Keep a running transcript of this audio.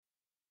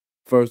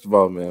First of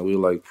all, man, we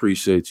like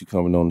appreciate you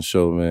coming on the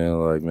show, man.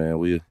 Like, man,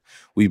 we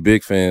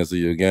big fans of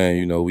your game.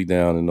 You know, we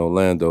down in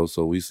Orlando,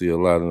 so we see a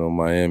lot of them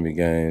Miami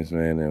games,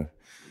 man. And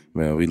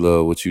man, we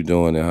love what you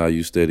doing and how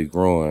you steady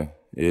growing.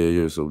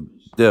 Yeah. So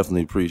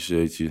definitely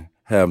appreciate you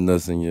having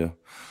us in your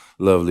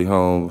lovely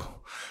home.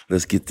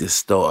 Let's get this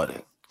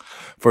started.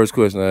 First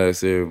question I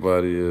ask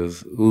everybody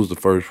is, who's the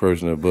first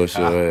person to bust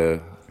your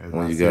ass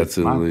when you got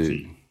to the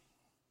league?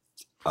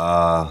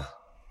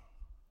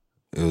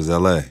 It was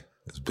LA.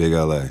 It's big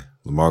LA.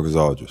 LaMarcus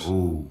Aldridge.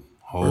 Ooh,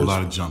 whole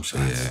lot of jump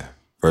shots. Yeah.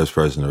 First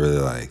person to really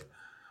like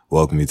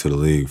welcome me to the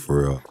league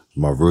for real.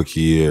 My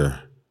rookie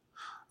year,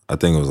 I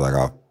think it was like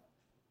our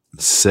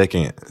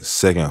second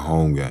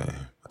home game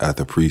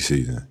after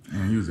preseason.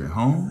 And you was at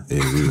home?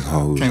 Yeah, we was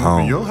home. Came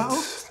up in your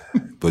house?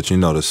 But you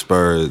know the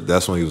Spurs,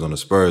 that's when he was on the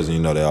Spurs, and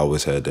you know they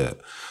always had that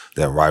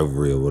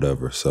rivalry or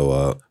whatever.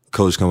 So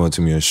coach come up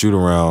to me and shoot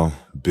around,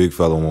 big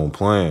fella won't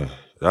playing.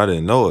 I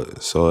didn't know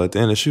it. So at the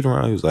end of the shoot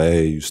around, he was like,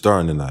 hey, you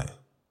starting tonight.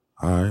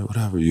 All right,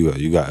 whatever.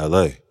 You got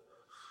LA.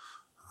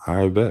 All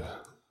right, bet.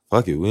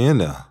 Fuck it, we in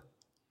there.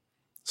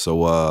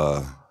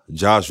 So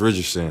Josh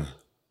Richardson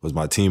was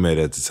my teammate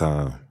at the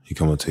time. He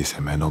come up to me and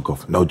said, man, don't go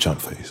for no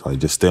jump face. Like,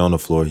 just stay on the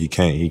floor. He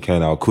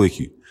can't out quick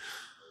you.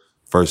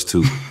 First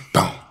two,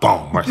 boom,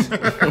 boom,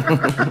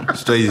 right.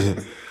 Straight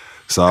in.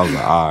 So I was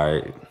like, all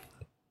right.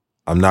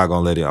 I'm not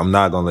gonna let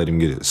him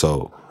get it.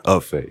 So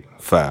up fake,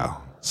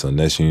 foul. So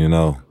next thing you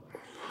know,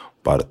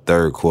 by the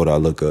third quarter, I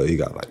look up, he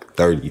got like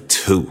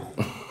 32.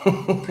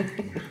 And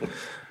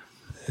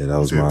that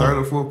was my third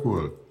or fourth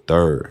quarter?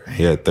 Third.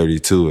 He had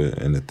 32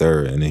 in the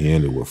third, and then he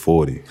ended with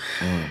 40.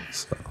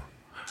 So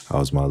that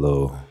was my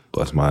little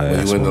bust my ass.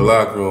 When you in the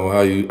locker room,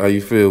 how you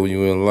feel when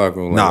you in the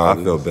locker room? Nah,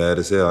 I felt bad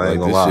as hell. I ain't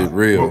gonna lie. This shit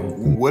real.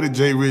 What did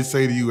Jay Rich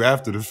say to you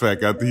after the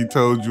fact, after he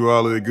told you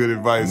all of the good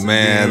advice?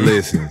 Man,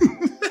 listen.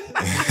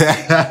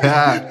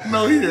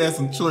 No, he had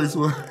some choice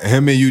words.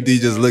 Him and UD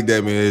just looked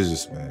at me and it's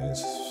just, man,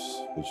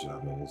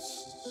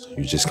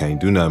 you just can't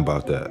do nothing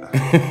about that.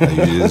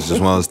 It's just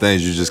one of those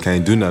things, you just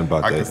can't do nothing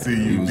about that. I can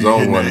see you was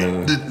on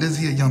one. This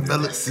here young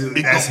fella,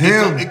 that's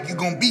him. It's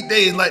gonna be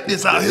days like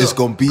this out here. It's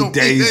gonna be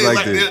days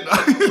like this.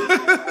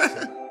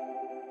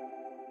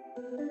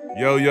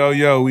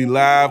 Yo, we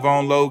live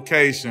on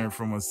location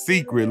from a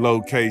secret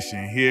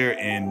location here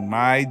in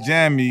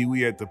Miami.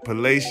 We at the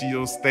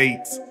palatial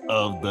states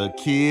of the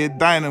Kid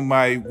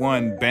Dynamite,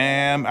 one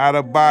Bam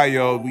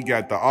Adebayo. We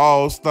got the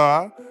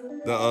All-Star,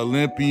 the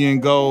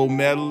Olympian gold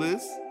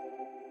medalist,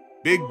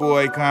 Big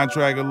boy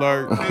contract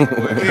alert.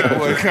 Big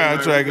boy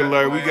contract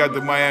alert. We got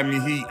the Miami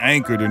Heat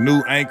anchor, the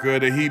new anchor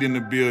of the Heat in the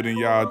building,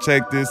 y'all.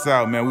 Check this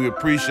out, man. We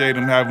appreciate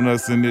them having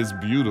us in this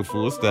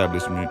beautiful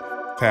establishment.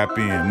 Tap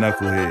in,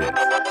 knuckleheads.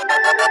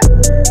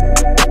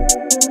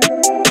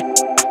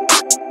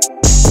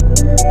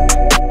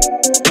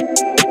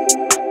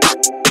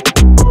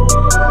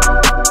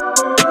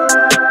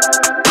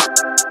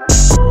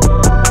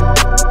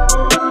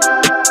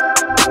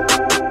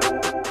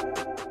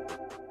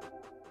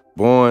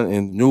 Born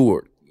in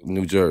Newark,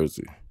 New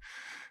Jersey.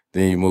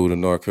 Then you moved to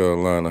North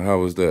Carolina. How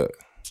was that?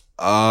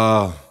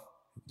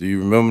 Do you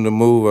remember the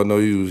move? I know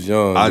you was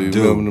young. I do. You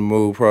do. remember the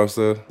move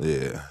process?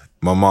 Yeah.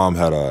 My mom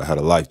had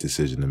a life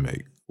decision to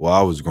make. While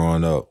I was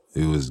growing up,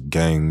 it was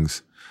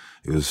gangs,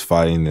 it was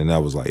fighting, and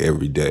that was like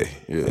every day.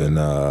 Yeah. And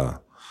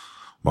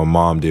my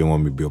mom didn't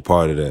want me to be a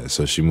part of that,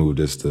 so she moved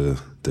us to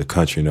the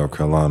country, North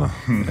Carolina.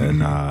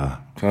 And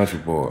country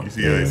boy. You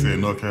see how they said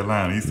North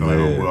Carolina? He's like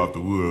a boy off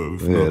the wood.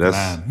 From North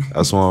Carolina.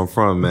 That's where I'm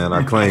from, man.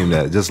 I claim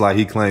that. Just like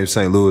he claimed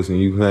St. Louis and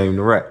you claim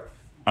the rap.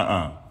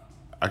 I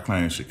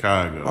claim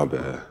Chicago. My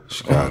bad.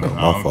 Chicago. I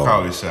My don't fault.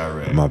 call it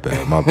Chirac. My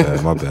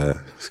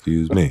bad.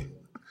 Excuse me.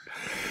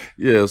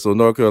 Yeah, so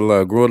North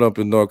Carolina, growing up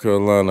in North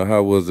Carolina,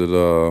 how was it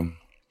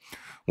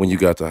when you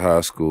got to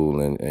high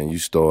school and you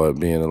started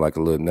being like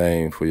a little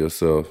name for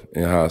yourself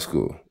in high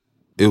school?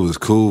 It was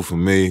cool for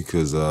me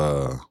because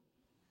a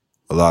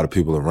lot of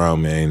people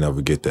around me ain't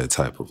never get that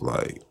type of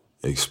like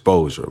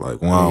exposure.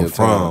 Like where I'm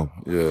from,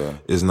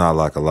 it's not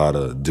like a lot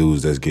of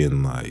dudes that's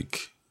getting like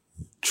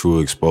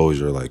true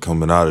exposure like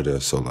coming out of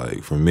there. So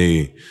like for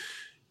me,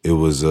 it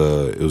was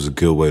a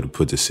good way to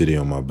put the city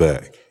on my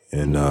back.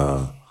 And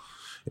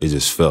it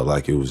just felt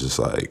like it was just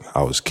like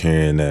I was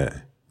carrying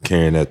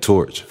that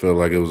torch. Felt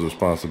like it was a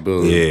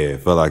responsibility. Yeah,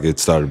 it felt like it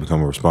started to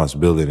become a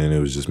responsibility, and it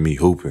was just me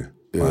hooping.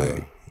 Yeah.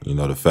 Like, you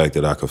know, the fact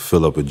that I could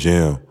fill up a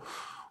gym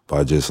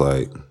by just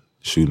like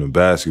shooting a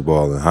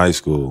basketball in high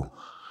school,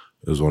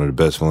 it was one of the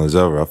best feelings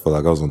ever. I felt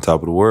like I was on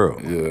top of the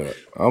world. Yeah,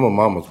 I'm a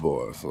mama's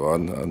boy, so I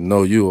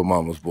know you a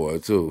mama's boy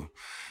too.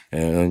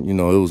 And, you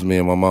know, it was me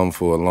and my mama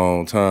for a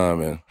long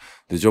time. And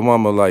did your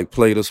mama, like,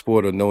 play the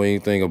sport or know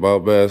anything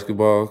about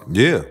basketball?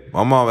 Yeah,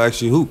 my mom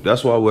actually hooped.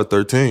 That's why I was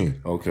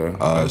 13.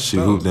 Okay. She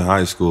hooped in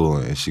high school,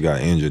 and she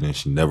got injured, and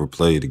she never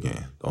played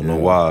again. Don't know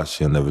why.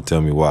 She'll never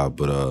tell me why,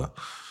 but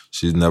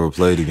she's never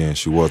played again.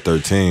 She wore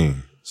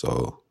 13,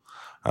 so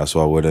that's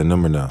why I wear that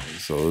number now.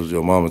 So was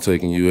your mama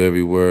taking you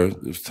everywhere?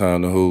 It was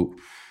time to hoop?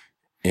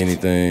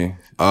 Anything?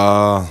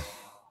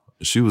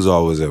 She was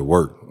always at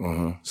work.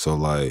 So,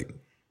 like,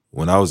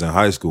 when I was in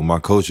high school, my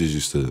coaches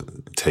used to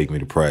take me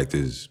to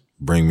practice,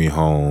 bring me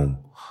home,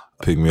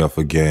 pick me up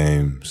for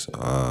games.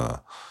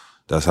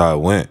 That's how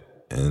it went.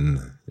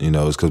 And,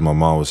 it's because my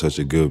mom was such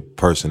a good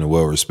person and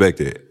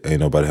well-respected. Ain't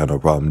nobody had no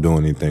problem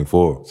doing anything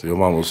for her. So your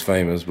mom was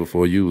famous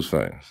before you was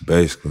famous.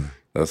 Basically.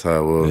 That's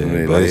how it was. Yeah, I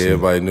mean, basically.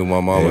 everybody knew my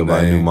mama.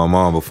 Everybody knew my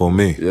mom before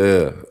me.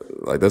 Yeah,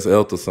 like that's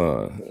Elta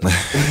son.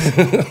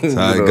 That's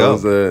how it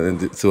goes.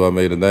 Until I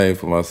made a name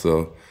for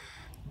myself.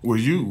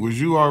 Was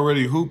you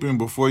already hooping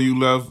before you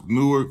left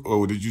Newark,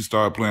 or did you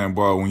start playing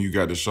ball when you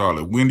got to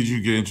Charlotte? When did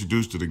you get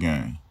introduced to the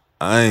game?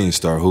 I ain't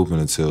start hooping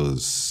until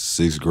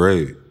 6th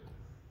grade.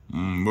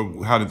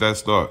 How did that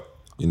start?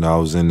 I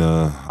was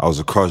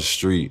across the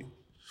street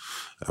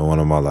at one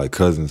of my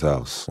cousins'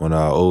 house. When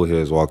our old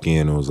heads walk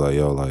in and was like,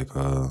 yo,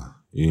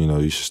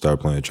 you should start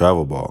playing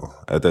travel ball.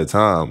 At that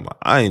time,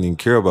 I didn't even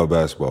care about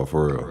basketball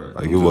for real.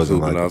 It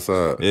wasn't like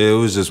outside. Yeah, it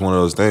was just one of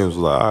those things. It was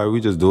like, all right,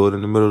 we just do it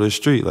in the middle of the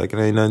street. It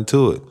ain't nothing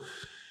to it.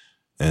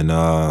 And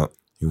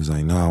he was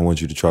like, no, I want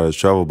you to try this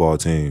travel ball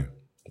team.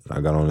 And I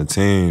got on the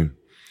team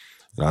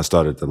and I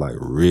started to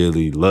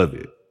really love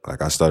it.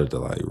 I started to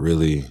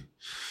really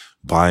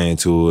buy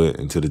into it,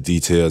 into the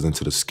details,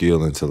 into the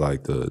skill, into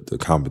the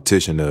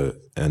competition of it.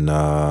 And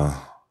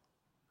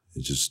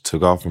it just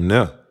took off from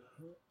there.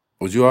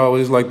 Was you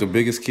always the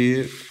biggest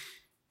kid?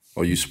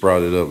 Or you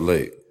sprouted up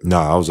late?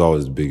 Nah, I was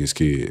always the biggest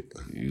kid.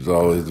 You was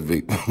always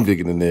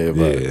bigger than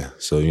everybody. Yeah.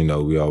 So,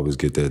 we always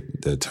get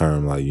that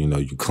term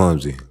you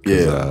clumsy.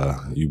 Yeah.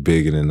 You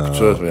bigger than...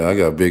 Trust me, I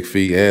got big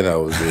feet and I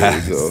was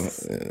big, so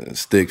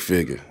stick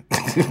figure.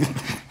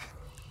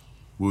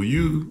 Will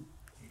you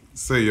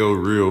say your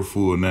real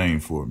full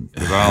name for me?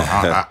 Because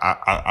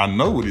I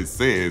know what it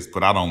says,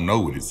 but I don't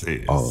know what it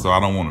says. So I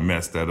don't want to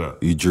mess that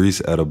up.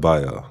 Idris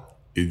Adebayo.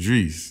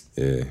 Idris.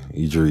 Yeah,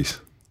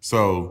 Idris.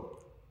 So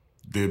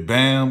did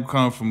Bam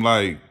come from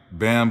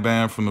Bam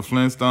Bam from the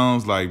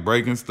Flintstones,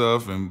 breaking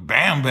stuff and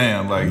Bam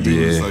Bam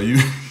you? So you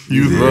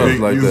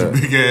was a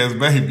big ass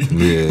baby.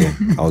 Yeah,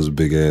 I was a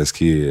big ass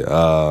kid.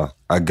 I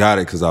got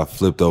it because I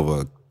flipped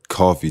over a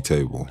coffee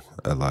table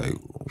at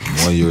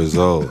 1 year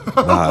old.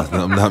 Nah,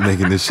 I'm not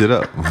making this shit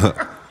up.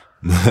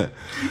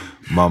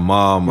 My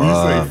mom. When you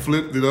say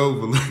flipped it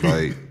over,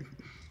 flipped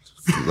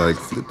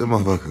the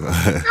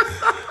motherfucker.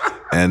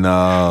 And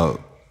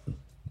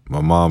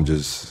my mom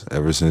just,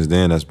 ever since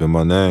then, that's been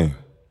my name.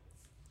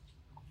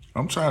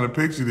 I'm trying to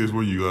picture this.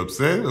 Were you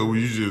upset or were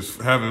you just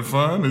having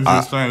fun and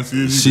just trying to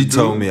see if you She could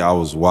told do me I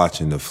was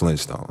watching the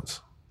Flintstones.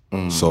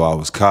 So I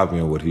was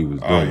copying what he was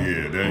doing. Oh,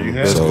 yeah, there you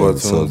have it.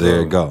 So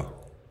there you go.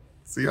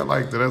 See, I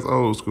like that. That's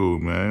old school,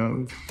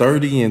 man.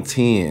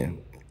 30-10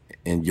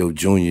 in your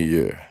junior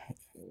year.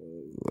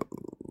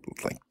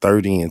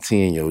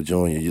 30-10 your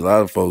junior year. A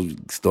lot of folks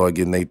start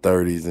getting their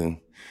 30s and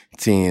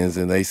 10s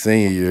in their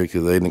senior year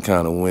because they done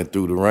kind of went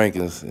through the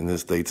rankings and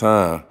it's their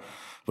time.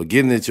 But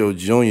getting at your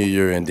junior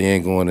year and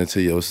then going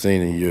into your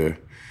senior year.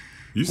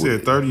 You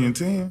said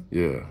 30-10?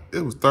 Yeah.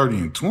 It was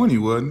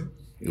 30-20, wasn't it?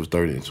 It was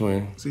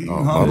 30-20. See, you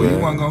humble. You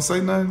wasn't going to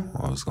say nothing?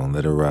 I was going to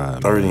let it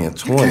ride.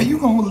 30-20. Okay, you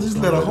going to just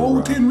let a whole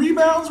 10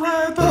 rebounds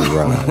ride, though?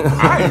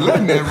 I ain't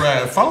letting that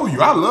ride for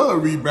you. I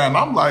love rebound.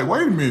 I'm like,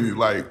 wait a minute.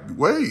 Go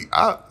ahead.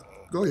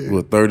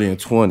 Well,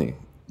 30-20.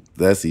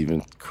 That's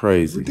even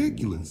crazy.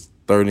 Ridiculous.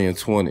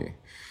 30-20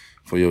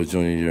 for your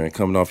junior year. And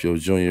coming off your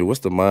junior year,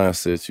 what's the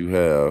mindset you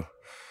have?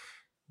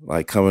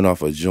 Coming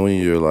off a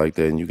junior year like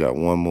that and you got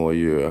one more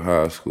year of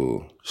high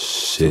school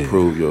to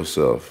prove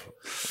yourself.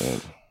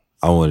 And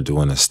I wanted to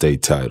win a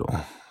state title.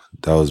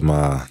 That was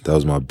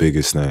my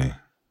biggest thing.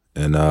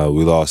 And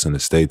we lost in the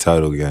state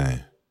title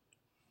game.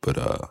 But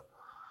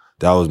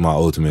that was my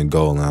ultimate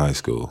goal in high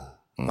school.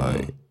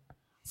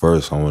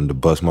 First I wanted to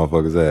bust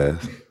motherfuckers'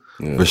 ass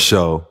for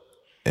sure.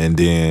 And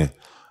then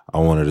I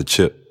wanted a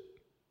chip.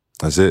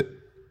 That's it.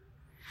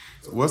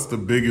 What's the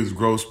biggest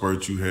growth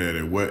spurt you had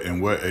and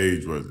what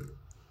age was it?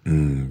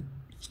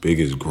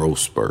 Biggest growth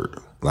spurt.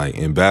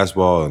 In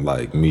basketball and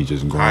me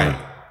just growing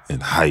in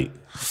height.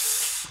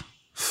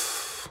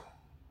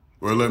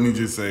 Well, let me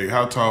just say,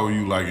 how tall were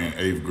you in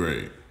 8th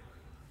grade?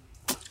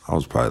 I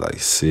was probably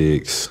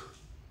 6.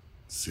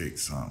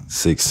 6 something.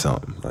 6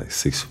 something,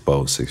 6'4",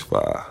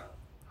 6'5".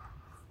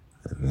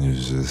 And it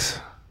was just...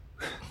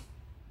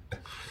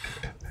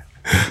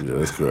 Yeah,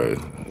 that's great.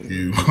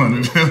 You one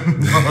of them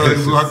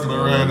boys walking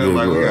around there we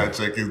gotta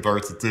check his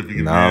birth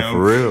certificate. Nah,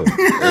 for real.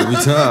 Every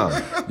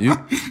time.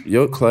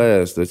 Your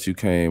class that you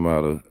came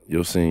out of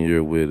your senior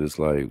year with is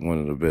one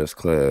of the best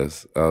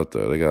class out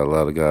there. They got a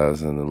lot of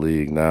guys in the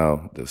league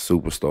now, the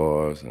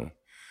superstars, and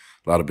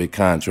a lot of big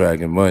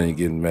contract and money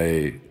getting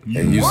made.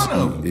 I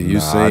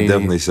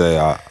definitely say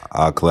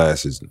our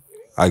class is,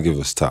 I give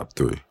us top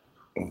 3. Okay.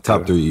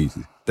 Top 3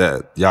 easy.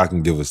 That y'all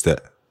can give us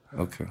that.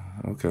 Okay.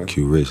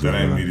 Q Rich. That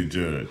ain't me to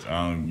judge.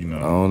 I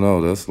don't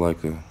know. That's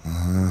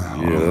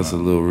that's a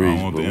little reach.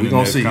 But we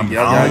gonna see. Y'all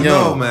young,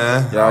 young,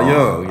 man.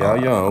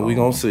 Y'all young. We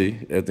gonna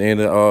see at the end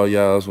of all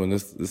y'all's when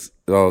this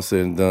all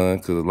said and done.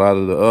 Because a lot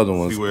of the other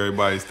ones see where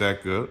everybody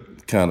stack up.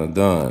 Kind of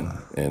done,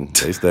 and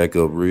they stack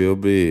up real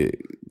big.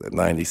 that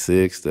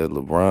 96, that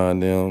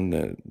LeBron them,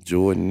 that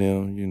Jordan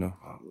them, you know.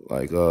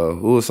 Like,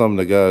 who are some of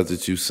the guys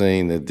that you've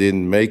seen that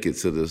didn't make it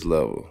to this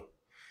level?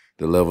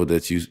 The level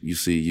that you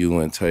see you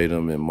and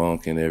Tatum and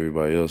Monk and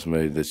everybody else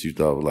made that you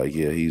thought, like,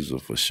 yeah, he's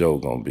for sure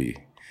going to be?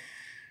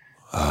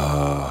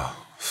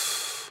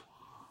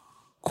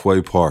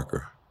 Quay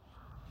Parker.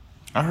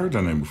 I heard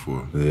that name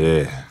before.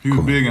 Yeah. He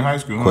was big in high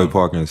school, Quay huh?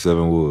 Parker and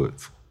Seven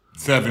Woods.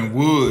 Seven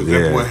Woods.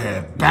 Yeah. That boy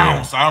had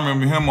bounce. I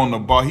remember him on the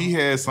ball. He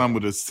had some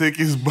of the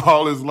sickest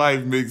Ball His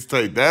Life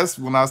mixtape. That's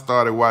when I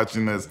started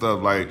watching that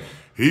stuff. Like,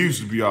 he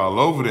used to be all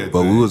over that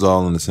But thing. we was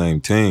all on the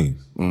same team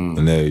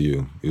in that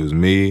year. It was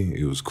me,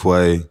 it was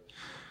Quay,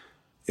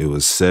 it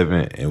was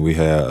Seven, and we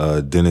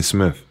had Dennis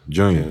Smith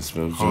Jr.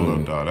 Hold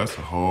up, dog. That's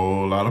a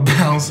whole lot of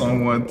bounce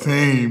on one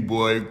team,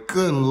 boy.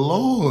 Good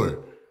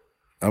Lord.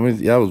 I mean,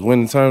 y'all was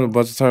winning a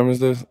bunch of tournaments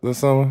this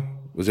summer?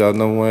 Was y'all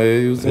number one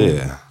AAU team?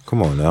 Yeah,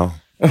 come on now.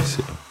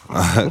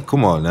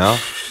 Come on now.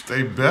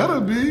 They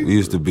better be. We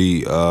used to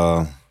beat,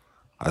 I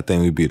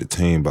think we beat a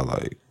team by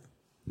like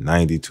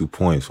 92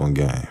 points one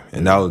game.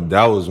 And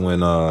that was when,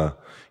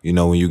 you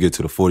know, when you get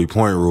to the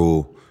 40-point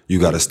rule, you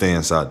got to stay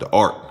inside the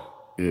arc.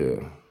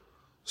 Yeah.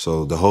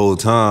 So the whole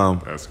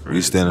time, That's crazy.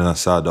 we standing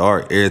outside the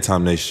arc. Every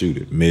time they shoot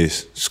it,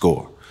 miss,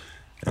 score.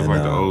 It's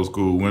like the old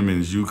school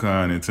women's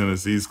UConn and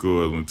Tennessee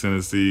scores when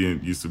Tennessee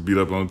used to beat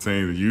up on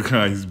teams and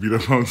UConn used to beat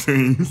up on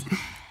teams.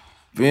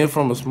 Being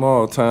from a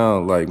small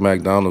town, like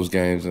McDonald's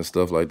games and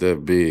stuff like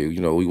that big, you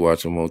know, we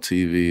watch them on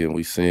TV and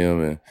we see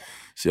them and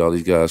see all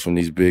these guys from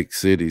these big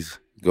cities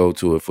go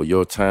to it for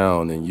your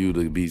town and you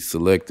to be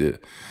selected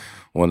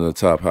one of the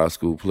top high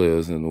school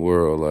players in the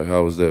world. Like,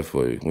 how was that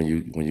for you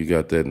when you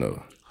got that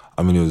note?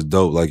 I mean, it was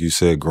dope. Like you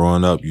said,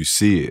 growing up, you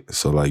see it.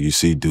 So, like, you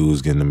see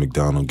dudes getting the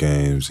McDonald's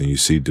games and you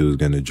see dudes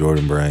getting the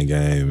Jordan Brand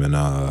game. And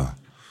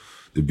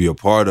to be a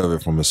part of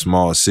it from a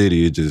small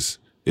city, it just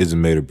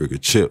made a bigger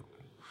chip.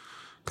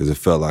 Because it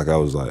felt like I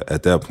was, like,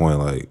 at that point,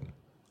 like,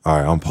 all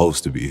right, I'm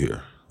supposed to be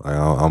here. Like,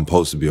 I'm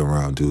supposed to be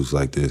around dudes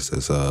like this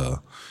that's,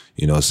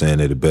 you know, saying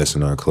they're the best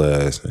in our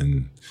class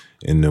and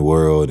in the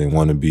world and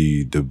want to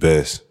be the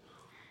best.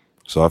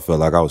 So I felt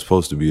like I was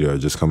supposed to be there,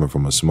 just coming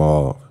from a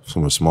small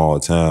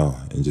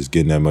town and just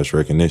getting that much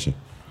recognition.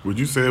 Would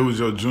you say it was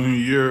your junior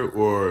year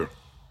or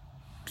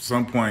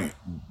some point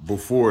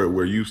before it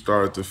where you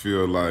started to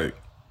feel like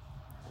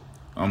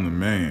I'm the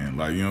man?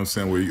 Like, you know what I'm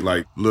saying? Where you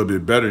like a little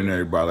bit better than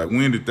everybody. Like,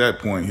 when did that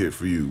point hit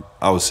for you?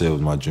 I would say it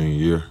was my junior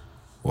year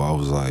where I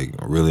was like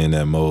really in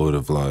that mode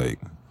of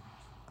like,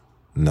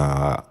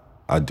 nah,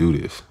 I do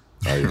this.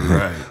 Like,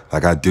 Right.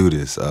 like I do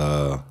this.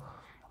 I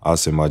would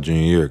say my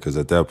junior year because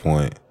at that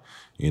point,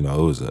 you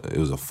know, it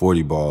was a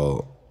 40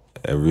 ball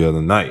every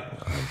other night.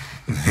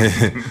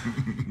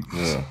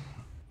 Yeah.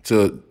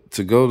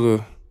 To go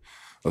to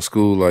a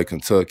school like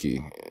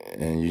Kentucky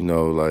and, you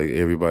know, like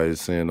everybody's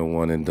saying the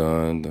one and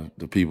done,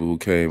 the people who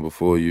came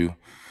before you,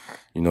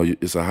 you know,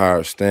 it's a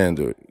higher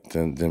standard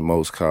than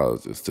most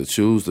colleges. To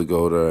choose to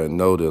go there and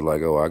know that,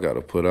 like, oh, I got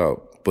to put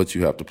out, but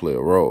you have to play a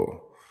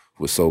role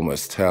with so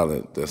much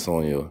talent that's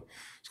on your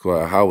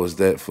squad. How was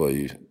that for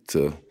you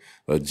to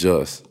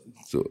adjust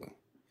to it?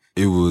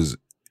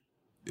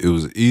 It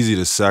was easy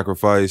to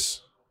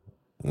sacrifice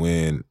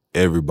when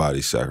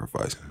everybody's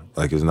sacrificing.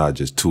 Like, it's not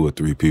just 2 or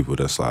 3 people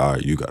that's like, all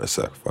right, you got to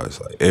sacrifice.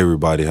 Like,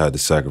 everybody had to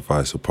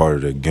sacrifice a part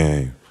of their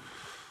game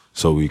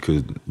so we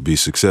could be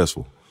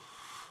successful.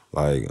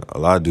 Like, a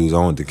lot of dudes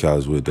I went to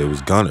college with, they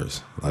was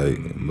gunners.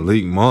 Like,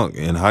 Malik Monk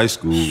in high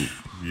school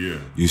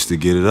used to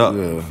get it up.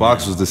 Yeah.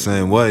 Fox was the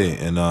same way.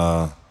 And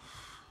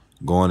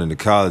going into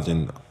college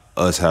and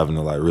us having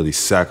to, like, really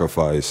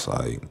sacrifice,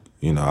 like,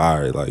 you know, all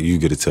right, like, you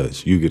get a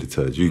touch, you get a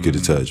touch, you get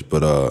a touch.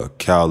 But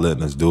Cal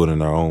letting us do it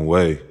in our own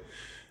way,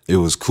 it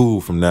was cool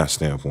from that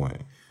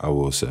standpoint, I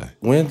will say.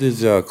 When did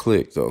y'all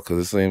click, though? Because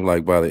it seemed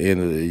like by the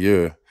end of the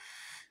year,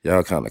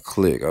 y'all kind of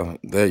click.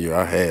 That year,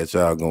 I had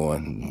y'all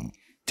going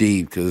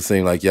deep because it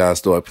seemed like y'all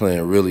started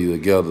playing really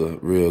together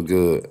real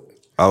good.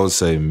 I would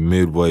say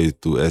midway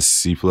through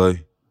SEC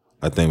play,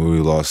 I think we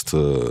lost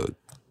to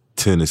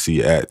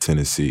Tennessee at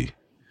Tennessee.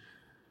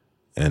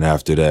 And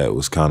after that, it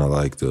was kind of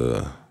like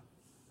the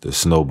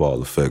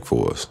snowball effect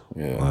for us.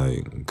 Yeah.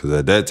 Like, because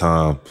at that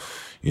time,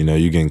 you know,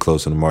 you getting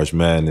closer to March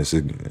Madness,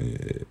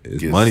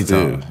 it's money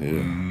time.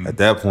 Yeah. At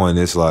that point,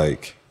 it's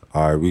like,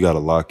 all right, we got to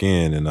lock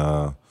in.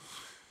 And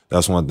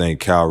that's one thing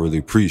Cal really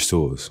preached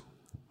to us.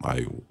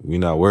 Like, we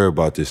not worried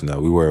about this now.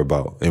 We worry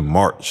about in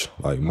March.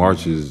 Like,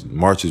 March is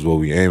what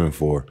we aiming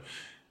for.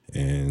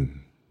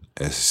 And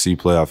SEC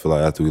play, I feel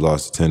like after we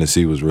lost to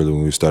Tennessee was really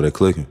when we started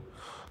clicking.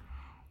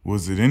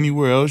 Was it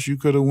anywhere else you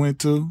could have went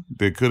to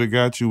that could have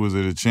got you? Was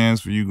it a chance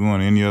for you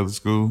going to any other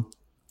school?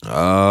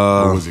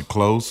 Or was it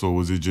close, or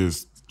was it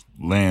just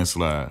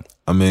landslide?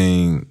 I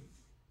mean,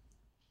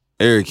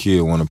 every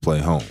kid want to play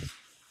home.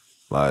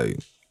 Like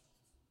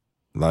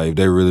if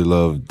they really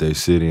love their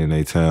city and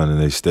their town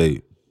and their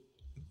state,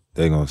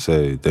 they gonna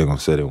say they want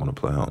to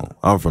play home.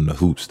 I'm from the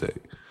hoop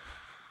state.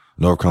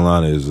 North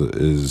Carolina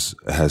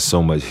has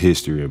so much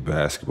history in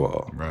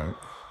basketball. Right.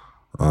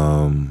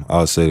 I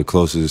would say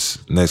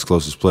the next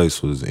closest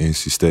place was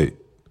NC State.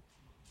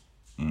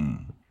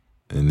 And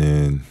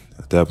then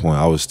at that point,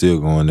 I was still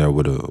going there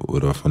with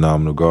a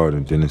phenomenal guard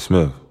in Dennis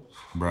Smith.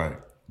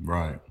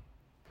 Right.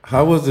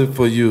 How was it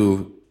for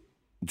you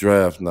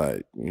draft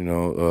night,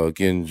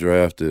 getting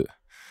drafted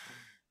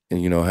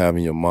and,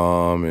 having your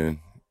mom and,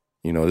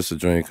 this is a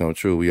dream come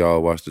true. We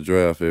all watch the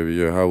draft every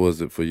year. How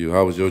was it for you?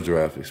 How was your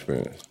draft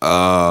experience?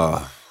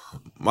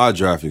 My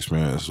draft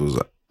experience was,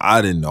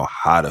 I didn't know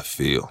how to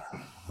feel.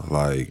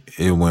 Like,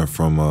 it went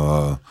from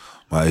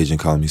my agent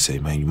calling me, say,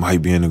 man, you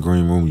might be in the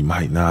green room, you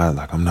might not.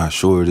 Like, I'm not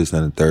sure, this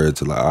and the third,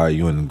 to like, all right,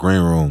 you in the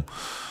green room.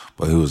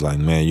 But he was like,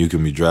 man, you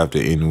can be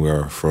drafted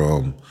anywhere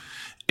from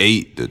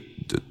 8 to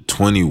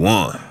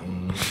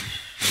 21.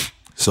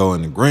 So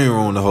in the green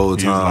room the whole time.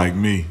 He's like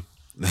me.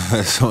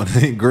 So in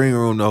the green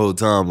room the whole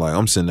time, like,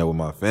 I'm sitting there with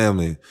my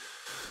family.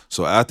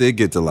 So after it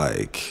get to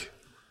like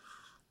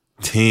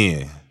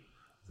 10,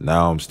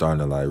 now I'm starting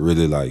to like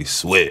really like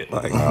sweat.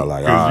 Like,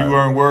 because you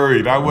weren't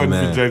worried. I wasn't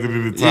projected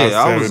in the top 7.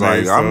 Yeah, I was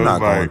like, so I'm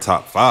not going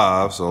top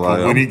 5. So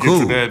like, when he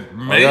cool. gets to that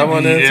maybe y'all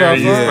went in the top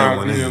area, five?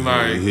 start feeling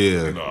like,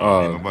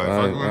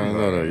 I didn't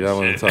know that. Y'all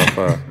went in the top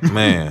 5.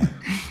 Man.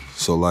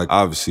 So like,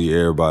 obviously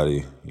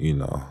everybody,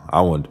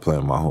 I wanted to play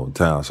in my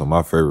hometown. So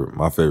my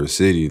favorite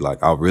city,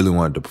 like I really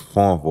wanted to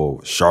perform for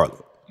was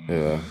Charlotte.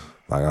 Yeah.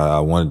 Like I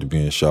wanted to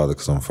be in Charlotte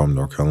because I'm from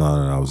North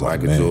Carolina, and I was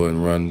like, Michael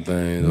Jordan running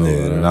things.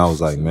 Yeah, and I was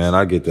like, man,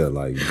 I get that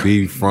like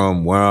be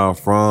from where I'm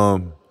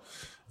from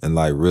and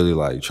like really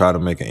like try to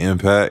make an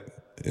impact.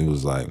 It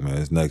was like, man,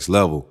 it's next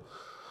level.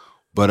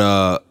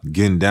 But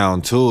getting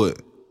down to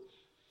it,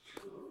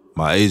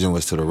 my agent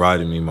was to the right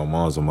of me, my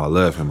mom's on my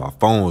left, and my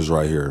phone was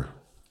right here.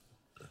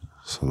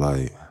 So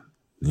like,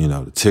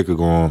 the ticker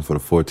going for the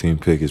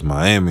 14th pick is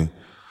Miami.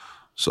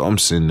 So I'm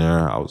sitting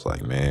there, I was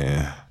like,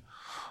 man,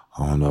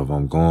 I don't know if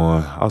I'm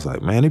going. I was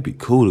like, man, it'd be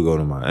cool to go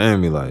to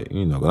Miami, like,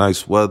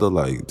 nice weather,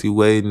 like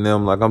D-Wade and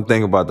them. Like, I'm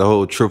thinking about the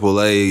whole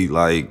AAA,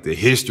 like the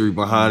history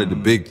behind it, the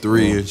big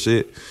three and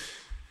shit.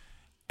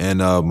 And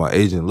my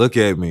agent looked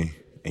at me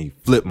and he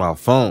flipped my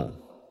phone.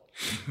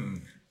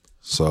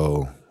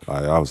 So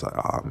like, I was like,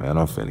 oh man,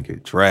 I'm finna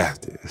get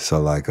drafted.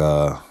 So like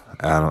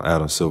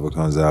Adam Silver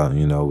comes out,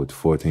 with the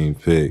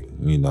 14th pick,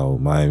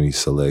 Miami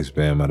selects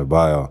Bam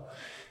Adebayo.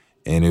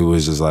 And it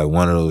was just like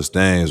one of those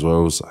things where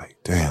it was like,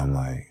 damn,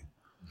 like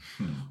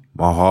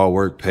my hard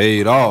work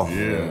paid off.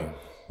 Yeah.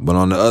 But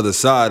on the other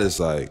side, it's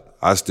like,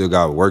 I still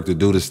got work to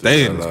do to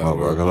stay in this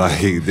motherfucker.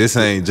 Like, this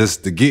ain't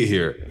just to get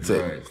here.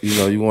 Right.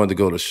 You wanted to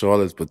go to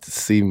Charlotte, but to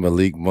see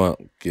Malik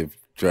Monk get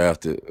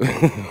drafted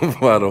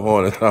by the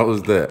Hornets, how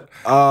was that?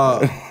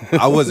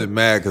 I wasn't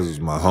mad because it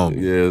was my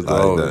homie. Yeah, it's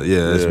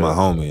it's my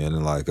homie.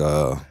 And like,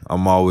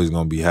 I'm always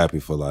going to be happy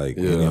for like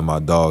any of my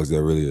dogs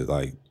that really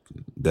like,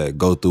 that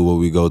go through what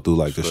we go through,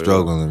 like the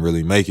struggle and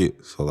really make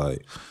it. So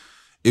like,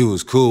 it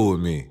was cool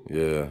with me.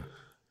 Yeah.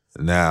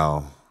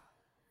 Now,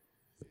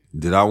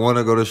 did I want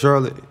to go to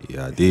Charlotte?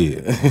 Yeah, I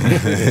did.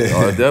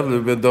 It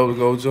definitely been dope to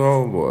go with your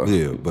homeboy.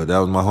 Yeah, but that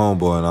was my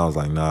homeboy, and I was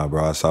like, nah,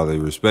 bro, I solidly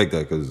respect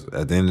that because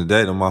at the end of the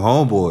day, they're my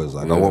homeboys.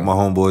 Like, I want my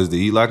homeboys to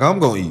eat like I'm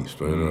going to eat.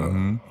 Straight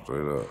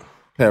up.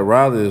 Pat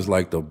Riley is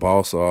like the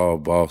boss of all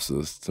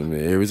bosses to me.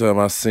 Every time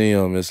I see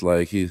him, it's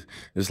like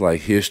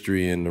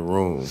history in the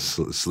room.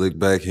 Slick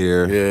back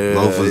hair,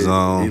 loafers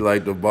on. He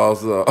like the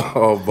boss of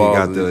all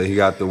bosses. He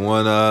got the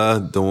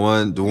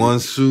one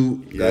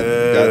suit. Got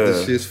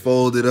the shits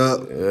folded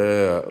up.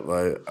 Yeah,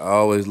 like I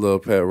always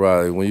loved Pat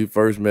Riley. When you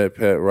first met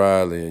Pat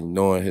Riley and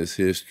knowing his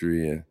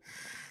history and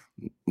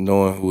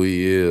knowing who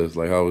he is,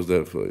 like how was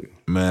that for you?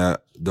 Man,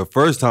 the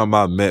first time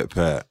I met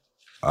Pat,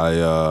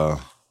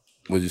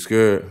 was you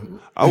scared?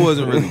 I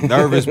wasn't really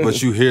nervous,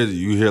 but you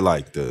hear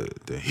like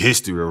the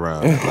history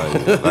around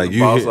it. Like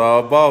you boss hear,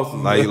 all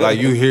bosses. like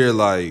you hear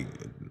like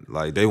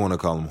they want to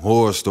call them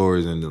horror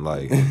stories and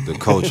like the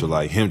culture,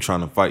 like him trying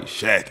to fight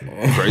Shaq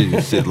and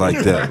crazy shit like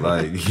that.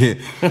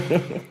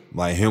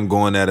 Like him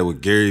going at it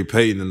with Gary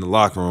Payton in the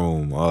locker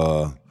room.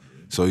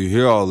 So you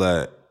hear all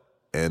that,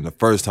 and the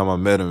first time I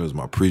met him was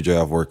my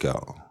pre-draft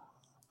workout.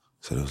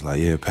 So it was like,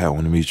 yeah, Pat, I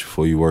want to meet you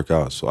before you work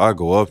out. So I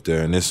go up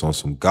there, and it's on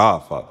some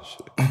Godfather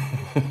shit.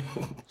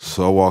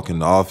 So I walk in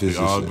the office.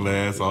 All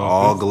glass office.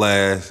 All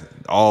glass,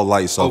 all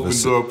lights off.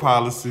 Open door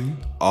policy.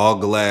 All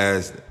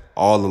glass,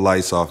 all the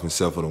lights off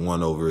except for the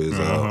one over his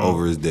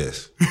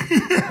desk.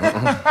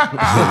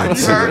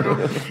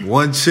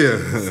 One chair.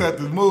 Set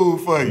the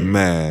mood for you.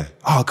 Man.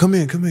 Oh, come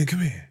in.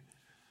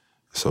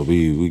 So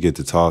we get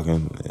to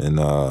talking, and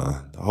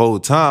the whole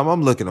time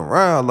I'm looking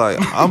around like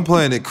I'm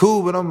playing it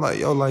cool, but I'm like,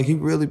 yo, like he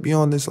really be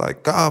on this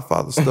like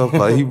Godfather stuff.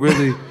 Like he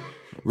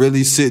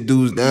really sit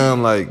dudes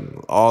down, like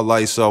all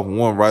lights off,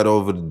 one right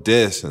over the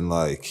desk, and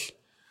like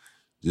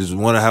just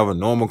want to have a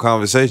normal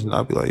conversation.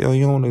 I'd be like, yo,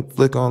 you don't want to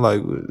flick on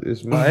like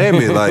it's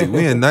Miami, like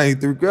we in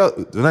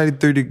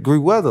 93 degree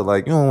weather,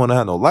 like you don't want to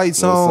have no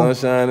lights on,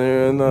 sunshine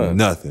there or nothing.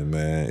 Nothing,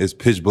 man. It's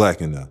pitch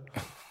black in there.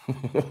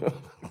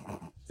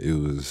 It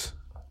was.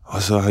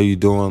 So how you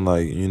doing?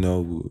 Like,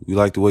 we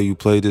like the way you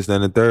played this,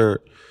 that, and the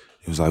third.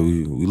 It was like,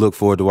 we look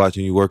forward to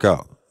watching you work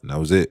out. And that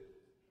was it.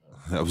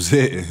 That was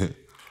it.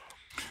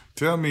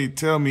 Tell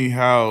me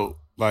how,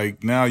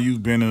 like, now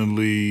you've been in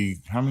the league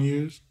how many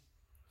years?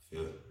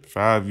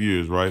 5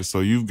 years, right?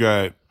 So you've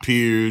got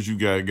peers, you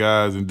got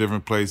guys in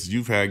different places.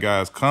 You've had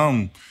guys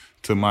come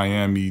to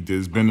Miami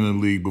that's been in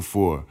the league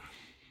before.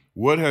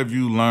 What have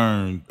you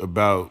learned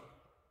about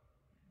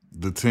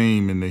the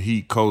team and the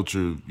Heat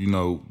culture, you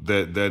know,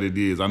 that it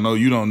is? I know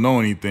you don't know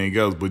anything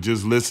else, but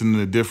just listening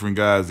to different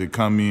guys that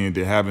come in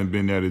that haven't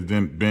been there,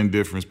 that been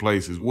different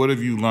places, what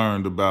have you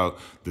learned about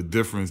the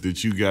difference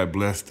that you got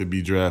blessed to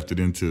be drafted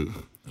into?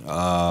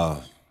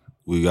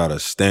 We got a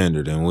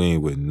standard, and we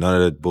ain't with none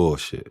of that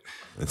bullshit.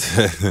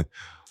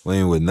 We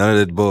ain't with none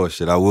of that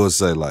bullshit. I will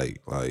say,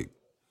 like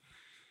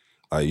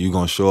you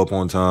gonna show up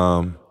on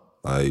time,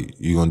 like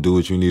you gonna do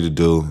what you need to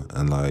do,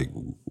 and like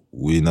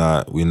we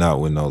not with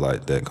no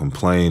like that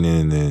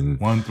complaining and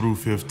 1 through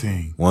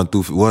 15. 1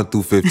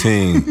 through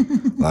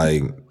 15.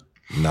 Like,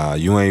 nah,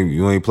 you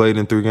ain't played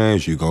in 3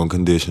 games. You gonna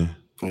condition.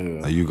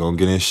 Yeah. Like, you gonna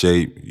get in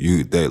shape.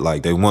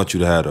 They want you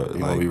to have You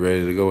gonna be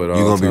ready to go at all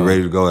You gonna times. be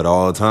ready to go at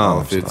all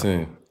times.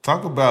 15.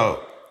 Talk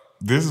about,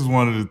 this is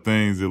one of the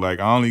things that,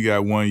 like, I only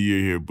got 1 year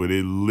here, but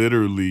it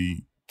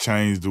literally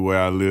changed the way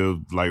I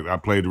lived. Like, I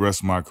played the rest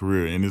of my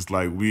career. And it's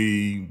like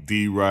we,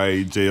 D.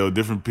 Wright, J.O.,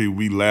 different people,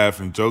 we laugh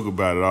and joke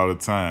about it all the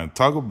time.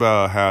 Talk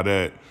about how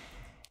that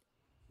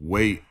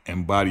weight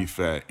and body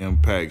fat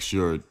impacts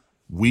your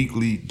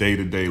weekly,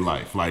 day-to-day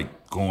life.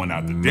 Like going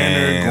out to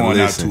dinner, going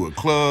out to a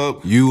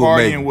club, you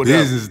partying, make whatever.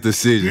 business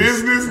decisions.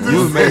 Business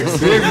You make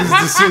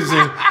business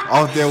decisions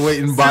off that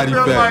weight and body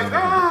Sit there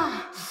fat.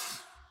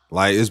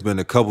 Like, it's been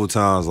a couple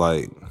times,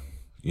 like,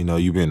 you know,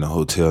 you been in the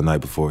hotel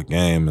night before a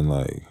game, and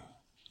like,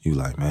 you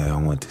like, man, I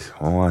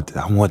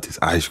want this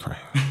ice cream.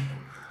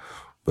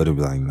 But it'd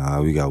be like, nah,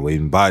 we got weight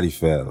and body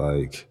fat,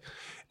 like,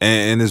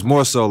 and it's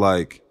more so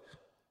like,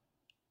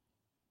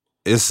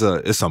 it's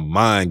a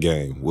mind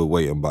game with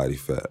weight and body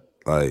fat.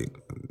 Like,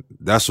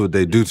 that's what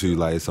they do to you.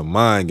 Like, it's a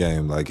mind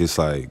game. Like, it's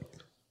like,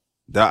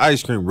 the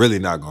ice cream really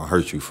not gonna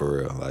hurt you for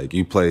real. Like,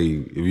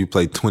 if you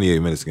play 28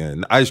 minutes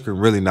again, the ice cream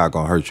really not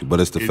gonna hurt you.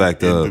 But it's the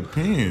fact of, it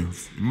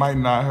depends. It might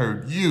not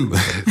hurt you.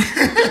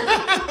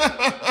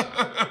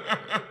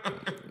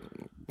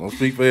 Don't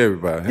speak for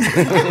everybody.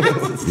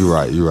 You're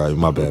right.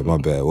 My bad.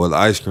 Well, the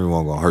ice cream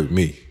wasn't gonna hurt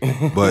me,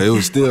 but it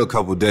was still a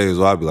couple days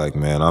where I'd be like,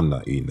 man, I'm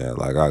not eating that.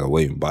 Like, I got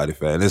weight and body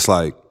fat, and it's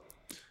like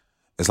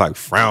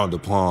frowned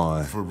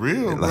upon. For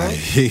real, like,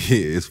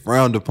 it's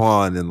frowned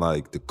upon in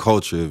like the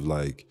culture of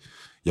like,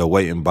 your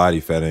weight and body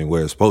fat ain't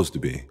where it's supposed to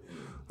be.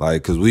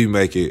 Like, cause we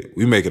make it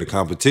a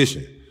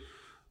competition.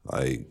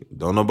 Like,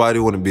 don't nobody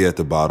want to be at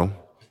the bottom.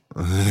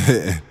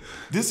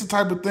 This is the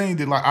type of thing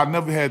that, like, I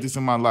never had this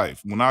in my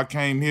life. When I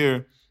came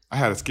here, I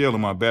had a scale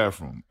in my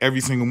bathroom.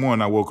 Every single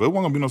morning I woke up. It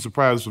wasn't gonna be no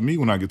surprise for me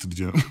when I get to the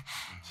gym.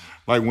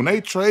 Like, when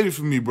they traded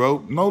for me,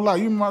 bro, no lie,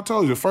 you remember I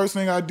told you, the first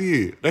thing I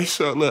did, they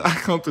showed, look, I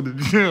come to the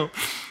gym.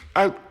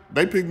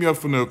 They picked me up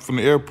from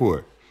the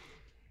airport.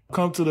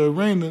 Come to the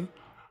arena.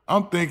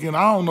 I'm thinking,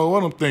 I don't know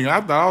what I'm thinking.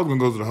 I thought I was gonna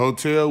go to the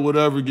hotel,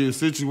 whatever, get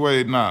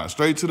situated. Nah,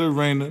 straight to the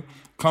arena.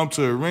 Come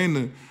to the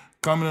arena,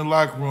 come in the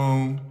locker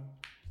room,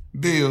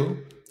 Bill.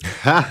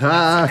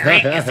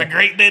 It's a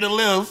great day to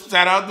live.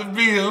 Shout out to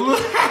Bill.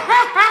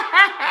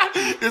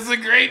 It's a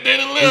great day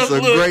to live. It's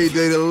a great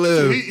day to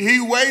live. He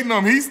waiting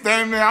on him. He's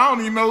standing there. I don't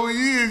even know who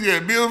he is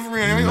yet. Bill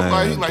friend.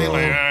 He's like, all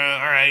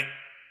right,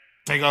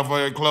 take off all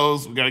your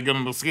clothes. We gotta get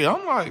on the scale.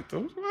 I'm like, the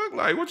fuck?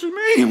 Like, what you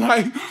mean?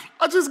 Like,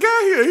 I just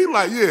got here. He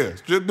like, yeah,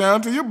 strip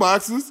down to your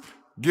boxes,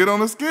 get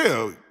on the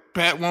scale.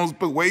 Pat wants to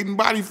put weight and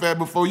body fat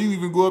before you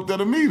even go up there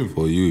to meet him.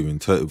 Before you even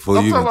touch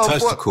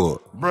the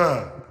court.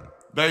 Bruh,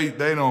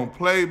 they don't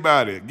play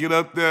about it. Get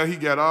up there, he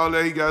got all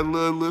that. He got a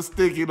little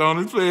sticky on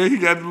his player. He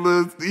got the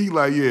little, he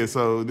like, yeah,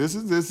 so this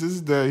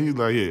is that. He's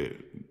like, yeah,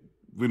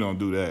 we don't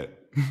do that.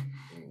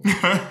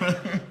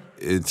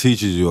 It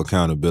teaches you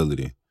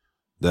accountability.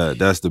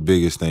 That's the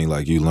biggest thing,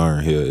 like, you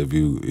learn here if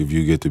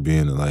you get to be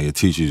in it. Like, it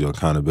teaches you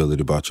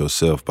accountability about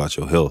yourself, about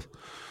your health.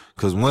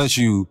 Because once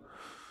you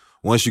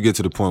get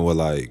to the point where,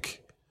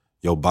 like,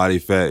 your body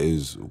fat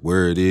is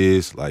where it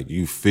is, like,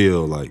 you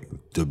feel like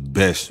the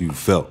best you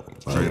felt.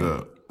 Like, straight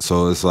up.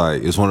 So it's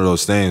like, it's one of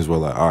those things where,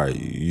 like, all right,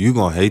 you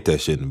gonna hate that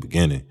shit in the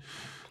beginning.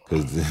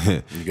 Cause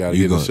you gotta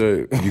get in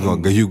shape.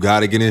 You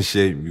gotta get in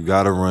shape. You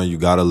gotta run. You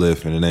gotta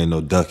lift, and it ain't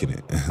no ducking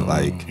it.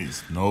 Like,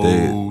 it's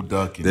no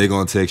ducking. They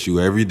gonna text you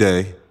every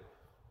day.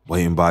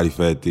 Weight and body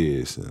fat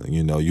this.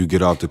 You know, you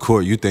get off the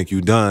court, you think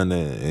you done,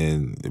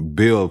 and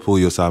Bill pull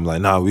you aside and be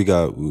like, nah, we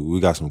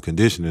got some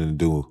conditioning to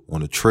do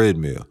on a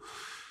treadmill.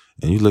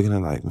 And you looking at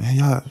like, man,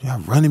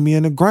 y'all running me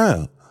in the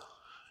ground.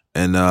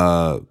 And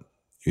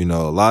you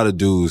know, a lot of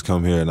dudes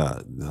come here and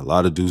a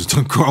lot of dudes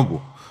don't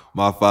crumble.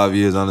 My 5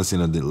 years, I've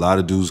seen a lot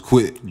of dudes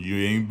quit. You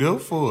ain't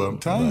built for it, I'm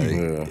telling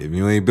you. If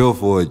you ain't built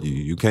for it,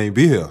 you can't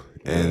be here.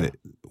 And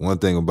one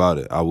thing about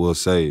it, I will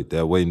say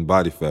that weight and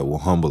body fat will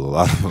humble a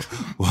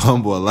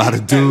lot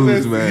of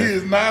dudes, man. He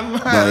is not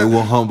lying. Like, it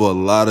will humble a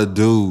lot of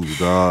dudes,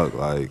 dog.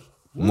 Like,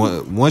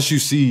 once you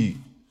see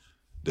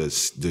the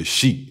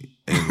sheet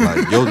and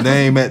like your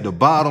name at the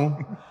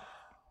bottom,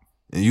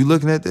 And you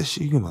looking at that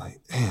shit, you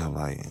like, damn,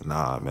 like,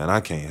 nah, man, I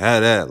can't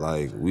have that.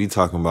 Like, we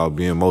talking about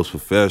being most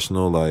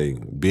professional, like,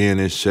 being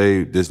in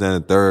shape, this, that,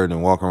 and the third,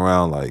 and walking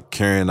around, like,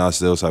 carrying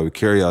ourselves how we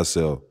carry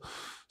ourselves.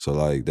 So,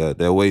 like,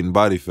 that weight and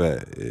body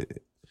fat,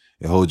 it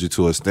holds you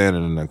to a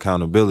standard and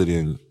accountability.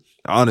 And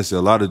honestly,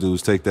 a lot of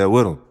dudes take that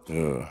with them.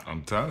 Yeah.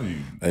 I'm telling you.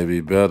 They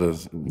be better.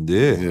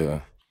 Yeah. Yeah.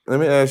 Let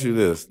me ask you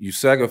this. You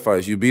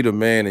sacrifice, you be the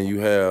man and you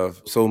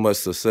have so much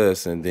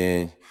success, and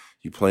then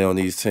you play on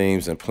these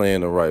teams and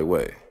playing the right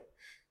way.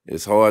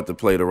 It's hard to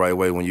play the right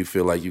way when you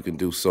feel like you can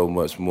do so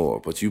much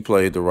more, but you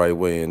played the right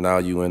way, and now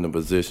you're in a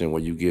position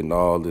where you're getting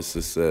all this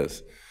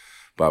success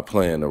by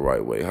playing the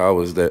right way. How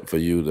was that for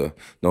you to,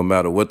 no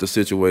matter what the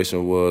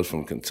situation was,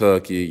 from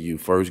Kentucky, you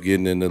first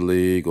getting in the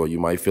league, or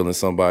you might feeling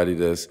somebody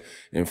that's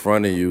in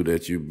front of you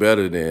that you're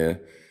better than,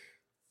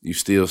 you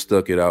still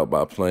stuck it out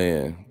by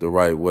playing the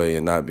right way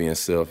and not being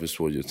selfish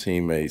for your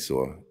teammates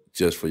or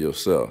just for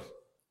yourself?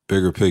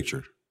 Bigger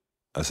picture.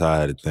 That's how I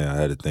had to think. I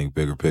had to think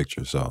bigger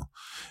picture. So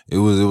it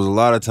was a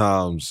lot of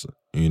times,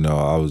 you know,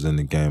 I was in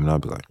the game and I'd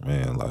be like,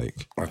 man,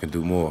 like, I can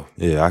do more.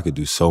 Yeah, I could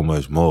do so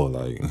much more.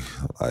 Like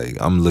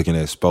I'm looking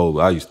at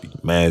Spo. I used to be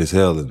mad as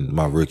hell in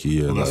my rookie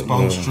year. Like,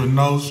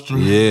 Nostra.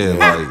 Yeah,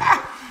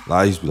 like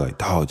I used to be like,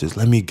 dog, just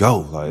let me go.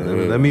 Like,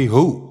 let me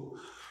hoop.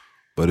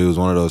 But it was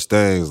one of those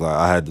things, like,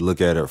 I had to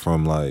look at it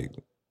from, like,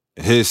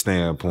 his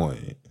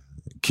standpoint.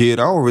 Kid,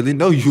 I don't really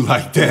know you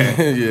like that.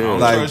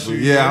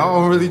 I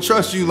don't really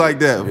trust you like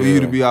that for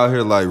you to be out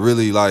here, like,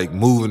 really, like,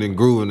 moving and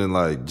grooving and,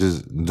 like,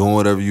 just doing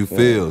whatever you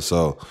feel.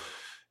 So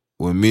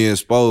when me and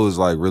Spo was,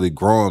 like, really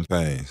growing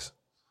pains,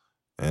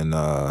 and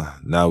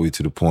now we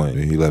to the point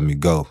where he let me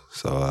go.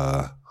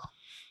 So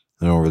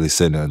he don't really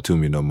say nothing to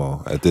me no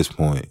more at this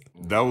point.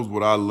 That was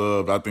what I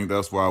loved. I think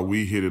that's why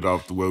we hit it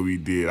off the way we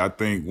did. I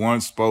think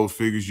once Spo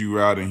figures you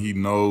out and he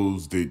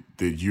knows that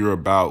you're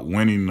about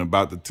winning and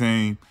about the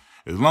team,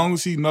 as long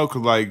as he know,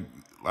 cause like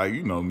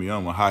you know me,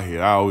 I'm a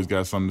hothead. I always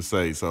got something to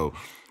say. So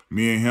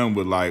me and him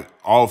would, like,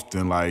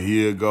 often, like,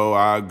 he'll go,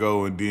 I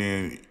go, and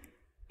then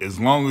as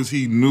long as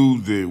he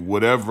knew that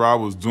whatever I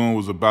was doing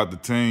was about the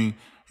team,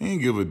 he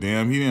didn't give a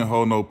damn. He didn't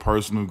hold no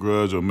personal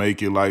grudge or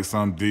make it like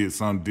some deal.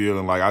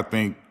 And, like, I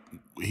think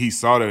he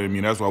saw that in me.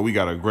 That's why we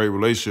got a great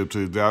relationship to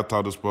this day. I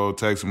talk to Spo,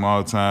 text him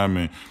all the time,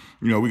 and,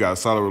 you know, we got a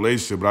solid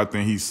relationship. But I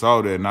think he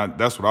saw that, and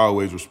that's what I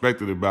always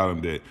respected about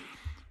him, that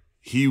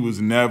he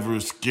was never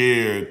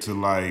scared to,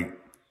 like,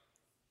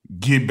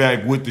 get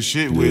back with the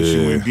shit with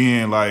you, and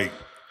then, like,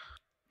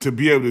 to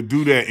be able to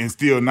do that and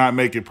still not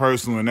make it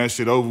personal and that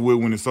shit over with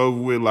when it's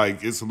over with.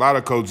 Like, it's a lot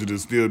of coaches that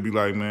still be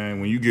like, man,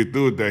 when you get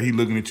through with that, he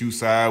looking at you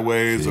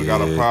sideways or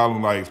got a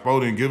problem. Like,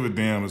 Spo didn't give a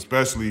damn,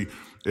 especially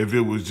if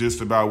it was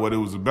just about what it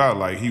was about.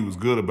 Like, he was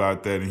good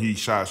about that and he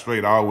shot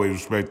straight. I always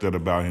respect that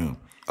about him.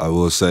 I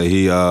will say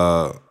he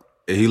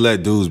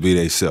let dudes be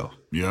themselves.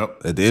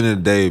 Yep. At the end of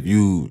the day, if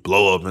you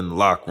blow up in the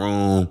locker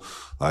room,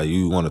 like,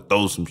 you want to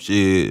throw some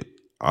shit,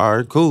 all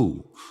right,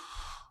 cool.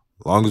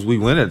 As long as we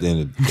win at the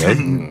end of the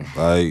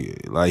day.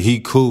 like he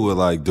cool with,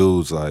 like,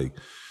 dudes like,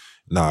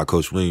 nah,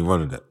 coach, we ain't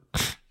running that.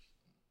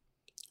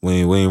 we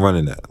ain't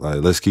running that.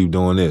 Like, let's keep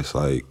doing this.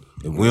 Like,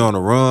 if we on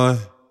the run,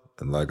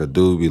 and, like, a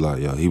dude be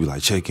like, yo, he be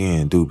like, check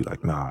in. Dude be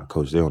like, nah,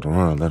 coach, they on the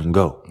run, let him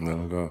go. Let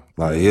him go.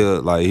 Like,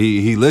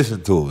 he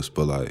listened to us,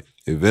 but, like,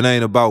 if it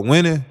ain't about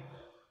winning,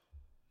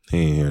 he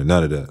ain't hearing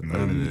none of that.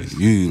 None of this.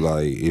 You,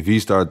 like, if he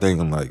start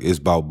thinking, like, it's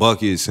about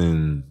buckets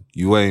and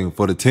you waiting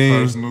for the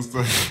team, Personal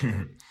stuff.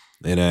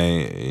 it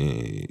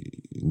ain't,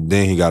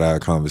 then he gotta have a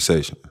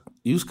conversation.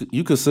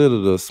 You consider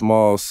the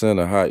small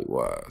center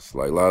height-wise.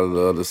 Like, a lot of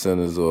the other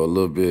centers are a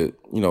little bit,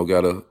 you know,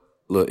 got a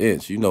little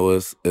inch. You know,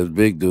 as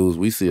big dudes,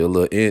 we see a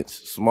little inch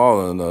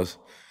smaller than us.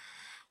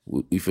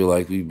 We feel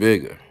like we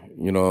bigger.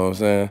 You know what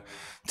I'm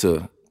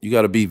saying? You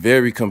got to be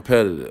very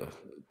competitive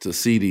to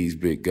see these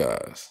big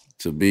guys,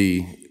 to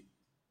be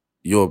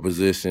your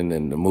position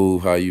and to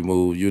move how you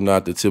move. You're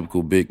not the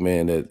typical big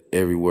man that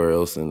everywhere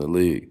else in the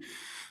league.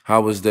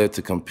 How is that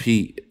to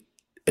compete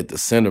at the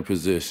center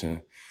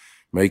position,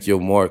 make your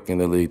mark in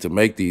the league, to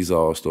make these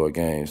all-star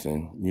games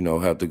and, you know,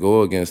 have to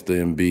go against the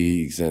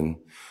Embiids and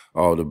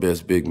all the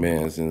best big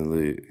men in the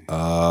league?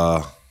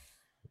 I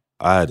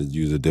had to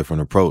use a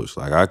different approach.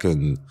 Like,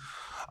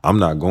 I'm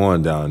not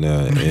going down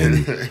there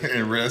and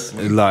In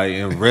wrestling. like,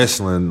 in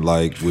wrestling,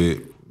 like,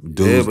 with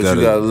dudes but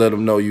you got to let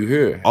them know you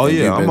here. Oh, and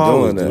yeah, I'm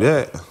always do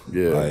that.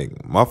 Yeah.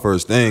 Like, my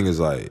first thing is,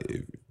 like,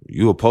 if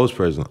you a post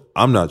president,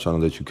 I'm not trying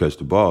to let you catch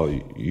the ball.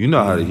 You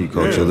know how the Heat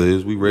culture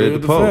is. We ready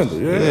to post.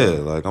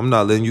 Defender, like, I'm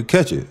not letting you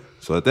catch it.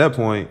 So at that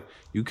point,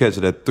 you catch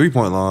it at the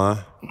 3-point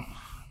line,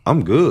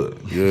 I'm good.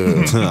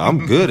 Yeah.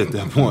 I'm good at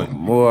that point. The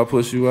more I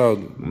push you out,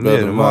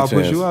 better the more I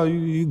push you out,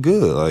 you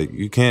good. Like,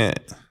 you can't.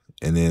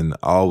 And then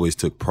I always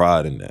took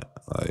pride in that.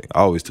 Like,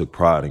 I always took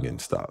pride in getting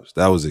stops.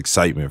 That was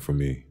excitement for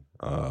me.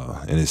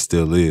 And it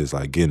still is,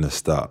 like, getting a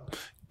stop,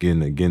 getting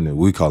the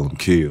we call them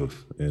kills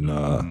in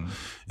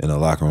the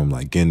locker room,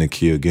 like, getting a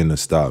kill, getting a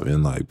stop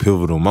in, like,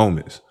 pivotal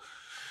moments.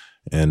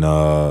 And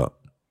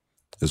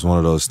it's one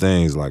of those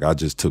things, like, I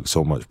just took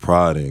so much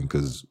pride in,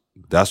 because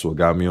that's what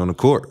got me on the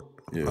court.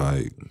 Yeah.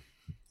 Like,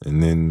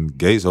 and then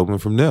gates open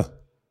from there.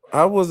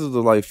 How was it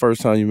the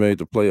first time you made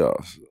the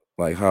playoffs?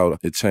 Like how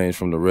it changed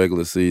from the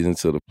regular season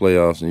to the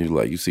playoffs, and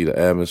you see the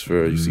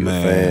atmosphere, you see the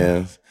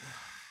fans.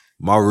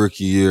 My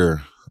rookie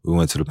year, we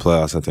went to the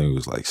playoffs. I think it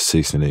was like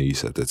 6 in the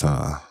East at the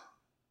time,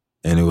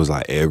 and it was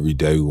like every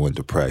day we went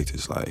to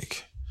practice.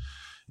 Like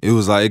it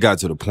was like it got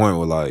to the point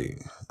where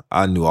like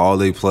I knew all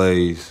they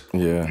plays.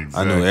 Yeah, exactly.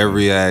 I knew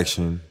every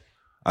action.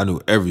 I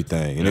knew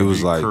everything, and every it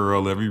was like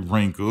curl, every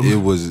wrinkle. It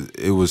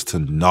was to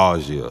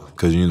nausea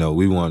because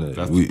we want to.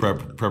 That's the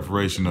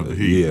preparation of the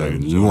Heat. Yeah,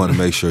 we want to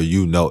make sure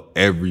you know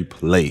every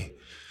play,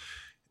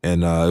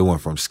 and it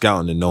went from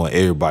scouting to knowing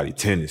everybody's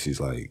tendencies.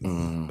 Like,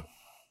 and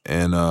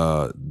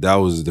that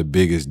was the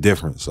biggest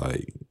difference.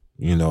 Like,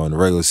 in the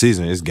regular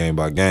season, it's game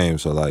by game,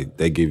 so like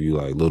they give you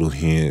like little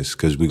hints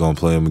because we gonna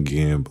play them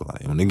again. But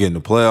like when they get in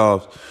the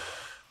playoffs.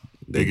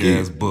 Big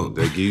ass book.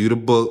 They give you the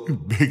book.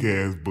 Big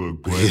ass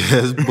book, boy. Big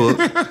ass book.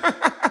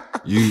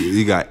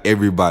 You got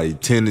everybody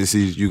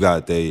tendencies. You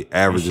got they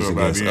averages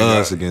against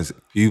us, against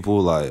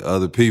people, like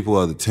other people,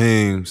 other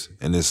teams.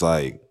 And it's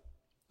like,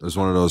 it's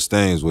one of those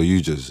things where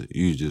you just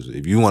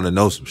if you want to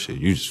know some shit,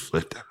 you just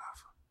flip that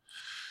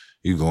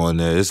motherfucker. You go in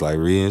there, it's like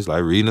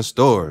reading a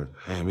story.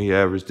 Damn, he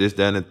averaged this,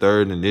 that, and the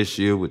third, and this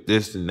year with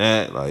this and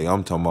that. Like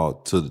I'm talking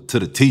about to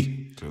the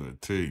T. To the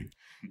T.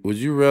 Would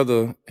you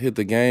rather hit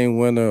the game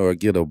winner or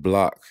get a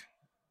block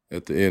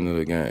at the end of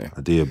the game?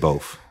 I did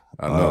both.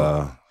 I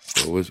know.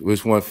 So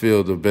which one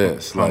feel the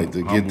best? Like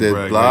to get that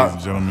brag, block? ladies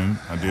and gentlemen,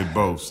 I did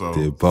both. So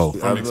did both.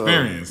 From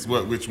experience,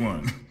 which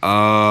one?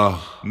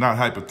 Not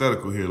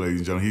hypothetical here, ladies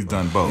and gentlemen. He's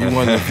done both. You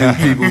one of the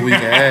few people we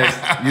can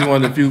ask. You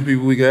one of the few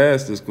people we can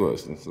ask this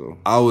question. So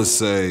I would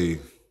say,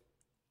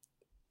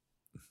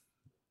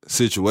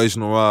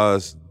 situational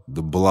wise,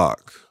 the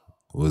block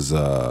was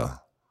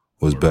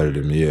better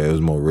than me. Yeah, it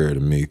was more rare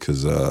than me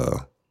because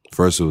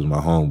first it was my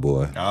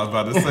homeboy. I was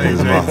about to say,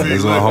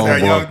 JT, look,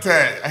 that young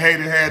Tat, I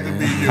hated it had to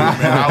be you,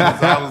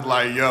 man. I was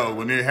like, yo,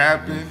 when it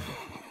happened,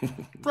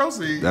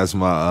 proceed. That's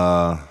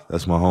my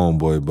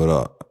homeboy.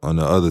 But on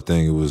the other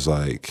thing, it was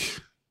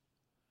like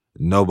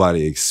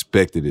nobody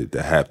expected it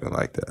to happen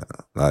like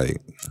that.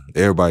 Like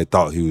everybody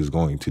thought he was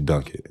going to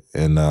dunk it,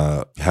 and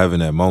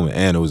having that moment,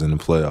 and it was in the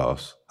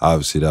playoffs.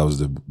 Obviously, that was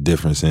the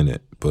difference in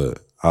it. But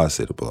I'd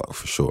say the block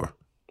for sure.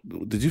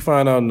 Did you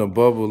find out in the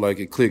bubble, like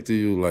it clicked to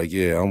you, like,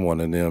 yeah, I'm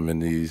one of them in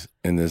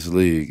this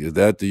league? Is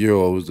that the year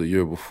or was the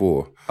year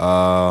before?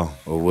 Or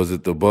was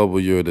it the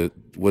bubble year that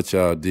what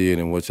y'all did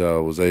and what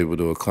y'all was able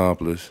to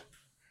accomplish?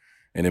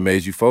 And it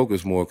made you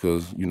focus more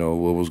because,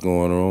 what was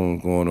going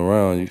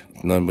around,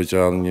 nothing but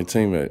y'all and your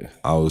teammates.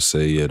 I would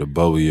say, yeah, the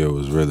bubble year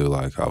was really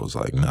like, I was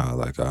like, nah,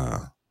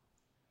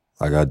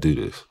 I do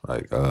this.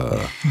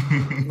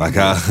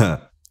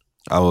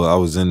 I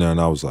was in there and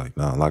I was like,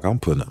 nah, like I'm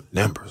putting up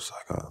numbers,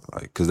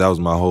 because that was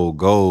my whole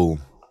goal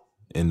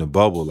in the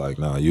bubble. Like,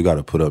 nah, you got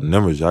to put up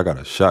numbers. I got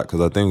a shot because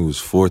I think it was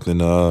fourth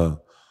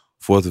or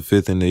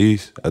fifth in the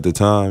East at the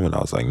time, and I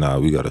was like, nah,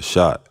 we got a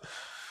shot.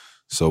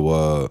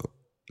 So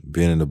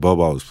being in the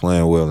bubble, I was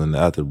playing well, and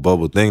after the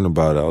bubble, thinking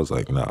about it, I was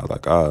like,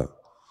 nah,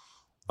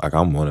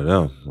 I'm one of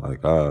them.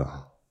 Like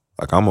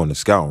I'm on the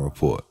scouting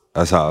report.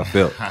 That's how I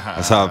felt.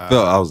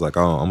 I was like,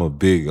 I'm a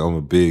big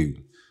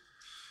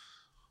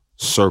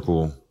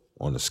circle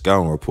on the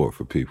scouting report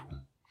for people.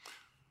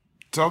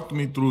 Talk to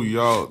me through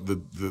y'all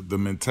the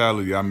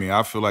mentality. I mean,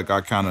 I feel like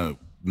I kind of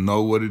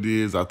know what it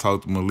is. I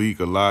talked to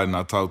Malik a lot, and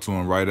I talked to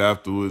him right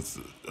afterwards,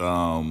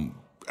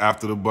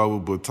 after the bubble.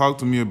 But talk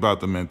to me about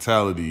the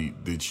mentality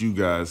that you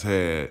guys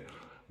had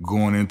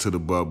going into the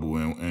bubble,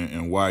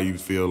 and why you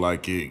feel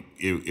like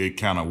it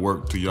kind of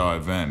worked to your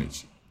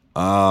advantage.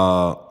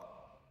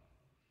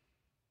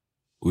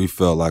 We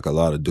felt like a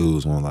lot of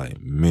dudes were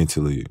like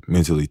mentally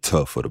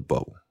tough for the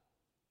bubble.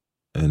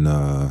 And,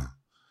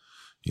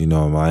 in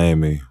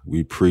Miami,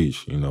 we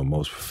preach,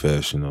 most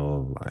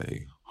professional,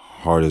 like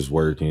hardest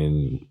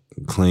working,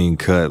 clean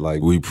cut.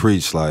 Like we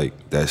preach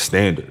like that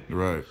standard.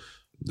 Right.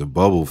 The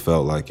bubble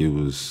felt like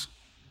we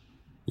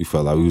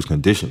felt like we was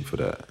conditioned for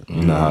that.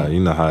 You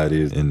know how it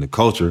is in the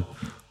culture.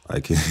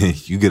 Like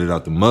you get it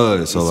out the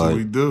mud. So that's like what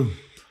we do.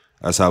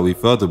 That's how we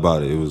felt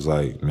about it. It was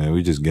like, man,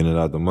 we just getting it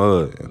out the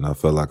mud. And I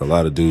felt like a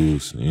lot of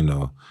dudes,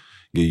 get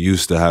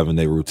used to having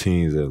their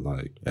routines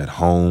at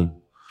home.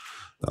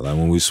 Like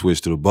when we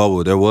switched to the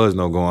bubble, there was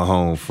no going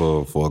home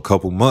for a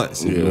couple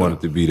months if you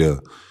wanted to be there.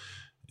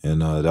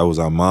 And that was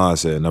our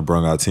mindset, and that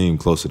brought our team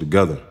closer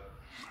together.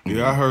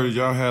 Yeah, I heard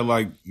y'all had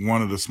like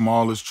one of the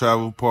smallest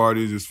travel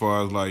parties as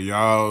far as like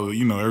y'all,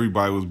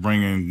 everybody was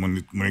bringing,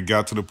 when it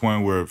got to the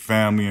point where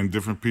family and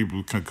different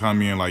people could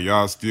come in, like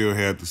y'all still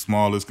had the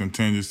smallest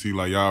contingency,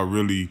 like y'all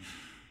really,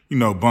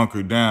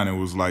 bunkered down. It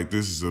was like,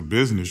 this is a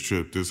business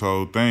trip, this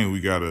whole thing.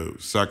 We got to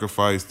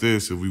sacrifice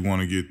this if we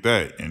want to get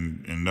that.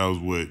 And that was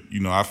what,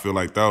 I feel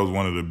like that was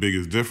one of the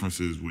biggest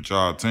differences with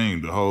y'all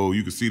team. The whole,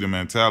 you could see the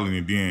mentality,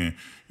 and then,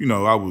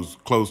 I was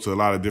close to a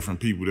lot of different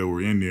people that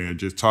were in there, and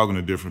just talking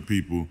to different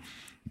people,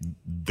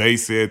 they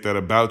said that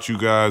about you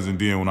guys. And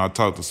then when I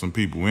talked to some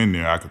people in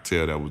there, I could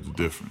tell that was the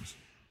difference.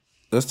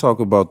 let's talk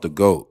about the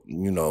GOAT.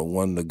 You know,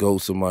 one of the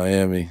GOATs of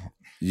Miami,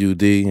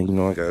 UD. You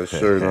know, I got a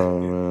shirt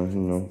on, man.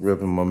 You know,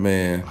 repping my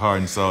man. Heart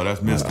and soul.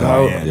 That's Mr.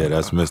 How- Miami. Yeah,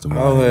 that's Mr.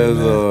 How Miami, has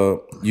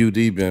man.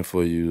 UD been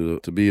for you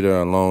to be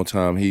there, a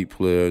long-time Heat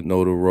player,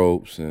 know the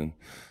ropes, and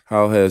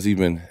how has he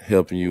been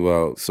helping you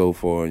out so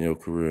far in your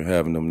career,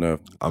 having them there?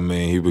 I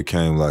mean, he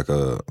became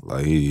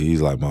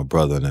he's like my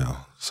brother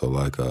now. So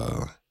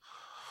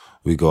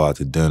we go out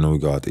to dinner, we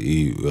go out to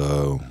eat,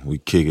 we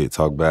kick it,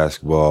 talk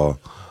basketball.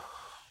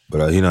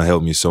 But he done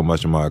helped me so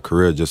much in my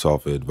career just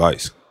off of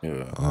advice.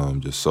 Yeah.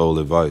 Just sole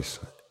advice.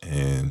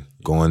 And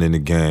going into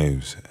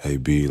games, hey,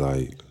 B,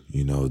 like,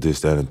 you know,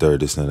 this, that, and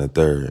the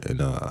third.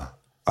 And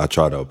I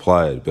try to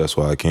apply it the best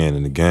way I can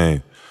in the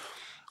game.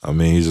 I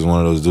mean, he's just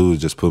one of those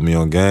dudes just put me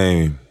on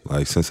game,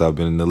 like, since I've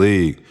been in the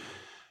league.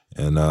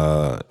 And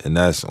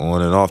that's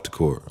on and off the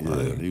court. Yeah,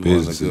 like, he one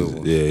of the good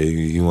ones. Yeah,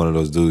 he one of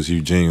those dudes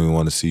you genuinely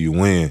want to see you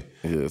win.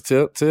 Yeah,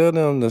 tell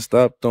them to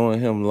stop throwing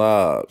him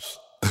lobs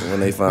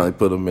when they finally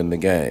put him in the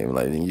game.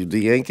 Like,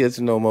 you ain't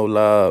catching no more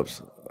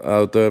lobs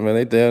out there, man.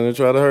 They down there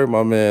try to hurt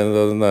my man the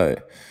other night.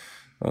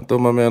 I throw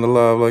my man a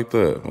lob like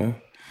that, man.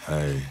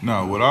 Hey,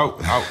 No,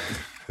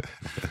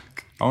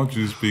 I want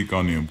you to speak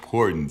on the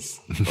importance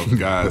of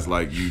guys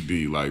like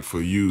UD. Like for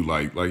you,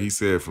 like he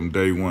said from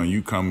day one,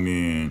 you coming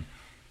in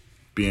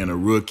being a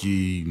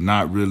rookie,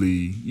 not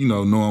really, you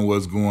know, knowing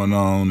what's going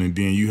on, and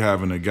then you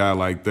having a guy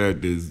like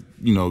that that's,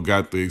 you know,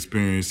 got the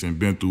experience and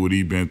been through what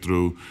he been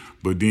through,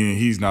 but then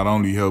he's not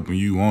only helping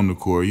you on the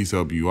court, he's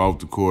helping you off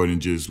the court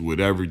and just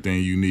with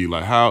everything you need.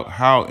 Like how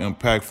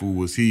impactful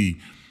was he,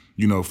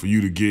 you know, for you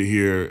to get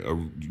here,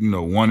 you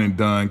know, one and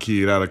done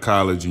kid out of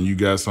college, and you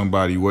got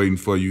somebody waiting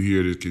for you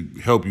here that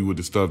could help you with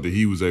the stuff that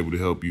he was able to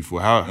help you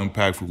for. How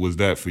impactful was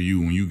that for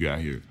you when you got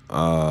here?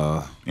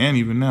 And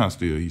even now,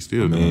 he's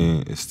still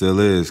doing it. it still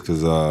is,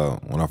 because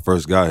when I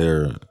first got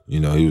here, you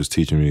know, he was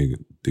teaching me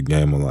the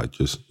game of like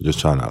just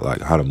trying to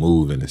like how to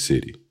move in the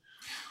city.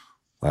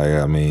 Like,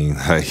 I mean,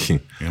 like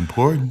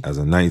Important. as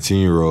a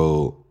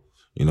 19-year-old,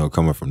 you know,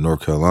 coming from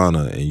North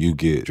Carolina and you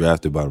get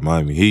drafted by the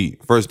Miami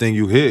Heat, first thing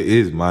you hear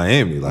is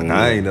Miami. Like,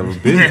 I ain't never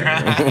been there.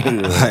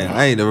 Like,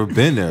 I ain't never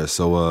been there.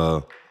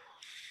 So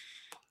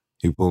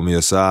he pulled me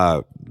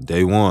aside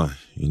day one.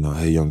 You know,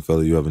 hey, young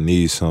fella, you ever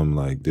need something?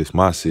 Like, this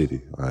my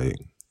city. Like,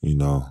 you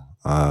know,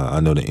 I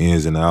know the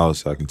ins and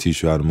outs. I can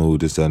teach you how to move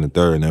this, that, and the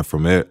third. And then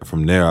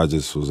from there, I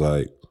just was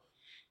like,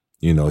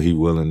 you know, he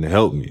willing to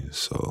help me.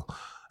 So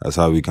that's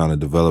how we kind of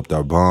developed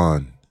our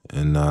bond.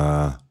 And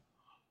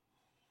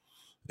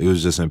it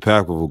was just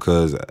impactful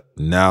because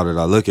now that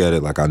I look at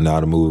it, like I know how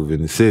to move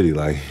in the city.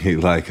 Like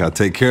I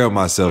take care of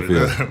myself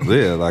here.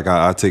 Yeah, like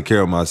I take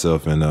care of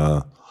myself, and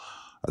I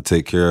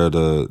take care of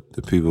the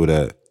people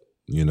that,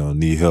 you know,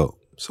 need help.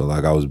 So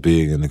like I was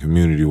big in the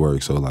community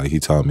work. So like he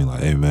taught me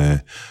like, hey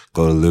man,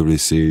 go to Liberty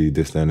City,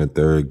 this, that, and the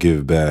third,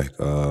 give back.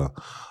 I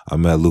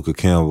met Luka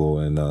Campbell,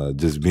 and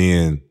just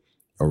being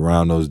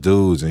around those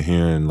dudes and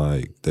hearing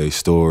like their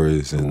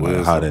stories and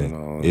like how they,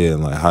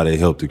 and like how they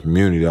help the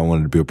community. I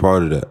wanted to be a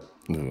part of that.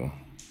 Yeah.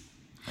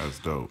 That's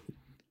dope.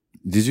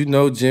 Did you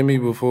know Jimmy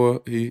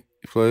before he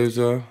played with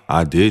y'all?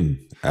 I didn't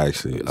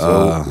actually.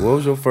 So what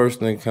was your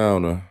first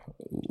encounter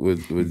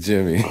with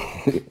Jimmy?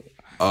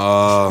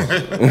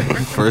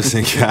 First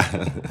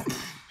encounter.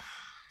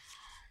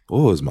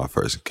 What was my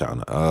first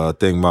encounter? I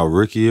think my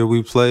rookie year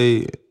we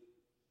played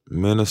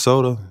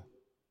Minnesota.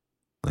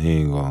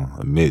 He ain't gonna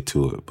admit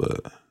to it,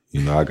 but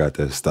you know I got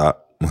that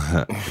stop.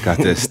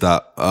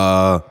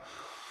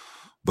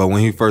 But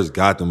when he first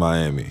got to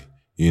Miami,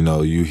 you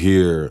know, you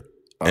hear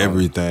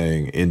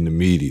everything in the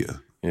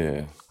media.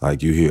 Yeah.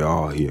 Like you hear,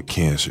 oh, he a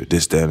cancer,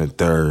 this, that, and the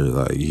third.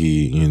 Like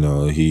he, you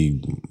know,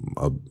 he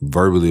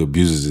verbally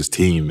abuses his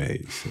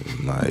teammates.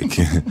 And like,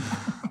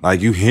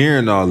 like you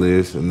hearing all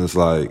this, and it's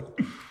like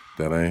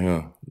that ain't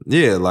him.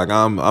 Yeah, like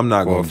I'm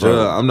not gonna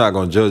judge. I'm not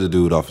gonna judge a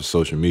dude off of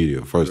social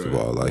media. First of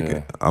all,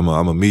 like I'm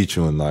gonna meet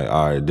you and like,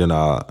 all right, then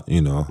I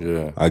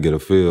get a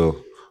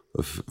feel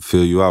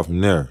you out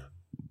from there.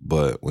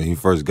 But when he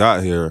first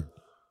got here,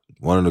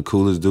 one of the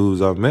coolest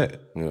dudes I've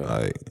met,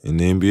 like in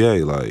the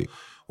NBA, like.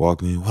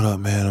 Walking in, what up,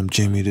 man? I'm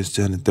Jimmy, this,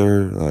 that, and the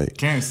third. Like,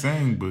 can't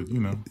sing, but you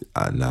know.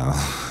 No,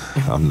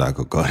 I'm not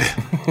gonna go there.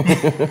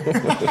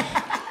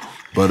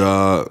 But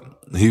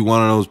he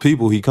one of those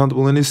people. He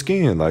comfortable in his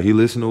skin. Like he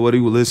listen to what he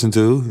would listen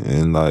to,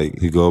 and like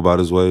he go about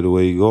his way the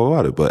way he go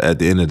about it. But at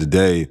the end of the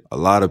day, a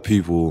lot of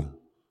people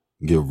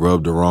get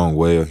rubbed the wrong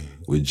way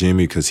with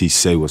Jimmy because he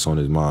say what's on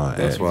his mind.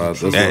 That's what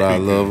I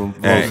love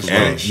him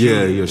most.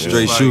 Yeah, you're a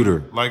straight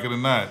shooter. Like it or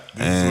not,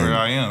 this is where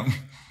I am.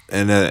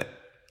 And at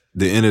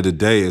the end of the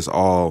day, it's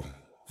all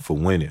for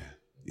winning.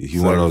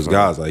 He's one of those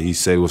guys, like he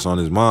say what's on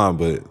his mind,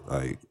 but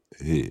like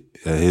in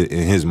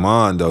his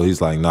mind though, he's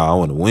like, nah, I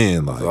want to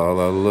win. Like, it's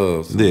all out of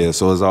love. Yeah,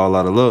 so it's all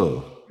out of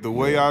love. The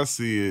way I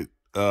see it,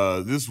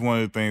 this is one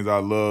of the things I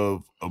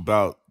love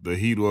about the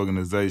Heat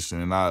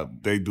organization,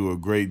 and they do a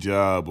great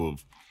job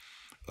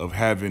of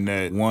having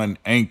that one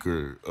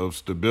anchor of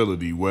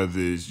stability, whether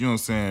it's, you know what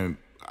I'm saying,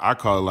 I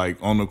call it like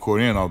on the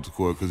court and off the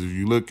court, because if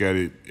you look at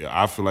it,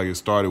 I feel like it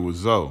started with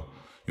Zoe.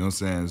 You know what I'm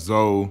saying?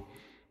 Zoe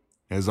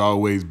has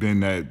always been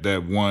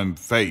that one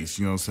face.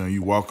 You know what I'm saying?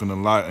 You walk in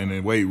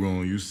the weight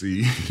room, you see,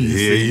 you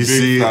see it. You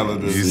see them walls,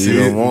 this is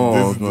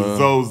the man.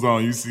 Zoe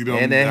zone. You see them.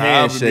 And that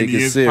handshake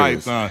is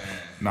serious. Nah,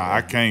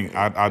 I can't.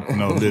 I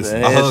no.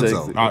 Listen, A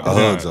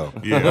hug Zoe.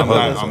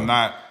 Yeah, I'm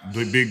not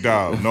the big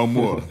dog no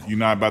more. You're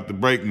not about to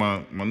break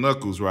my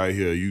knuckles right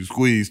here. You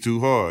squeeze too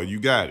hard. You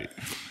got it.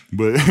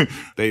 But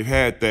they've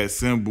had that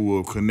symbol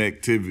of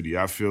connectivity.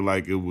 I feel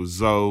like it was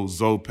Zoe.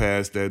 Zoe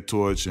passed that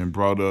torch and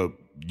brought up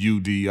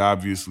UD,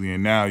 obviously,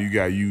 and now you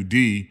got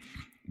UD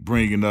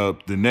bringing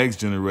up the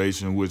next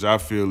generation, which I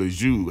feel is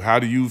you. How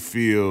do you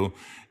feel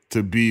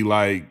to be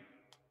like,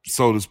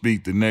 so to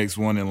speak, the next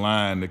one in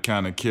line to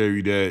kind of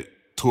carry that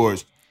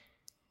torch?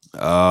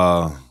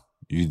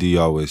 UD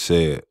always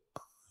said,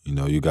 you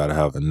know, you got to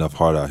have enough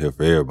heart out here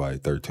for everybody,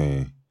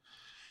 13.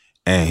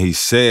 And he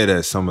said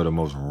at some of the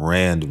most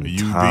random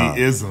times.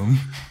 UD-ism.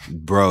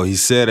 Bro, he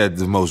said at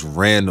the most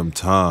random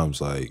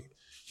times, like,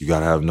 you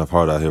gotta have enough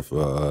heart out here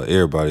for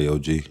everybody,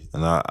 OG.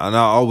 And I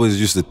always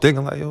used to think,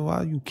 like, yo,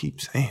 why you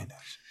keep saying that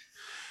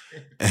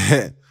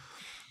shit?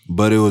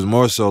 But it was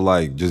more so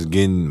like just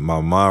getting my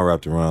mind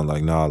wrapped around,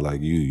 like, nah, like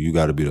you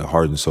gotta be the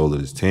heart and soul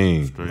of this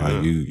team. Straight like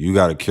up. you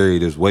gotta carry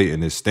this weight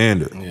and this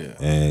standard. Yeah.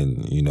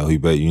 And you know,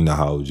 you know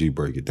how OG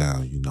break it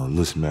down. You know,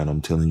 listen, man, I'm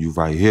telling you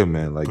right here,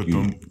 man. Like Put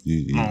you them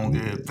long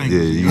head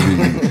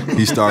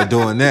he start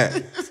doing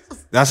that.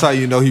 That's how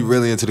you know he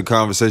really into the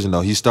conversation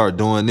though. He start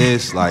doing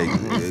this, like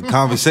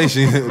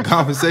conversation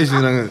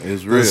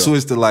It's real.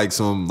 switch to like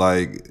some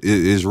like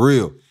it's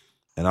real.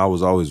 And I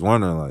was always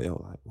wondering, like,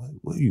 yo, like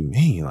what do you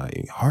mean?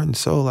 Like heart and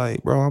soul,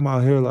 like, bro, I'm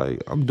out here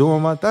like I'm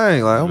doing my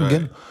thing. Like I'm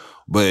getting,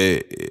 but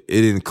it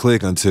didn't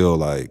click until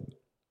like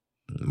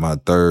my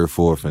third,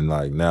 fourth, and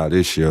like now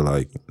this year,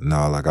 like,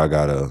 nah, like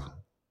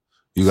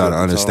you gotta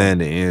understand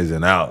the ins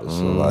and outs.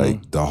 So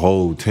like the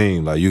whole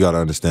team, like you gotta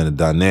understand the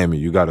dynamic.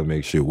 You gotta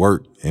make shit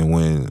work. And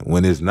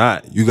when it's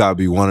not, you gotta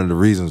be one of the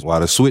reasons why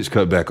the switch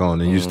cut back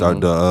on and you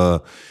start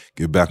to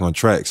get back on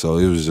track. So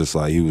it was just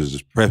like he was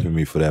just prepping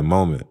me for that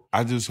moment.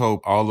 I just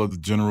hope all of the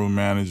general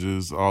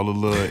managers, all the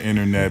little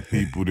internet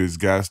people that's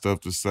got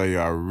stuff to say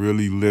are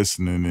really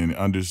listening and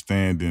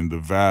understanding the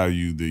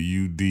value,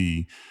 the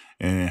UD,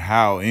 and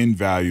how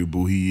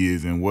invaluable he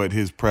is and what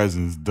his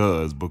presence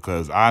does,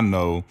 because I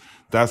know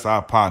that's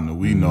our partner.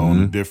 We know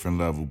on a different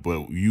level,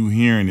 but you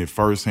hearing it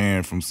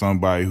firsthand from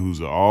somebody who's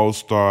an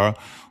all-star,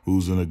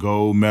 who's a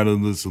gold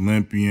medalist,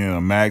 Olympian,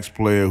 a max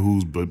player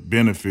who's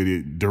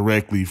benefited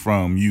directly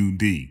from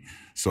UD.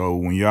 So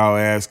when y'all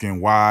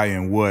asking why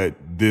and what,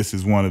 this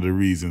is one of the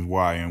reasons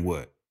why and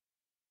what.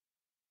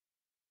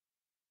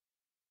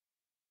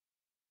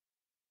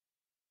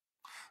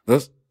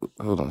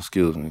 Hold on,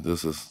 excuse me.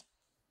 This is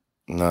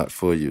not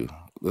for you.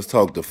 Let's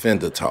talk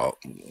defender talk.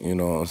 You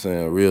know what I'm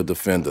saying? Real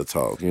defender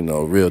talk. You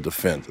know, real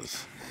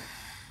defenders.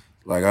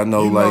 Like I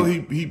know,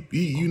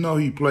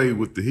 he played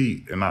with the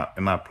Heat, and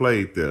I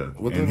played there.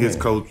 And his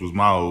coach was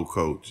my old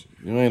coach.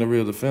 You ain't a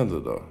real defender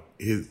though.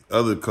 His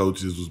other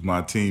coaches was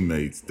my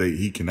teammates.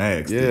 He can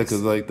ask. Yeah,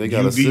 because like they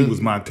got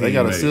was my teammate. They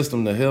got a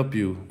system to help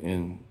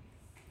you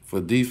for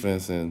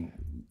defense in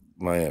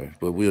Miami.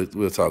 But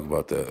we'll talk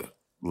about that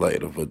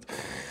later. But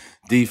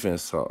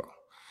defense talk.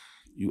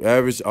 You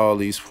average all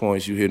these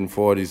points, you hitting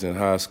 40s in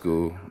high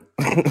school.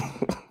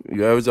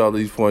 You average all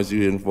these points,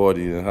 you hitting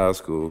 40 in high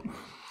school.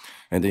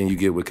 And then you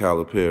get with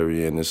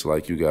Calipari, and it's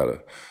like you got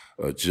to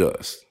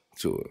adjust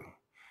to it.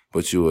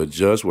 But you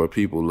adjust where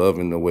people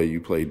loving the way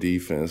you play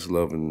defense,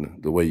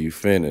 loving the way you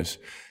finish,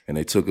 and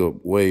they took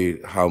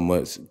away how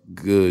much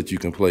good you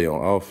can play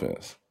on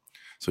offense.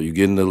 So you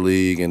get in the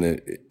league, and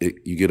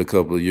you get a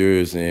couple of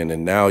years in,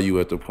 and now you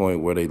at the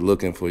point where they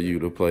looking for you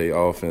to play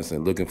offense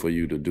and looking for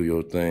you to do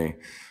your thing.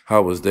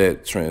 How was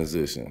that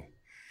transition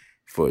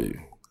for you?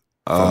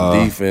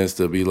 From defense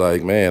to be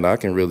like, man, I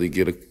can really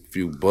get a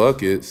few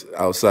buckets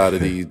outside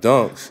of these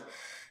dunks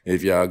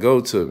if y'all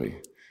go to me.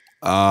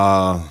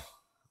 I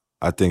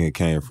think it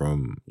came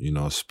from,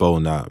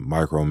 Spo not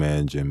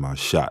micromanaging my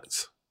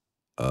shots.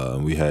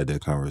 We had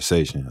that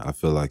conversation. I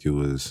feel like it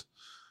was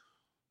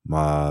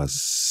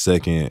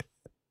the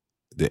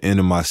end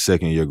of my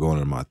second year going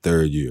into my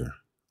third year.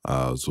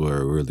 Was where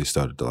it really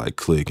started to like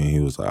click, and he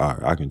was like, all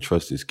right, I can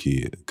trust this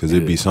kid. Because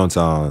it'd be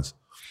sometimes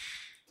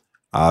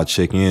I'll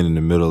check in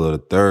the middle of the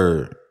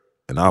third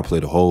and I'll play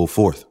the whole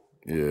fourth.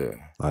 Yeah.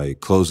 Like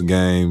close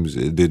games,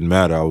 it didn't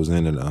matter. I was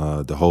in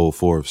the whole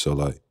fourth. So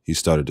like he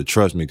started to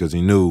trust me because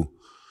he knew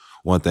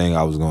one thing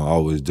I was gonna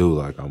always do.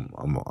 Like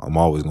I'm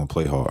always gonna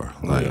play hard.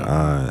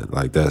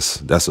 Like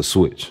that's a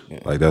switch. Yeah.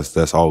 Like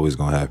that's always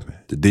gonna happen.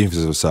 The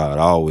defensive side,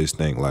 I always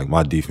think like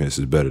my defense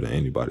is better than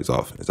anybody's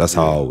offense. That's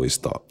how I always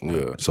thought.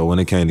 Yeah. So when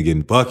it came to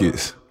getting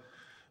buckets,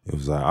 it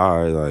was like,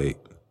 all right,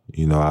 like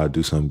I'll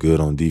do something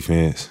good on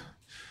defense,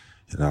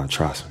 and I'll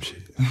try some shit.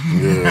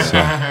 Yeah,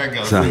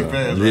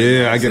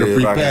 I get a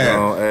free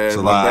pass.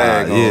 So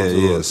like,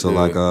 So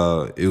like,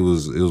 it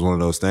was one of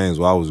those things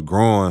where I was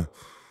growing,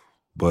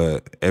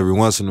 but every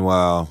once in a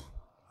while,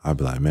 I'd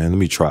be like, man, let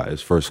me try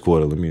this first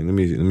quarter. Let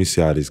me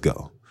see how this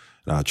go.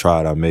 And I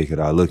try it, I make it,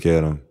 I look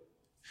at him.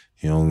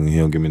 He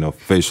don't give me no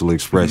facial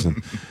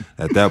expression.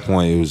 At that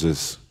point, it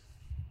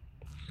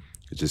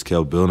just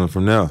kept building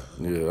from there.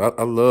 Yeah,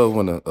 I love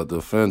when a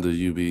defender,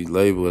 you be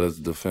labeled as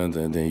a defender,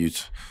 and then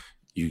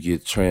you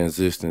get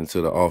transitioned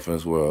to the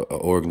offense where an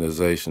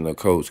organization, a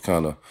coach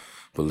kind of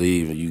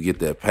believe, and you get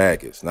that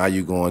package. Now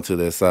you going to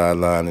that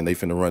sideline and they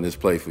finna run this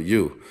play for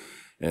you.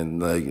 And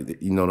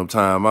like, you know, them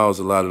timeouts,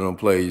 a lot of them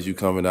plays, you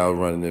coming out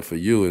running it for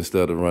you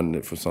instead of running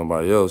it for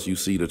somebody else. You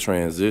see the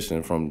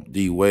transition from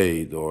D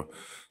Wade or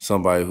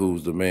somebody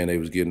who's the man they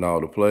was getting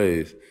all the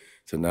plays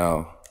to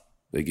now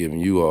they giving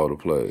you all the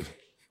plays.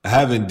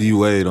 Having D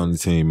Wade on the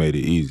team made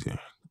it easier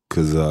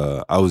because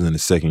I was in the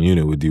second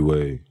unit with D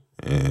Wade,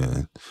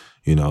 and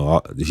you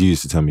know he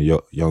used to tell me,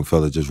 "Young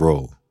fella, just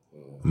roll.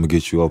 I'm gonna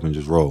get you open,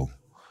 just roll."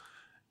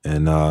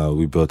 And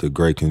we built a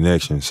great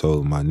connection.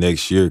 So my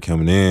next year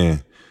coming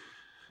in,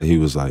 he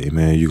was like, hey,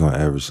 "Man, you're gonna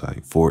average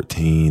like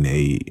 14,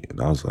 8."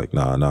 And I was like,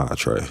 "Nah,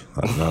 Trey.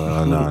 Like,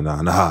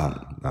 nah.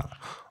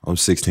 I'm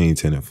 16,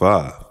 10, and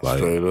 5. Like,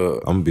 Straight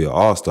up. I'm gonna be an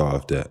all-star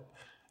off that."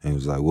 And he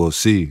was like, "We'll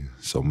see."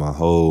 So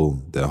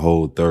that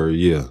whole third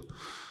year,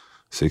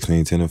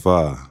 16, 10, and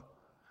 5.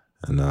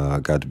 And I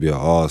got to be an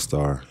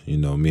all-star. You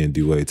know, me and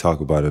D-Wade talk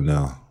about it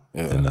now.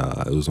 Yeah. And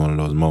it was one of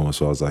those moments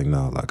where I was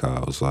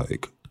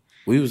like,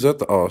 we was at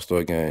the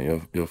All-Star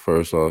game, your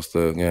first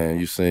All-Star game.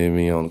 You seen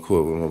me on the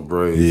court with my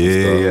braids and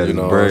stuff. Yeah, you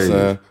know braids. What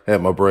I'm saying?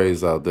 Had my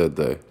braids out that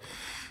day.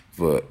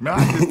 But man,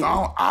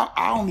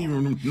 I don't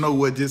even know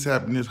what just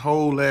happened. This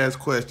whole last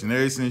question,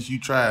 ever since you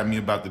tried me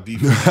about the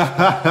defense,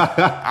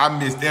 I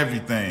missed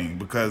everything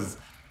because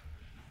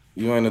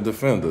you ain't a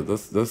defender.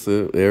 That's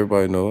it.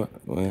 Everybody know it.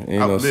 Ain't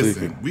no listen,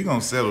 secret. We gonna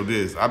settle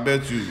this. I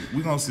bet you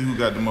we gonna see who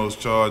got the most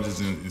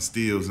charges and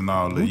steals and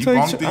all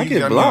that. I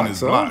get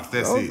blocks.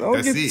 That's it.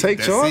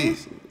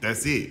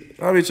 That's it.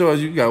 How many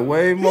charges? You got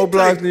way more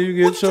blocks than you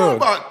get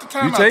charged.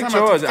 You take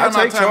charges. I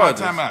take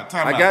charges.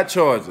 I got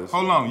charges.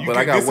 Hold on. But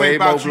I got way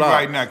more blocks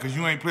right now because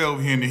you ain't play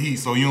over here in the Heat,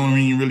 so you don't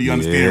even really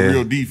understand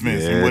real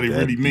defense and what it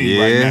really means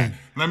right now.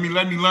 Let me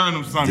learn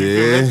them something.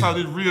 Yeah. Let's talk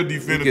this real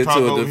defender talk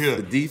over here.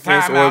 The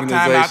defense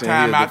organization.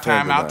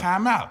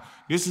 Time out.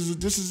 This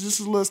is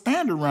a little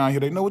standard around here.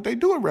 They know what they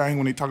do around here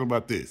when they talk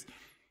about this.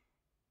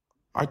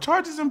 Are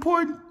charges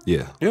important?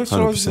 Yeah. Your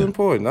charges are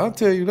important. I'll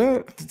tell you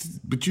that.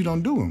 But you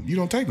don't do them. You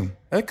don't take them.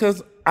 That's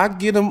because I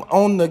get them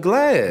on the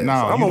glass. No,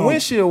 I'm a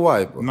windshield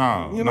wiper.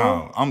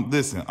 No. I'm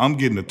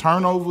getting a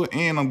turnover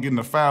and I'm getting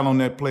a foul on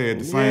that play at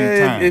the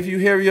same time. If you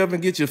hurry up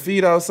and get your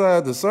feet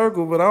outside the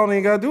circle, but I don't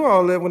even got to do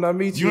all that when I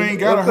meet you. You ain't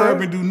got to hurry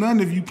up and do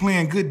nothing if you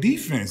playing good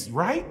defense,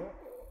 right?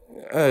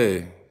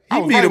 Hey. He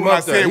meet him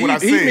up there.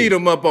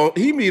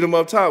 He meet him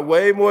up top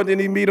way more than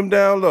he meet him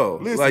down low.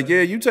 Listen, like,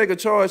 yeah, you take a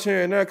charge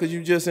here and there because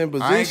you just in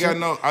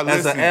position.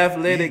 As an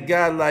athletic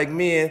guy like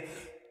me and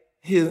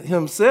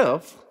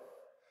himself,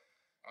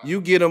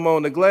 you get him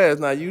on the glass.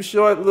 Now, you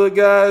short little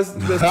guys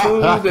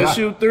that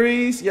shoot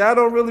threes, y'all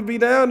don't really be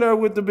down there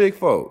with the big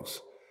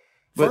folks.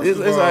 But it's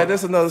all right,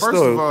 that's another story.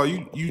 First of all,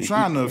 you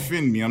trying to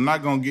offend me. I'm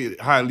not going to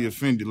get highly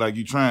offended like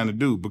you trying to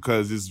do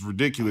because it's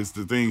ridiculous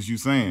the things you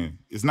saying.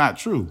 It's not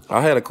true. I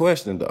had a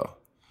question, though.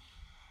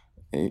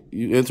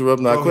 You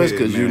interrupt my question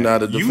because you're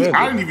not a defender.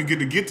 I didn't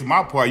even get to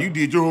my part. You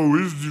did your whole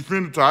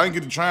defender talk. I didn't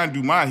get to try and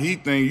do my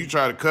Heat thing. You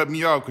tried to cut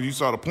me off because you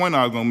saw the point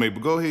I was going to make.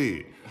 But go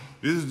ahead.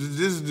 This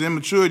is the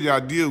immaturity I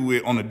deal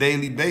with on a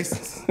daily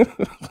basis.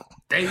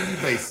 Daily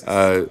basis.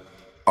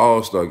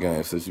 All-Star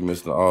game, since you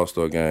missed the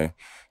All-Star game.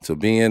 To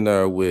be in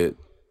there with,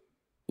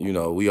 you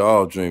know, we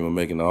all dream of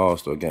making the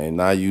All-Star game.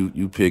 Now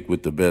you pick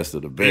with the best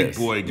of the best.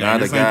 Big boy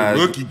game. This ain't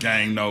the rookie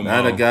game no more.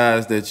 Now the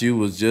guys that you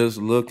was just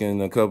looking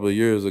a couple of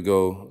years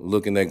ago,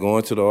 looking at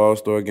going to the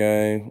All-Star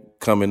game,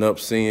 coming up,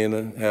 seeing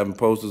it, having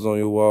posters on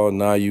your wall.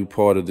 Now you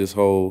part of this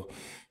whole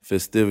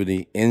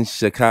festivity in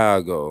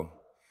Chicago.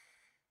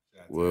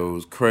 Well, it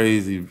was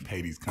crazy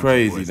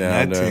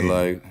down there.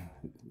 Like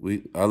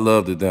I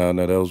loved it down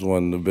there. That was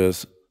one of the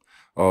best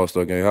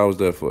All-Star games. How was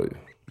that for you?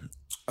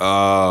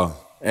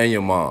 And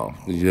your mom.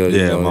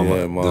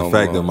 My mom. The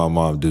fact that my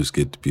mom do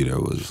get to be there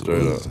was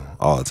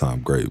all the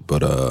time great.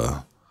 But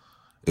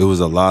it was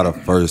a lot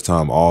of first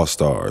time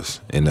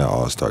All-Stars in that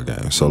All-Star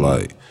game. So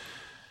like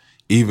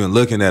even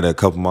looking at it, a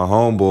couple of my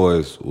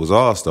homeboys was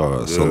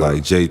All-Stars. Yeah. So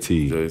like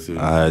JT,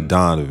 I had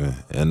Donovan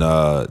and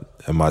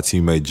my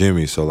teammate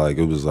Jimmy. So like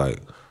it was like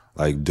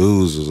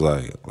dudes was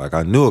like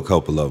I knew a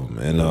couple of them.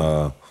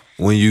 And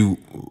when you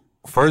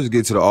first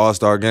get to the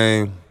All-Star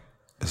game,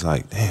 it's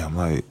like, damn,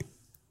 like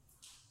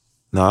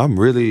no, I'm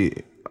really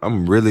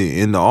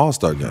in the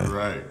All-Star game.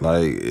 Right.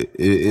 Like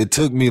it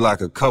took me like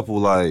a couple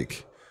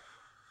like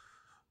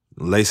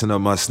lacing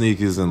up my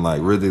sneakers and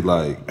like really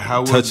like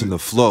touching the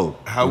flow.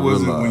 How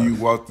was it when you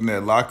walked in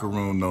that locker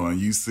room though and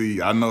you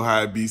see, I know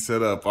how it be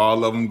set up,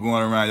 all of them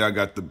going around, y'all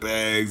got the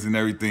bags and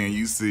everything, and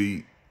you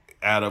see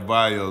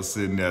Adebayo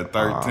sitting there at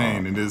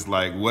 13 and it's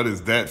like, what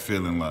is that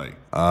feeling like?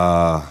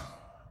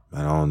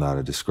 Man, I don't know how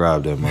to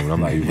describe that moment.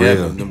 I'm like,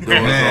 real.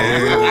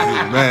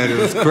 Man, it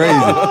was crazy.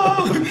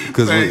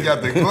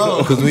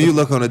 Because when you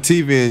look on the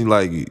TV and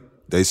like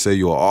they say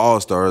you're an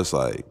all-star, it's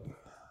like,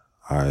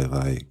 all right,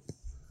 like,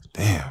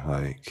 damn,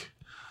 like,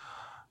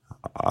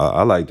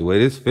 I like the way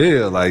this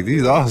feel. Like,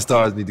 these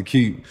all-stars need to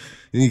keep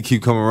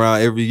coming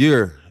around every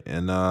year.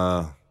 And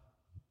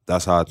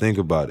that's how I think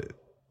about it.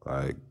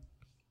 Like,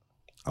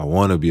 I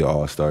want to be an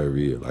all-star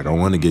every year. Like, I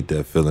want to get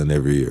that feeling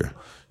every year.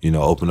 You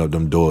know, open up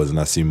them doors and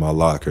I see my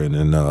locker and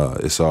then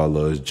it's all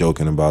us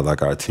joking about,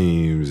 like, our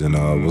teams and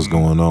what's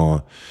going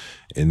on.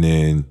 And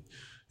then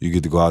you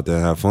get to go out there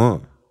and have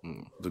fun.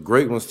 The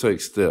great ones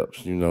take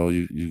steps. You know,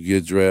 you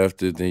get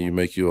drafted, then you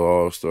make your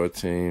all-star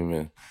team,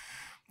 and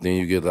then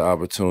you get the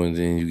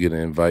opportunity and you get an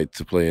invite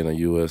to play in a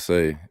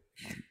USA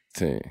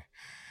team.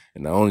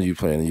 And not only you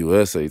playing the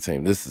USA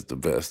team, this is the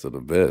best of the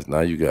best.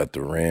 Now you got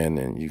Durant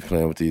and you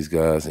playing with these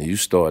guys and you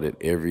started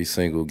every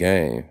single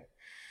game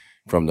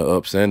from the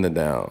ups and the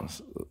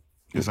downs.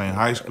 This ain't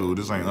high school.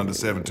 This ain't under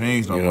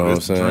 17s no You know more. what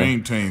This I'm the saying?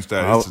 dream team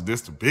style.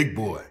 This the big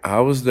boy.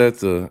 How was that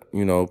to,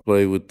 you know,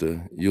 play with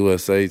the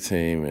USA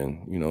team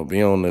and, you know,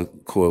 be on the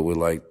court with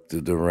like the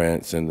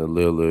Durants and the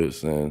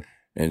Lillards and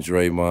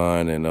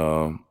Draymond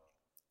and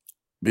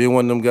being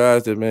one of them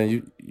guys that, man,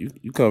 you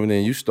coming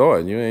in, you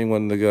starting. You ain't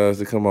one of the guys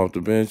that come off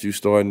the bench. You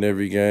starting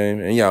every game,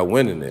 and y'all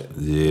winning it.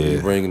 Yeah. You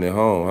bringing it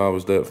home. How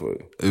was that for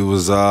you? It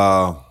was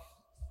a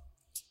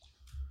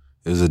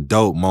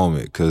dope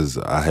moment because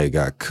I had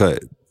got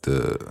cut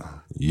the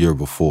year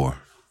before.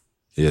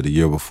 Yeah, the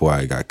year before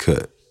I got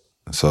cut.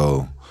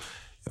 So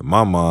in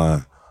my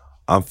mind,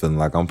 I'm feeling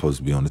like I'm supposed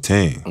to be on the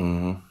team.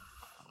 Mm-hmm.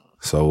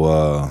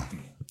 So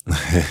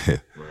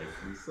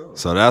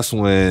so that's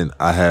when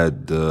I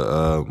had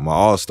the my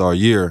All-Star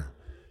year,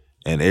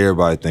 and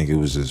everybody think it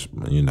was just,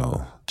 you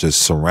know,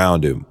 just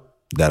surrounded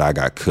that I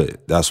got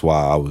cut. That's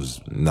why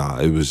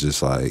it was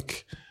just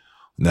like,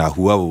 now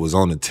whoever was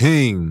on the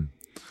team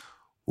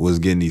was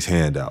getting these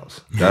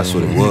handouts. That's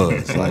what it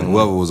was. Like,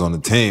 whoever was on the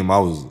team, I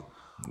was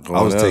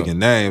taking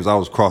names, I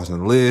was crossing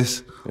the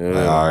list. Yeah.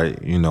 Like, all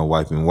right, you know,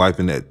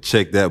 wiping that,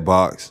 check that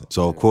box.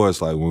 So of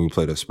course, like when we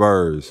played the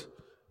Spurs,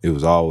 it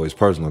was always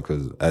personal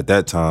because at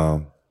that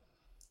time,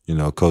 you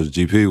know, Coach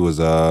GP was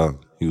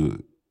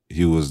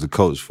he was the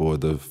coach for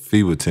the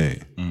FIBA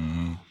team.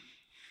 Mm-hmm.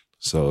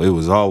 So it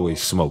was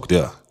always smoke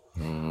there.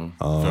 Mm-hmm.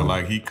 Felt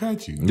like he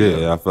cut you.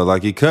 Yeah, I felt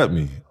like he cut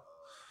me.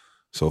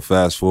 So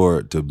fast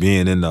forward to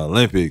being in the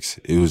Olympics,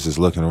 it was just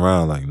looking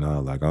around like, nah,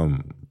 like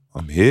I'm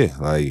here.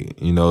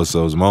 Like, you know,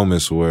 so it's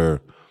moments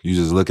where you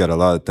just look at a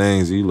lot of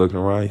things, you looking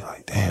around, you're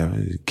like, damn,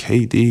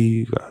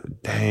 KD,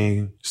 dang.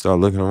 You start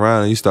looking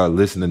around and you start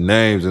listening to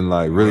names and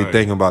like really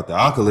thinking about the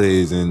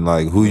accolades and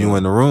like who you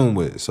in the room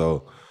with.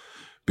 So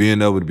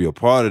being able to be a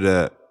part of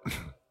that,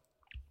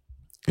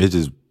 it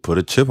just put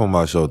a chip on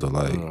my shoulder.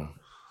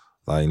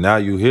 Like now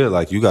you here,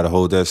 like you got to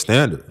hold that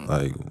standard.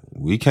 Like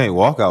we can't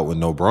walk out with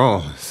no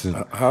bronze.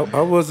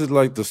 How was it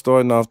like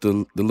starting off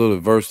the little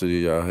adversity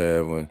y'all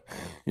had when,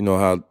 you know,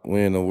 how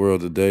we're in a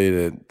world today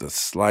that the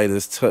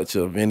slightest touch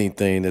of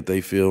anything that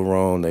they feel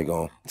wrong, they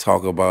gonna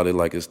talk about it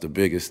like it's the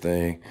biggest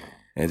thing.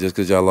 And just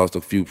because y'all lost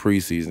a few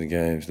preseason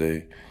games,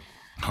 they...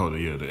 Oh,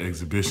 yeah, the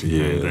exhibition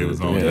game, they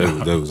was on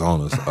they was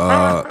on us.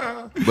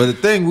 But the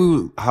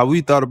thing, how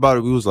we thought about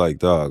it, we was like,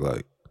 dog,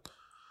 like,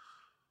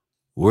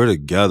 we're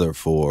together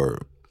for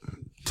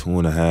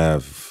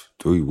 2.5,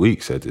 3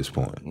 weeks at this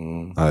point.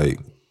 Mm. Like,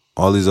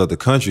 all these other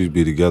countries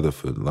be together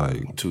for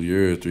like 2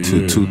 years, 3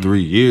 years.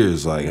 3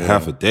 years, like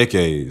half a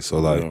decade. So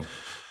like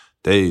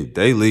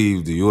they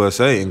leave the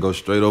USA and go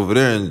straight over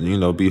there and, you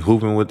know, be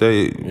hooping like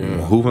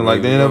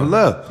they never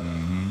left.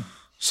 Mm-hmm.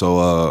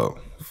 So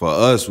for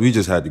us, we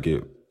just had to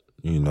get,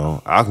 you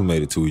know,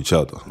 acclimated to each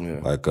other. Yeah.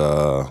 Like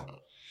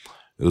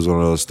it was one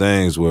of those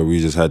things where we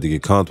just had to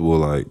get comfortable,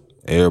 like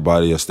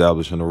everybody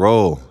establishing a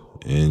role.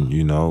 And,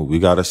 you know, we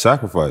got to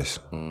sacrifice.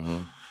 Mm-hmm.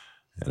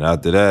 And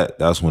after that,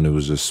 that's when it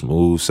was just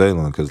smooth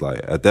sailing. Because,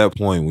 like, at that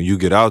point, when you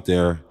get out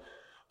there,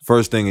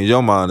 first thing in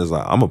your mind is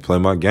like, I'm going to play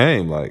my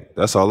game. Like,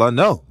 that's all I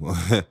know. I'm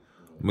going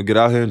to get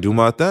out here and do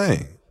my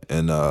thing.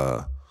 And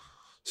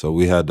so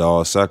we had to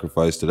all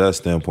sacrifice to that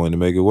standpoint to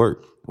make it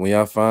work. When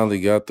y'all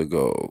finally got the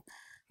gold,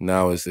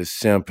 now it's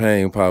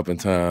champagne popping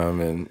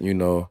time. And, you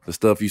know, the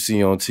stuff you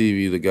see on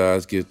TV, the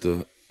guys get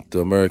the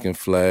American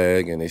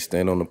flag and they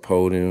stand on the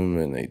podium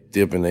and they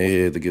dip in their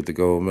head to get the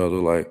gold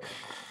medal. Like,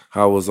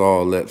 how was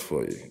all that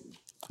for you?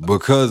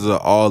 Because of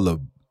all the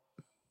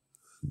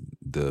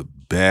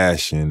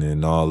bashing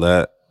and all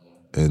that,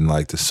 and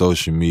like the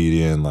social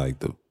media and like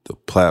the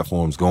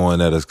platforms going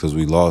at us because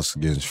we lost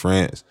against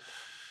France,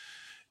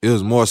 it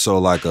was more so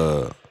like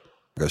a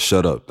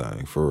shut up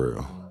thing for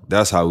real.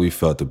 That's how we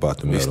felt about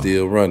the medal. We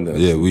still run this.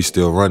 Yeah, we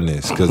still run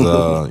this because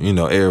you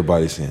know,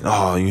 everybody's saying,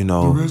 oh, you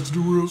know,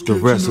 the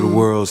rest of the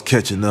world's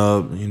catching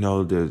up. You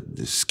know,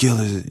 the skill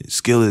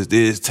is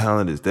this,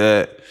 talent is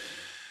that.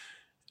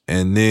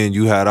 And then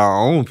you had our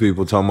own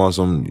people talking about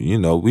some, you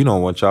know, we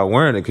don't want y'all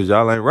wearing it because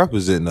y'all ain't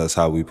representing us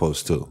how we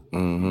supposed to.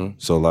 Mm-hmm.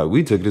 So, like,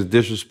 we took this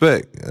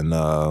disrespect. And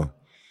from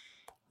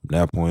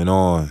that point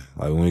on,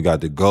 like, when we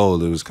got the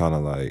gold, it was kind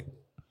of like,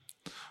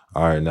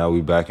 all right, now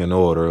we back in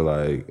order.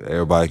 Like,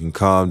 everybody can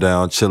calm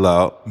down, chill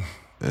out.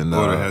 And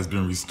Order has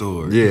been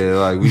restored. yeah,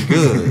 like we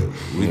good.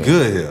 We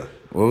good here.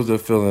 What was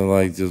it feeling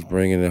like just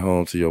bringing it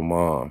home to your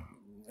mom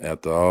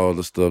after all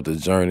the stuff, the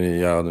journey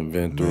y'all done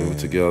been through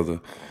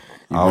together?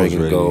 You I was bringing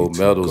ready gold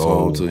to medals go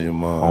home to your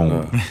mom.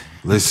 home. Now.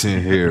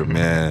 Listen here,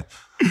 man.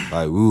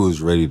 Like we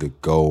was ready to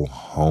go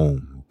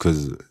home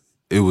because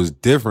it was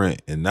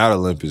different in that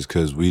Olympics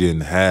because we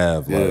didn't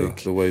have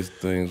like the way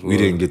things were. we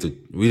didn't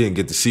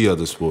get to see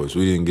other sports.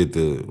 We didn't get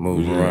to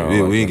Move around.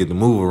 We didn't get to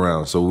move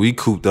around. So we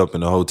cooped up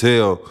in the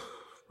hotel.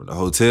 From the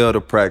hotel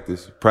to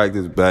practice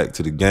back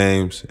to the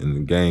games, and the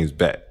games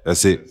back.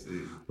 That's it.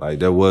 Like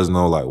there was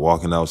no like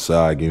walking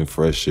outside, getting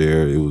fresh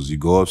air. It was you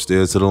go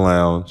upstairs to the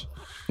lounge,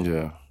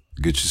 Yeah.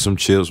 get you some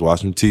chips, watch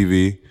some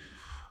TV.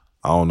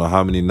 I don't know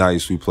how many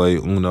nights we played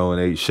Uno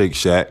and ate Shake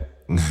Shack.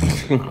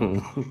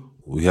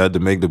 We had to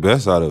make the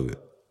best out of it.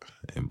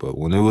 But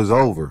when it was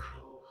over,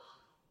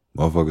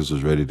 motherfuckers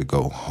was ready to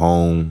go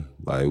home.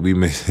 Like we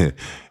missing,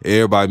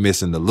 everybody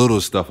missing the little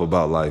stuff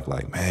about life.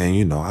 Like,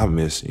 man, I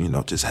miss,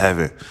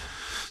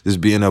 just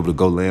being able to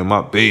go lay in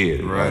my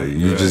bed. Right. Like,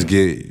 you just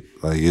get,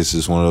 like, it's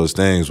just one of those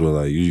things where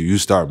like you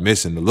start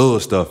missing the little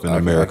stuff in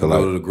America. I can like,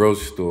 go to the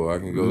grocery store. I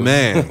can go.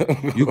 man,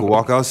 you can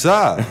walk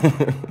outside.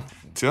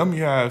 Tell me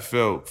how it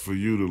felt for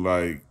you to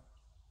like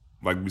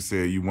we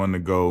said, you won the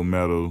gold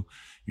medal,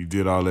 you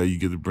did all that, you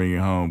get to bring it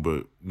home,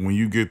 but when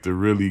you get to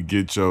really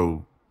get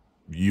your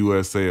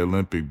USA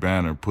Olympic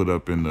banner put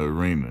up in the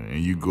arena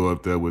and you go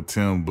up there with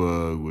Tim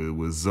Bug,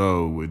 with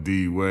Zoe, with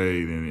D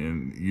Wade,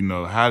 and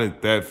how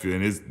did that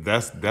feel? And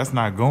that's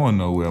not going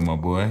nowhere, my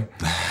boy.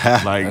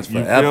 Like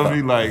you feel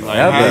me? Like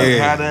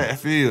how that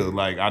feel?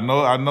 Like I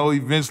know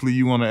eventually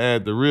you want to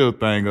add the real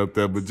thing up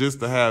there, but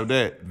just to have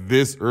that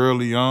this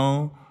early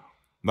on,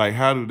 like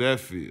how did that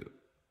feel?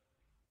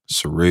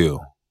 Surreal,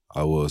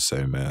 I will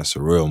say, man.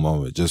 Surreal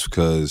moment. Just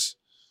because,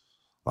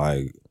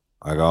 like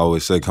I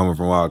always say, coming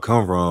from where I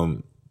come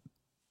from,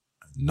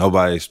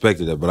 nobody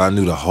expected that. But I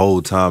knew the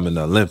whole time in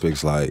the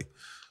Olympics, like,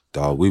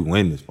 dog, we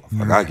win this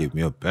motherfucker. I give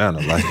me a banner.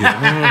 Like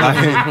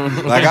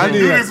I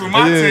knew this with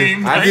my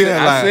team.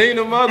 I seen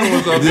them other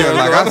ones up there.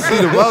 like I see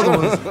the other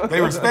ones.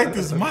 They respect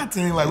this with my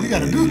team. Like we got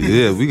to do this.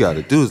 Yeah, we got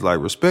to do is like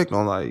respect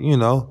on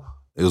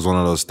it was one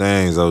of those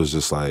things I was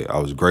just like, I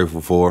was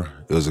grateful for.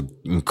 It was an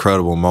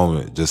incredible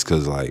moment just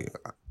because like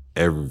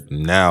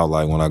now,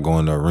 like when I go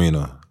in the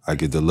arena, I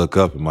get to look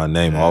up and my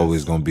name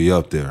always going to be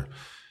up there.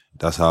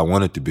 That's how I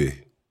want it to be.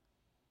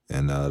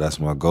 And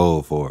that's my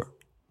goal for it.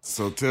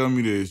 So tell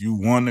me this, you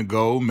won the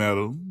gold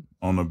medal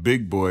on a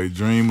big boy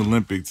Dream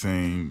Olympic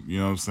team. You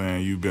know what I'm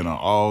saying? You've been an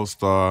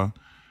all-star.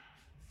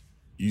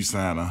 You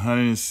signed a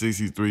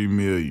 $163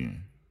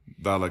 million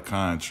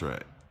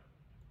contract.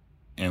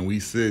 And we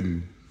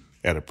sitting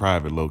at a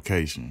private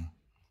location,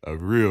 a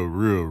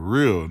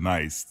real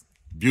nice,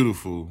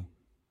 beautiful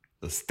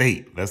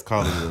estate. Let's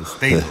call it an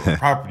estate or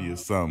property or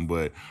something.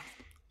 But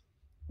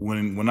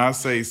when I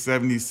say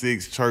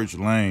 76 Church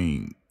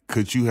Lane,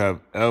 could you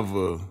have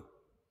ever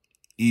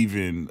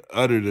even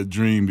uttered a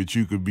dream that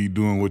you could be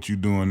doing what you're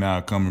doing now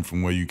coming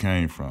from where you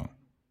came from?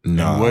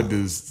 No. And what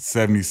does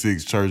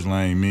 76 Church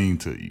Lane mean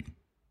to you?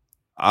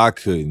 I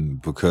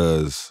couldn't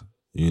because,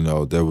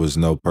 there was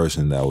no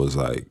person that was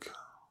like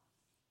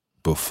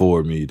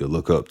before me to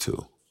look up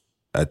to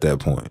at that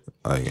point.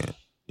 Like,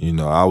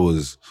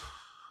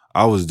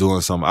 I was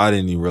doing something I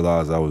didn't even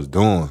realize I was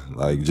doing.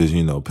 Like just,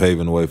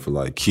 paving the way for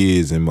like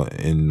kids in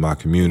my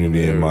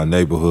community, in my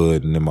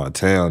neighborhood, and in my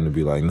town to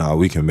be like, nah,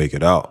 we can make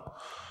it out.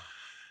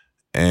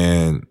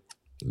 And,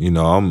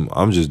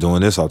 I'm just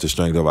doing this off the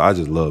strength of I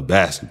just love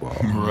basketball.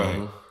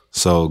 Right.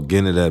 So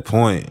getting to that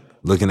point,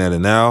 looking at it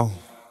now,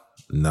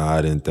 nah,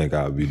 I didn't think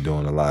I'd be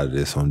doing a lot of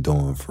this I'm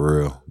doing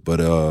for real. But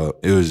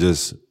it was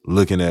just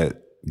looking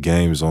at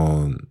games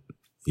on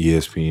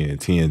ESPN,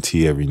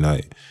 TNT every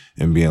night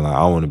and being like,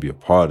 I want to be a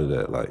part of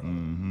that. Like,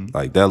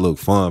 like that looked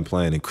fun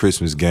playing in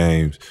Christmas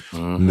games,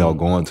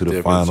 going to the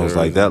Different finals. jerseys.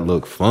 Like that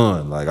looked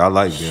fun. Like I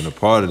like being a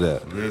part of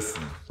that.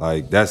 Listen.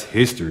 Like that's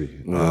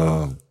history.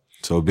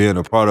 So being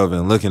a part of it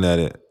and looking at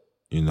it,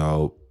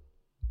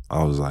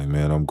 I was like,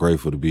 man, I'm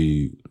grateful to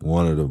be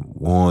one of the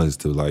ones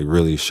to like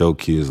really show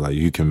kids like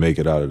you can make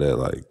it out of that,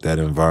 like that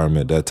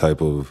environment, that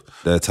type of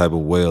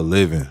way of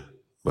living.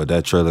 But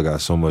that trailer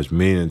got so much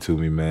meaning to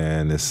me,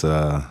 man. It's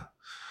got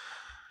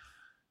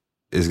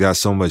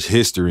so much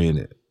history in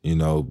it,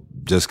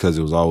 just because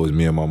it was always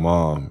me and my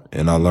mom.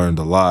 And I learned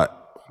a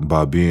lot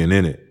by being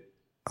in it.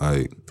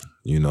 Like,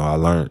 I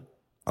learned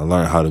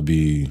how to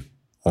be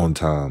on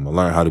time. I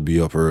learned how to be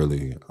up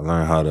early. I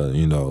learned how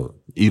to,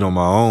 eat on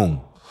my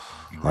own.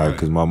 Like,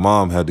 because my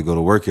mom had to go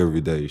to work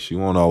every day. She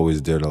wasn't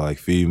always there to like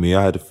feed me.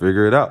 I had to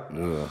figure it out.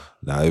 Yeah.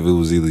 Now, if it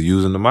was either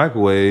using the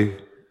microwave,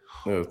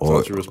 it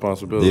taught you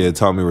responsibility. Yeah, it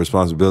taught me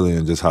responsibility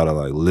and just how to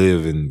like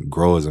live and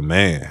grow as a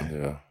man.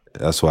 Yeah.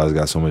 That's why it's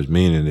got so much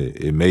meaning.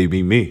 It made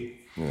me me.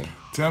 Yeah.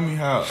 Tell me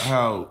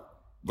how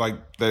like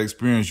that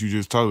experience you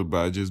just talked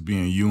about, just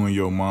being you and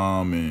your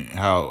mom and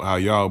how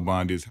y'all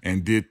bonded,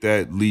 and did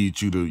that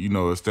lead you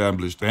to,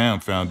 establish the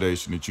HAM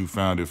Foundation that you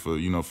founded for,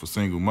 for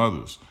single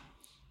mothers?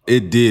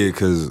 It did,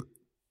 because,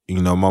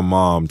 you know, my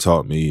mom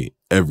taught me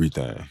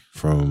everything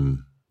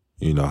from,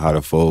 you know, how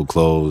to fold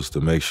clothes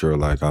to make sure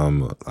like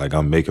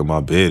I'm making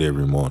my bed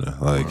every morning.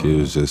 Like it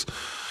was just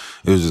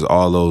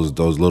all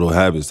those little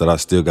habits that I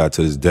still got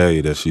to this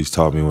day that she's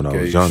taught me when I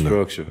was younger.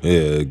 Structure.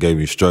 Yeah, it gave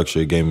me structure.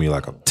 It gave me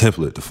like a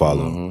template to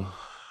follow.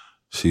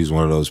 She's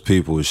one of those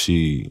people.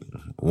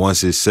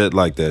 Once it's set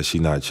like that,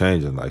 she's not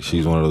changing. Like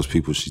she's one of those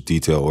people. She's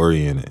detail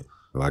oriented.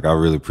 Like I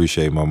really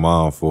appreciate my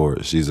mom for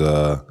it. She's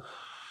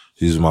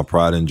my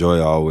pride and joy.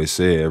 I always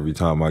say it every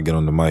time I get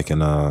on the mic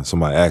and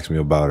somebody asks me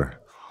about her.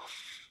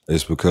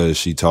 It's because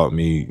she taught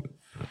me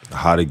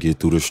how to get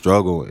through the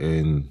struggle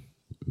and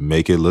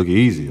make it look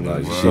easy.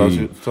 Like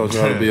she taught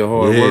you how to be a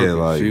hard worker.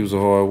 Like, she was a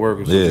hard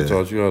worker, so she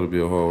taught you how to be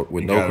a hard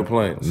with no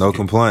complaints. No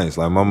complaints.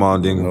 Like my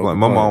mom didn't complain.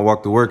 My mom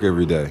walked to work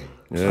every day.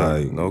 Yeah,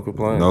 like, no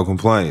complaints. No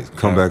complaints.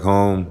 Come back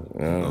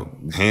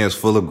home, hands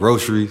full of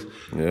groceries,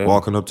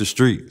 walking up the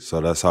street.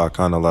 So that's how I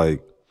kind of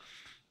like,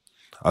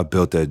 I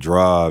built that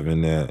drive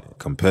and that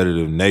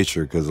competitive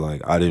nature because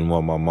like I didn't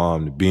want my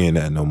mom to be in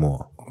that no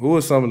more. Who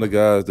are some of the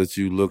guys that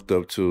you looked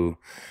up to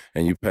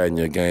and you patting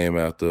your game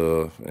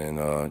after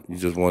and you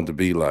just wanted to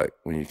be like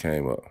when you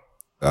came up?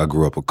 I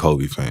grew up a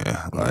Kobe fan.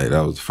 Like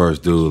that was the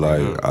first dude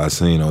like I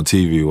seen on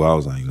TV where I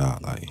was like, nah,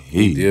 like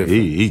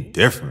he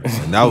different.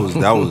 And that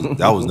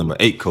was number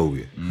 8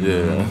 Kobe.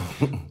 Yeah.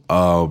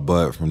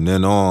 But from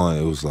then on,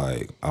 it was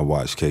like I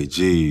watched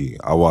KG,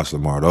 I watched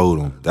Lamar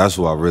Odom. That's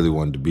what I really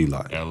wanted to be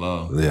like.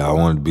 Hello. Yeah, I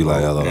wanted to be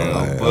like hello.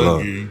 Like, hello.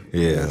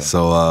 Yeah.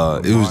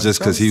 So it was just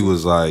because he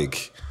was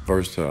like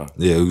versatile.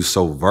 Yeah, he was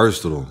so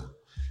versatile,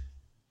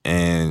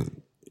 and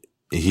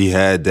he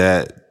had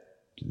that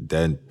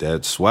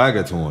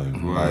swagger to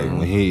him. Like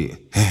when he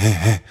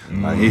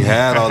like he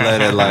had all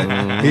that at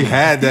like he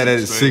had that at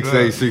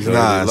 6'8",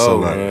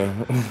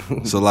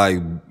 6'9". So like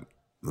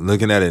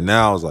looking at it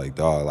now, I was like,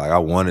 dog, like I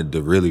wanted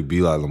to really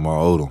be like Lamar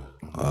Odom.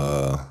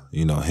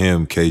 You know,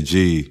 him,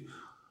 KG.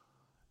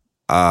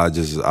 I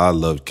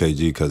loved KG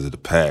because of the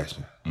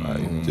passion.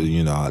 Like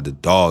you know, the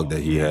dog that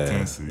he had.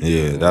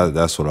 Intensity.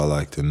 That's what I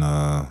liked. And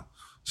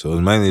so it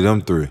was mainly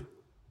them 3.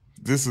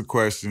 This is a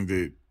question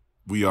that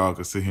we all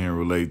can sit here and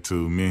relate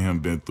to. Me and him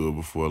been through it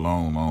before a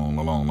long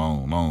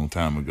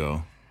time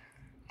ago.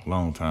 A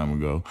long time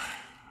ago.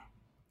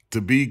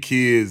 To be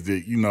kids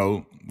that, you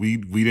know, we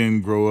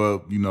didn't grow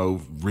up, you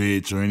know,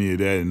 rich or any of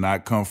that and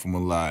not come from a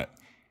lot.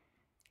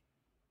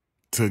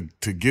 To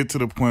get to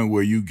the point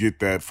where you get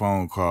that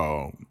phone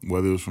call,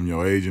 whether it was from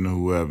your agent or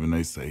whoever, and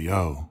they say,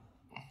 yo,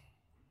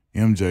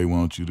 MJ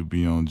wants you to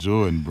be on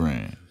Jordan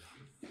Brand.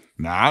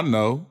 Now, I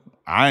know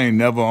I ain't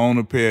never owned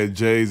a pair of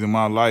J's in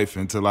my life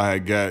until our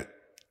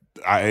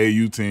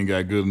AAU team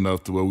got good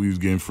enough to where we was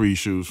getting free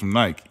shoes from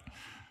Nike.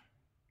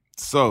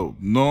 So,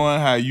 knowing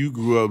how you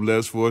grew up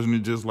less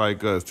fortunate just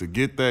like us, to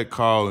get that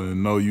call and to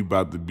know you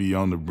about to be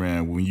on the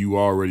brand when you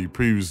already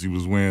previously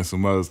was wearing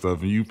some other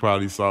stuff and you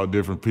probably saw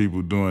different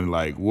people doing,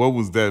 like, what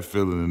was that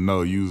feeling to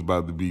know you was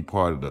about to be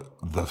part of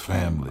the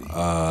family?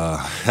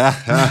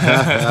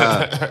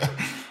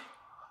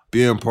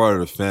 Being part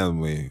of the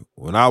family,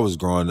 when I was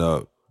growing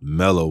up,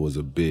 Melo was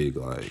a big,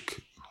 like,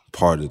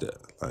 part of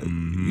that. Like,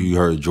 you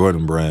heard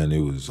Jordan Brand,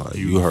 it was like,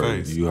 you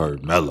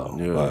heard Melo.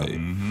 Yeah. Like,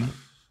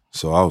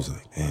 so I was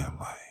like, damn,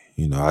 like,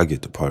 you know, I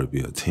get the part to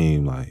be a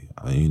team, like,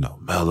 you know,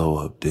 Melo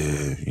up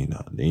there, you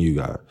know. Then you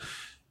got,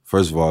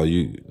 first of all,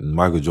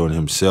 Michael Jordan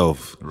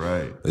himself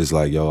is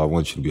like, yo, I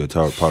want you to be a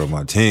part of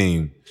my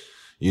team.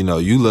 You know,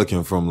 you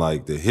looking from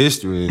like the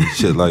history and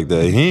shit like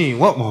that. He ain't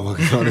want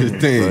motherfuckers on his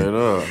team.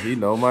 He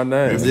know my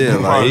name. Yeah,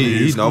 like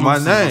he know my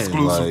name.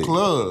 Exclusive like,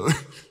 club.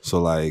 So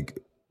like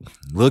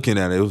looking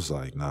at it, it was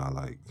like, nah,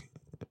 like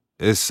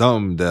it's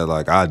something that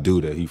like I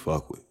do that he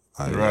fuck with.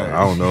 Like,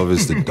 I don't know if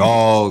it's the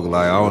dog,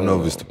 like I don't know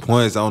if it's the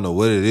points, I don't know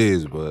what it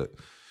is, but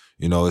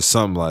you know, it's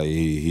something like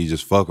he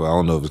just fuck with. I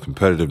don't know if it's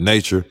competitive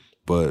nature,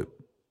 but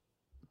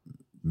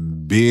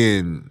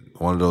being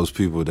one of those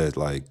people that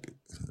like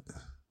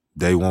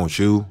they want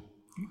you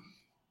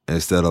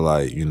instead of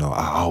like, you know,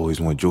 I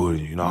always want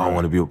Jordan, you know, I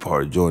want to be a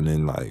part of Jordan.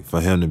 And like for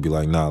him to be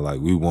like, nah,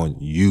 like we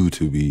want you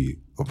to be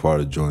a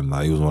part of Jordan.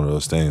 Like it was one of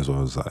those things where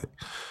I was like,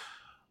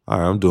 all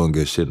right, I'm doing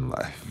good shit in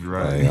life.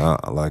 Right.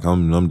 Like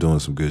I'm doing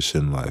some good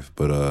shit in life.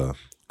 But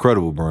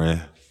credible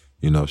brand,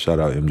 you know, shout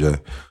out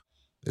MJ.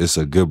 It's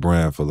a good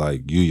brand for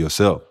like you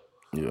yourself.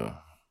 Yeah.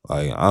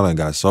 Like I done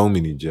got so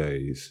many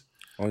J's.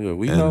 Oh yeah,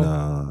 we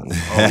know. We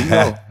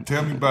know.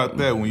 Tell me about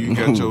that when you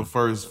got your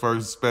first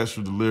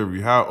special delivery.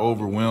 How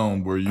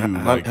overwhelmed were you?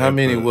 How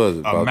many was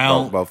it?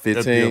 About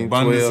 15, the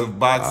abundance 12? of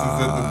boxes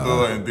at the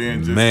door, and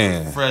then just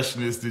the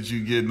freshness that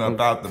you getting up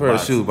out the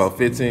first box. shoe about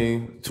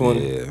 15,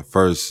 20. Yeah,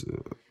 first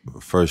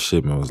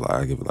shipment was like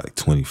I give it like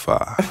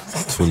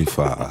 25,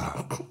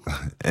 25,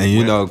 and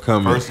you know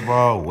coming. First of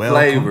all,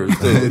 flavors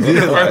too.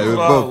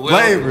 But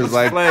flavors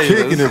like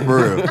kicking it,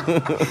 bro.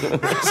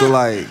 So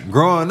like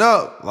growing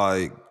up,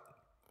 like.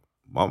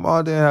 My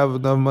mom didn't have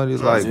enough money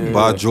to like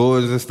buy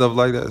Jordans and stuff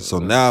like that. So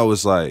now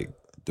it's like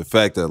the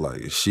fact that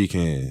like she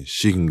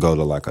can go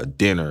to like a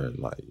dinner and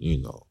like,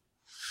 you know,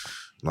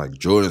 like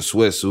Jordan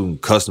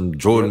sweatsuit, custom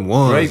Jordan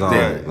ones Draped on.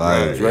 in.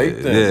 Like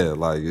Draped in. yeah,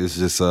 like it's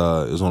just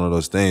it's one of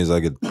those things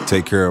I could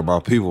take care of my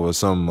people or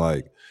something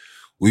like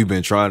we've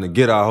been trying to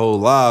get our whole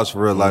lives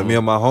for real. Like me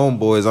and my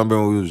homeboys, I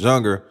remember when we was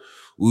younger,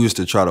 we used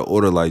to try to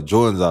order like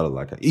Jordans out of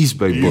like an East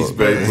Bay book. East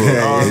Bay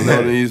book. You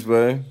know the East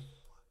Bay?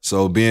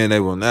 So being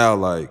able now,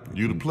 like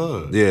You the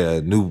plug.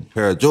 yeah, new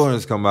pair of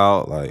Jordans come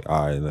out, like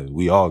all right, like,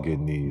 we all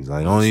getting these.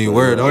 Like don't even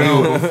worry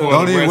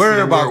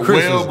about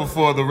Christmas. Well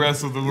before the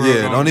rest of the world.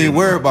 Yeah, don't even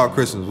worry about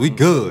Christmas. We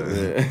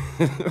good.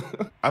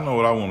 I know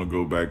what I want to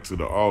go back to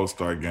the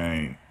All-Star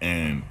game,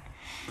 and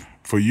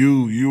for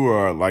you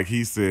are like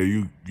he said,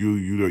 you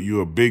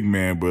a big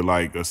man, but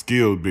like a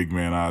skilled big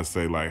man. I'd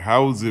say, like,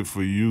 how is it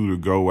for you to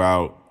go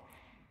out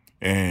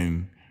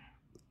and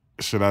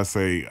should I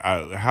say,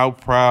 how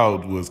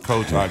proud was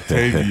Coach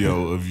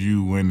Octavio of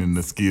you winning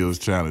the skills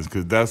challenge?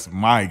 Because that's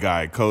my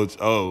guy, Coach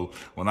O.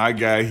 When I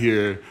got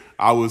here,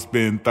 I would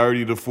spend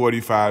 30 to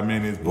 45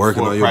 minutes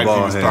working on your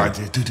ball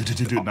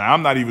handle. Now,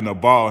 I'm not even a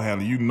ball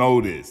handler. You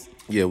know this.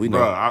 Yeah, we know.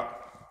 Bruh,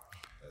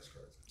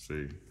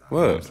 see.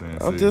 What?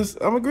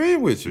 I'm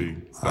agreeing with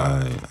you.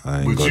 I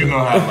ain't But you know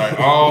how like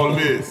all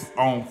this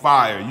on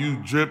fire, you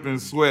dripping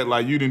sweat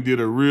like you done did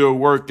a real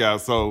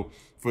workout. So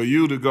for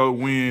you to go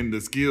win the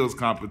skills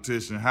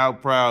competition, how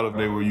proud of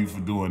they were you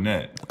for doing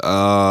that?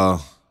 And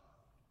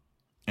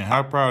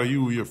how proud are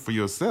you for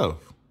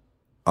yourself?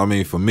 I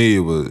mean, for me,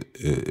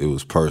 it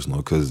was personal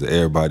because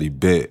everybody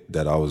bet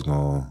that I was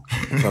gonna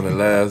come in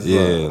last.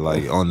 Yeah,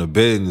 like on the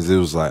bettings, it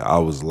was like I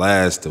was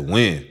last to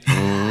win.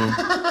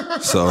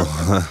 So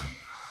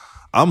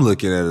I'm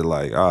looking at it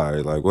like, all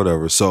right, like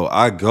whatever. So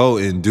I go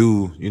and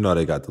do, you know,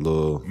 they got the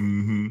little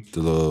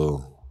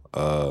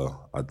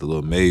like the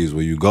little maze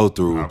where you go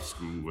through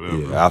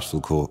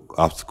obstacle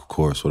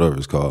course, whatever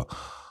it's called.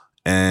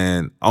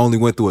 And I only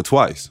went through it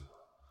twice.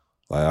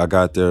 Like I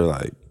got there,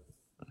 like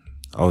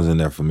I was in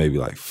there for maybe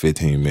like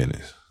 15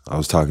 minutes. I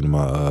was talking to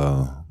my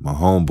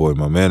homeboy,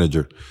 my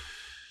manager.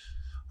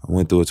 I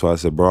went through it twice.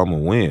 I said, bro, I'm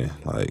gonna win.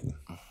 Like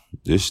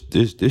this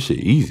shit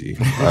easy.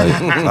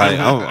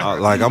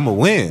 I'm gonna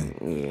win.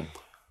 Yeah.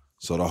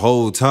 So the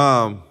whole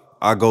time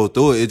I go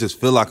through it, it just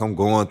feel like I'm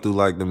going through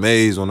like the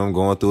maze when I'm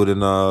going through it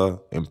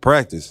in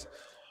practice.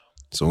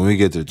 So when we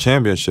get to the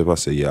championship, I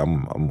say, yeah,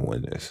 I'm gonna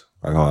win this.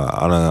 Like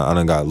I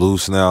done got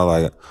loose now.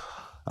 Like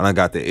I done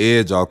got the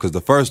edge off because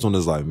the first one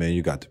is like, man,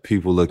 you got the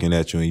people looking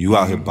at you and you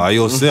out here by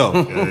yourself.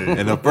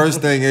 And the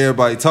first thing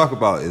everybody talk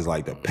about is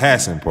like the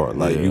passing part.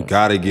 Like you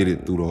gotta get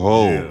it through the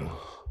hole.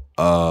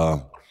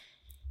 Yeah.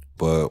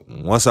 But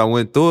once I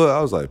went through it,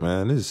 I was like,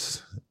 man,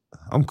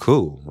 I'm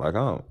cool. Like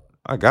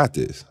I got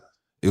this.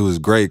 It was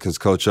great because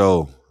Coach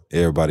O,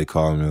 everybody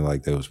called me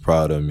like they was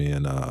proud of me,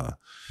 and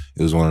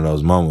it was one of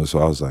those moments. So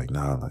I was like,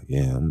 nah, like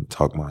yeah, I'm gonna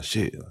talk my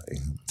shit, like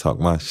talk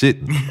my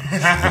shit.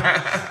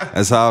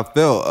 That's how I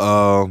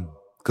felt,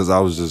 because I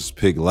was just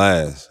picked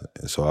last,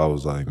 and so I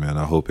was like, man,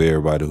 I hope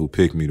everybody who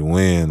picked me to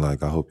win,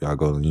 like I hope y'all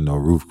go to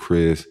Roof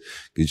Chris,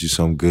 get you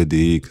something good to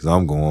eat because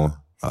I'm going.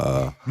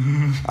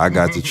 I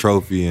got the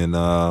trophy, and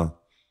I'm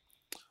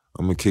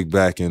gonna kick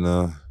back and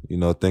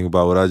think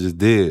about what I just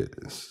did.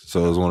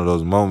 So it was one of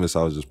those moments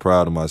I was just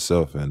proud of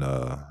myself, and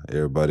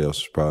everybody else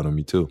was proud of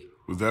me too.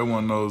 Was that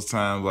one of those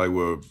times like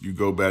where you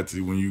go back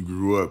to when you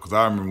grew up? Because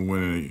I remember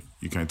winning.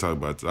 You can't talk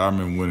about that. I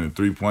remember winning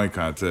 3-point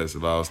contest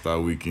at All-Star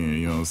Weekend.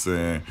 You know what I'm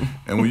saying?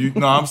 And when you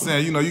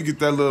get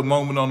that little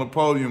moment on the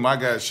podium. I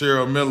got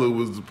Cheryl Miller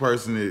was the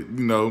person that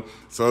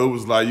So it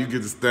was like you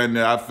get to stand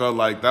there. I felt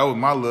like that was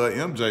my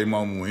little MJ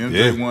moment when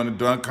MJ won the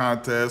dunk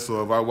contest.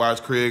 Or if I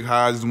watched Craig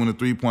Hodges win a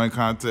 3-point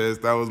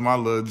contest, that was my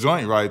little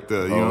joint right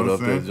there. You know what I'm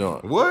saying?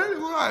 Joint. What?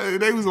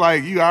 They was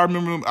like, I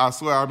remember them. I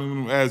swear, I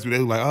remember them asking me.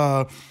 They was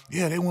like,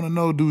 yeah, they want to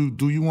know,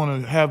 do you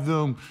want to have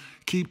them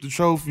keep the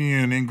trophy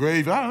and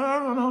engrave?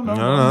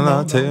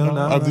 No.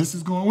 This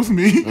is going with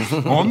me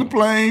on the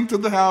plane to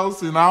the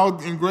house, and I'll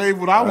engrave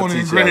what I want to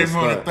engrave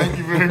on it. Thank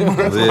you very much.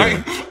 Yeah.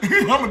 Like,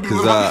 I'm gonna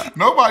do this.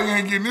 Nobody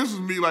ain't getting this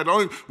with me. Like,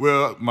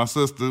 my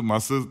sister.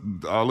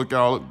 I'll look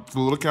out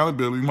full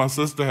accountability. My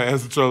sister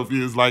has the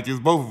trophy. It's like it's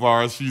both of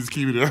ours. She's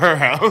keeping it at her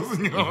house.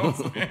 You know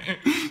what I'm saying?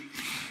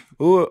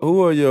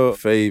 Who are your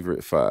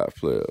favorite 5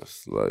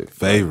 players? Like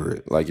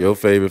your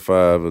favorite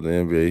 5 of the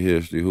NBA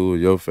history. Who are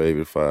your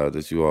favorite 5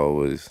 that you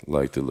always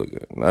like to look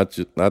at? Not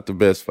the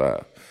best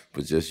 5,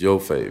 but just your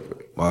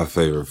favorite. My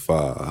favorite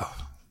 5,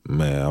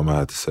 man. I'm gonna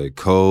have to say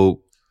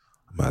Kobe.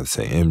 I'm gonna have to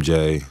say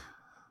MJ.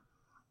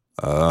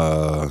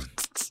 I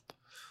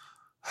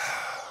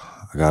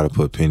gotta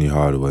put Penny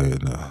Hardaway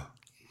in there.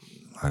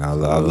 Like I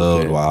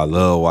love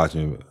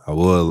watching. I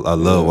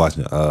love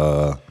watching.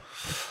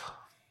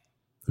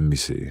 Let me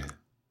see.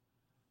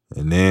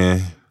 And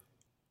then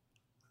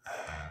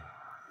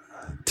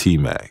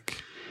T-Mac.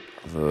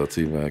 I love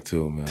T-Mac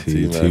too, man.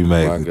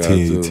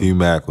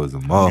 T-Mac was a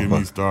motherfucker. Get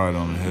me started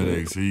on the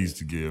headaches he used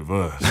to give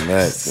us.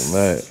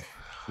 T-Mac.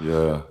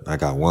 Yeah. I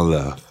got one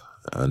left.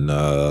 And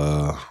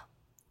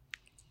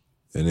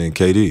then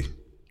KD.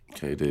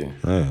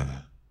 KD. Man.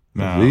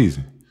 Now,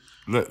 easy.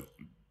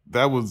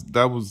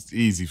 that was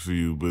easy for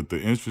you, but the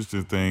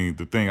interesting thing,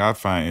 the thing I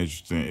find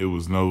interesting, it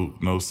was no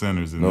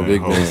centers in No that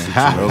big whole man.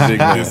 situation. No big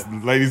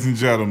man. Ladies and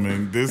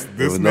gentlemen, this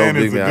was man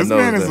no is big man. I this know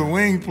man is that. a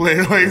wing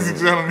player, ladies and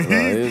gentlemen.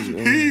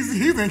 Nah,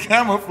 He's in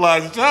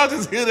camouflage. Did y'all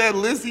just hear that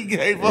list he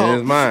gave off?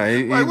 It's mine.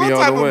 He Like, be what on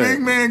type the of wing.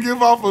 big man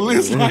give off a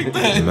list like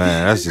that? Man,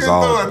 that's You just can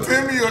all. throw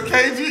a Timmy or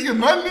KG or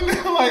nothing in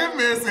there. Like, that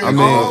man said, I mean,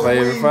 all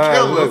favorite wing five.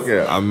 killers. Look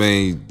at. I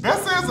mean, That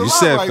says a you lot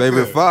said right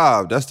favorite there.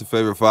 5. That's the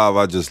favorite 5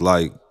 I just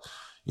like.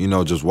 You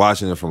know, just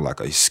watching it from like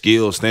a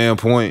skill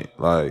standpoint,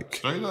 like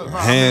Straight up.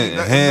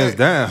 hands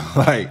down,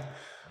 like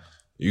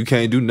you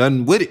can't do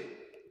nothing with it.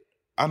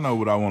 I know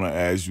what I want to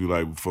ask you,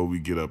 like, before we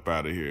get up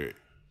out of here.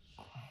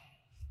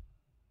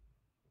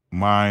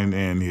 Mine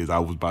and his, I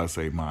was about to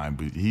say mine,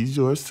 but he's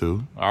yours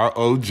too. Our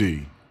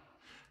OG,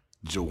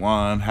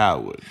 Juwan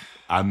Howard.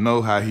 I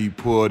know how he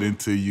poured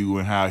into you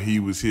and how he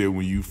was here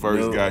when you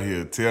first got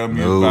here. Tell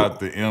me about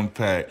the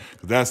impact.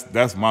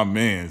 That's my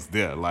man's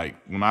there. Like,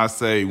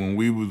 when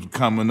we was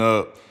coming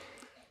up,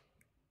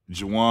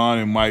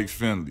 Juwan and Mike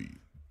Finley,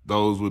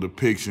 those were the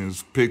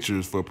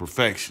pictures for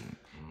perfection.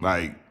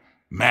 Like,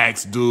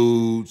 max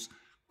dudes,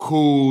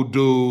 cool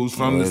dudes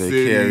from the they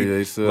carry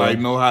they city, self. like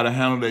know how to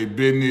handle their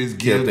business,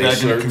 give their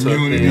back in the shirt tucked in.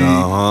 community.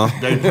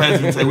 They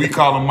presentate. We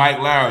call him Mike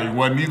Larry.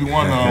 Wasn't neither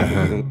one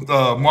of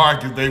them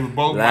Marcus. They were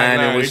both Mike Lining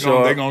Larry. with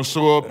They gonna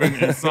show up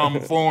in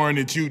something foreign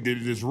that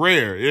is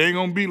rare. It ain't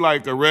gonna be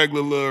like a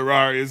regular little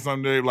rare. It's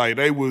something like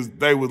they was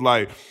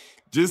like,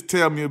 just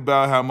tell me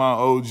about how my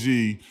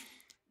OG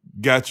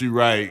got you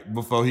right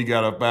before he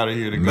got up out of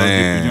here to go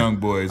get the young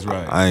boys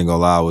right. I ain't gonna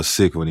lie, I was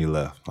sick when he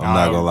left. I'm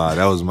not gonna lie.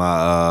 That was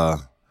my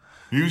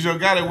He was your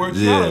guy that worked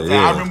Yeah, out.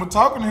 yeah. I remember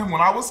talking to him when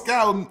I was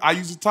scouting. I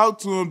used to talk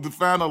to him to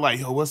find out, like,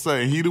 yo, what's up?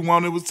 And he the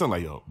one that was telling,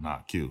 like, yo, nah,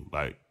 Q.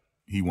 Like,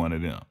 he one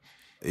of them.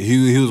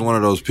 he was one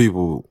of those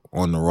people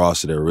on the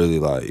roster that really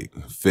like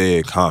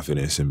fed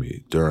confidence in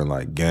me during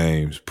like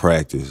games,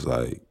 practice.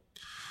 Like,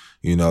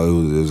 you know,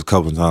 it was a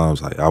couple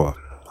times like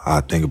I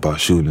think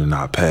about shooting and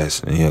not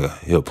passing, and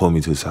he'll pull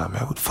me to the side,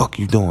 man. What the fuck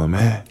you doing,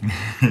 man?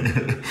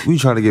 We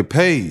trying to get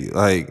paid.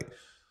 Like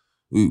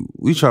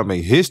we trying to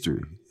make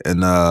history, and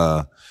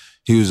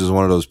he was just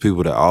one of those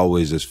people that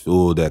always just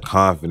fueled that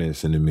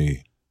confidence into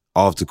me.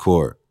 Off the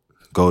court,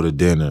 go to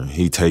dinner.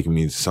 He taking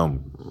me to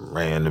some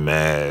random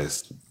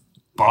ass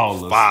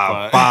Baller.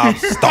 five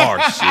star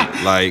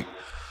shit. Like,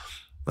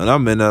 and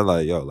I'm in there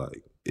like, yo,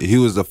 like, he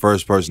was the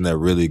first person that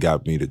really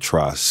got me to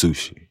try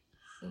sushi.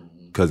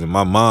 Cause in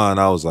my mind,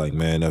 I was like,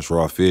 man, that's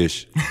raw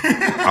fish.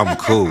 I'm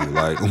cool.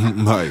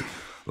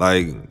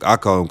 Like I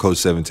call him Coach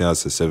 17. I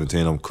said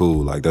 17, I'm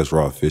cool. Like, that's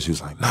raw fish. He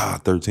was like, nah,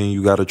 13,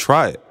 you gotta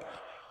try it.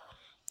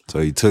 So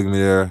he took me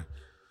there.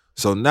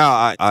 So now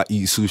I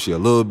eat sushi a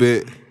little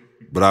bit,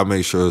 but I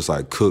make sure it's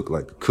like cooked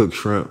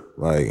shrimp.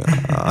 Like,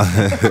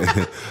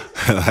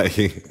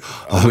 like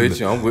I'm with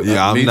you. I'm with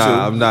yeah, me too.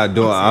 I'm not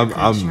doing. I'm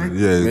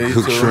Me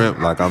cooked too. shrimp.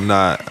 Like, I'm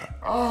not.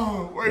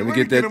 Oh, wait, Let me let get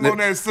me that- get him on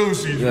that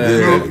sushi. Yeah,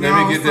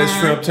 let me get that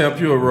shrimp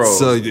tempura roll.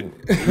 So you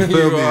You feel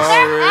me?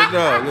 already know.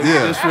 Let me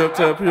get that shrimp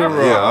tempura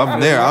roll.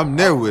 Yeah, I'm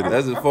there with it.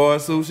 That's as far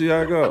as sushi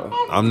I go.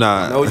 I'm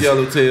not. No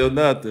yellowtail,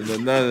 nothing,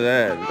 none of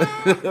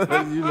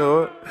that. You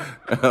know it.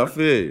 I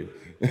feel you.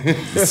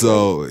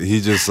 So he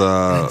just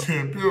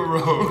Pure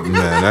roll.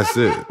 man, that's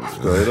it.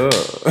 Straight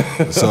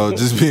up. So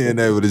just being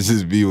able to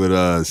just be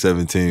with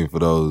 17 for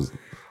those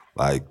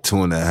like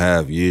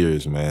 2.5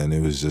 years, man, it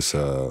was just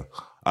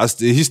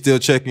he's still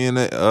checking in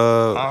I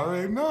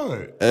already know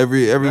it.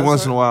 every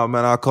once in a while,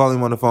 man. I call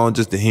him on the phone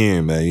just to hear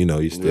him, man. You know,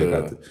 he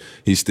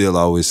still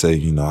always say,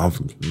 you know, I'm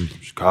from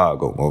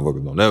Chicago,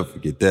 motherfucker. Don't never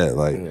forget that.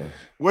 Like,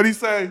 What'd he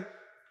say?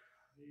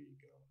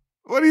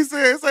 What he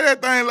said? Say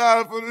that thing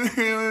loud for the,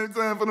 you know what I'm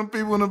saying, for them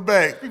people in the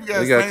back. People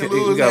got We got- St. we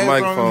Louis got hats on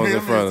microphones them.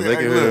 in front of them. They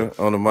Say, can hey, hear look,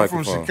 on the I'm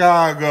microphone. from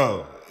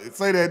Chicago.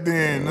 Say that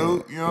then,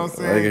 Nuke. You know what I'm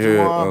saying? They can hear it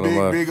on the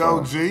Juwan, big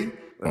microphone.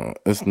 OG.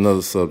 It's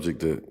another subject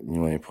that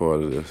you ain't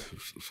part of this.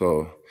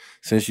 So,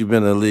 since you've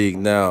been in the league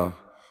now,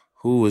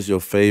 who was your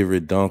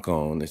favorite dunk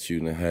on that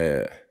you done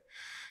had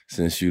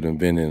since you done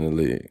been in the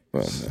league?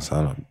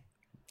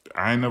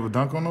 I ain't never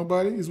dunk on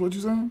nobody, is what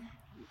you saying?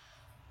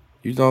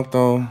 You dunked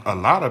on A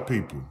lot of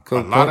people. A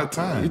couple lot of point-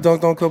 times. You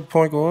dunked on a couple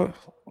point guards.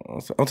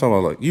 I'm talking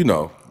about, like, you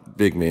know,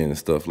 big men and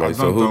stuff I like.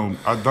 So who?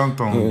 dunked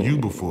on you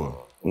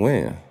before.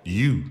 When?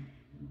 You.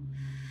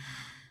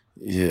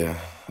 Yeah.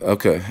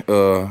 Okay.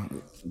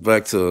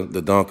 Back to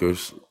the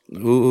dunkers.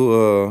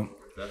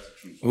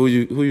 Who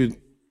you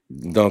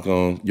dunk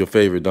on? Your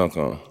favorite dunk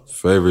on?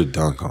 favorite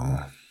dunk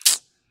on.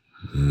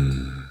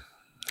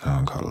 I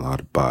don't got a lot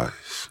of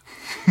bodies.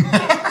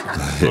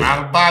 A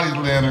lot of bodies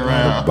laying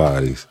around.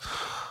 Bodies.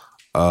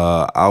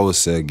 I would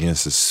say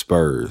against the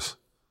Spurs.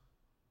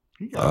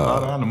 You got a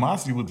lot of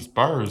animosity with the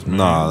Spurs, man.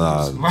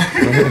 Nah, Just nah. like-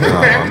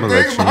 I'm gonna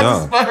let Think you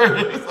about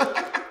know. the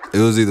Spurs. It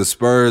was either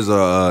Spurs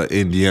or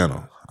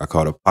Indiana. I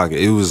called a pocket.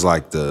 It was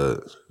like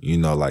the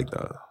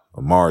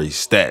Amari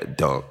Stat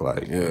dunk.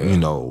 Like, you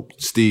know,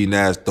 Steve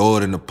Nash throw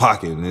it in the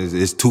pocket and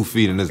it's 2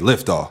 feet and it's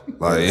lift off.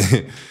 Like,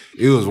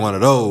 it was one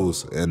of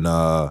those. And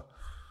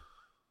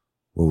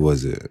what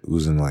was it? It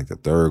was in like the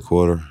third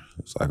quarter.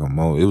 It was like a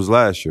moment. It was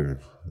last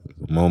year.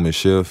 A moment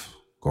shift.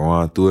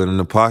 Goran threw it in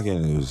the pocket,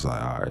 and it was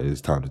like, all right,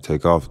 it's time to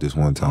take off this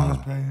one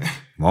time.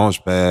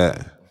 Launch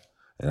pad.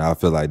 And I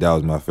feel like that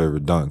was my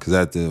favorite dunk. Because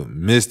at the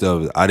midst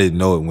of it, I didn't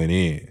know it went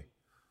in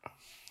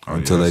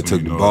until they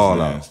took the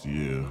ball out.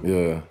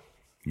 Yeah.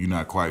 You're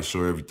not quite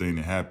sure everything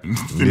that happened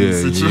in the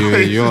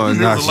situation.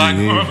 There's a lot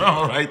going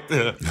on right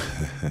there.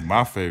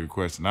 My favorite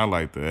question I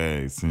like to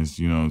ask, since,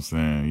 you know what I'm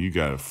saying, you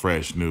got a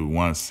fresh new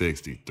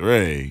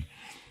 163,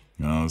 you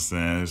know what I'm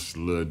saying, it's a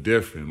little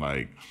different.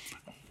 Like,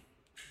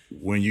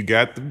 when you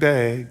got the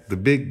bag, the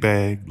big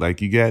bag, like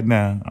you got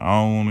now,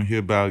 I don't want to hear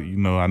about, you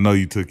know, I know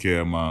you took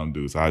care of Mom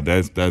Deuce.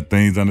 That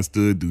things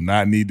understood do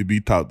not need to be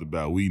talked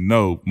about. We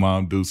know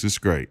Mom Deuce is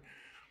great.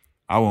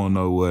 I want to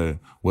know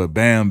what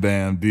Bam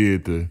Bam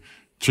did to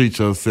treat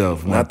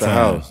yourself. Not the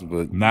house,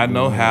 but not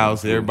no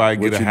house. Everybody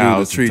get a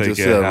house. To treat and take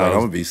yourself. house. Like, I'm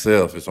gonna be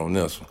selfish on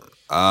this one.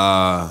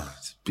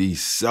 Be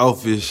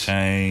selfish.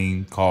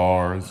 Chain,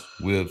 cars,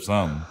 whip,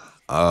 something.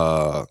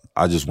 I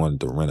just wanted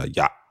to rent a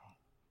yacht.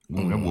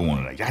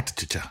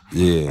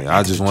 Yeah,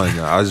 I just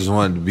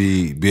wanted to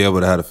be able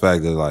to have the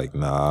fact that like,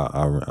 nah,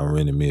 I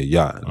rented me a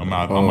yacht. I'm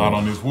out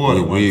on this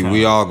water.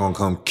 We all gonna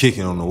come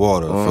kicking on the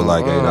water for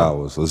like 8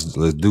 hours. Let's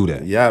do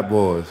that. Yacht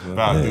boys. Man.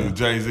 About to do the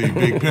Jay-Z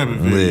Big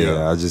Pimpin' video.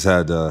 Yeah, I just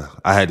had to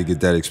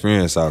get that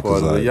experience out.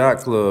 Part of the yacht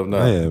club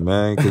now. Yeah,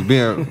 man. Because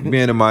being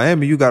in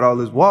Miami, you got all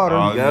this water.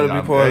 You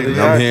gotta be part of the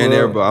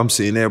yacht club. I'm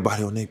seeing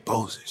everybody on their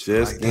boats.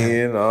 Jet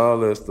skiing, all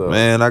that stuff.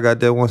 Man, I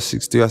got that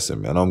 160. I said,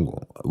 man,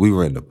 we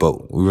rent a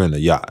boat. We rent a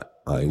yacht.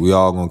 Like, we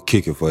all gonna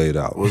kick it for 8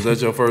 hours. Was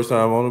that your first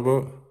time on the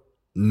boat?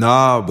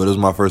 Nah, but it was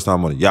my first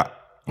time on a yacht.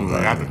 Yeah.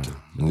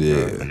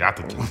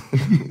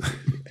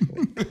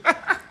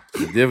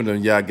 Different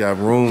than yacht got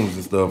rooms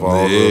and stuff all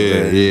over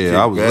there.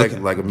 Yeah, I was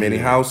looking like a mini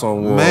house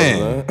on water.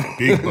 Man.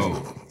 Big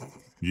boat.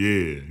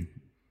 Yeah.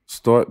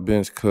 Start,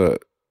 bench,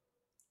 cut.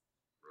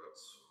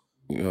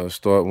 You gotta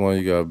start one,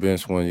 you gotta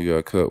bench one, you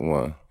gotta cut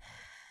one.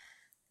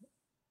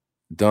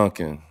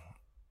 Duncan.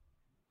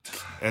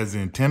 As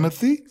in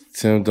Timothy?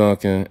 Tim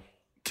Duncan,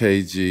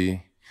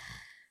 KG,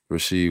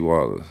 Rasheed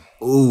Wallace.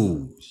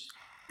 Ooh.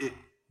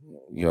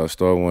 You gotta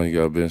start one, you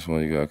gotta bench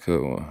one, you gotta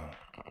cut one.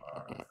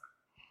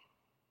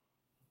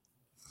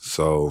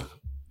 So,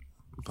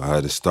 if I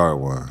had to start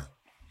one.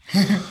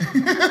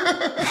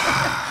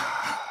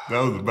 That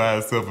was to buy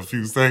itself a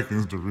few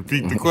seconds to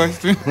repeat the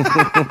question.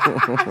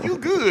 You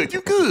good.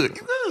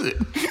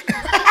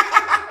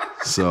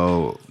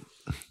 So,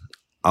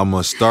 I'm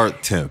gonna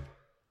start Tim.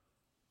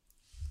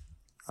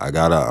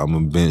 I'm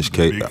a bench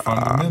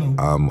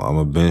I'm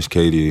a bench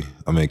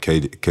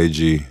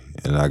KG,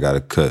 and I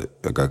got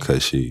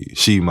cut She.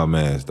 She my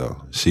man's though.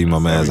 She my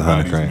man's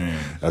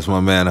 $100,000. That's my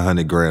man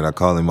 $100,000. I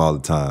call him all the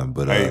time.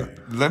 But hey,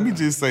 let me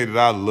just say that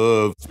I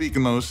love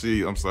speaking on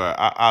She. I'm sorry.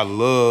 I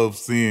love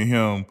seeing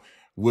him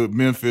with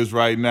Memphis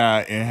right now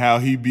and how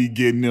he be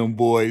getting them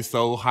boys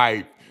so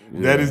hyped.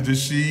 Yeah. That is the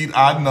Sheed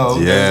I know.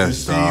 Yes, that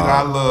is the Sheed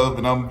I love,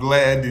 and I'm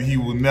glad that he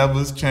will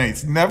never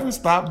change. Never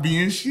stop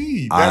being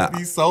Sheed. That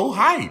be so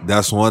hype.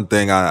 That's one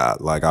thing I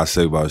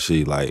say about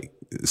Sheed. Like,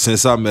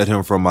 since I met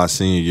him from my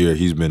senior year,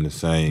 he's been the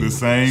same. The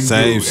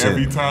same dude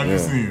every time you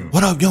see him.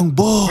 What up, young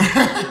bull?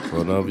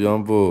 What up,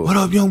 young bull? What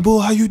up, young bull?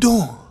 How you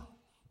doing?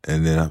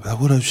 And then I'm like,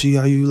 what up,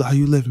 Sheed? How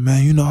you living,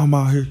 man? You know I'm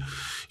out here.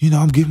 You know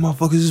I'm giving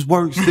motherfuckers this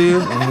work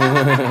still.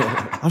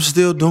 I'm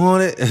still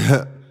doing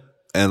it.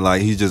 And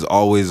like he's just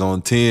always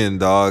on 10,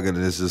 dog, and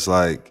it's just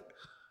like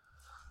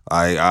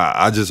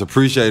I just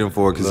appreciate him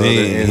for it because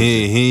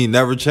he ain't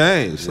never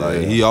changed. Yeah. Like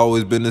he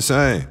always been the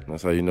same.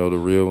 That's how you know the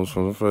real ones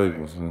from the fake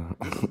ones.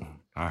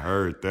 I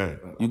heard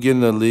that. You get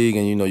in the league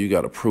and you know you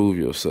got to prove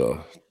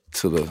yourself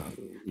to the,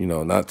 you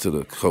know, not to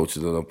the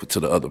coaches but to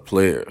the other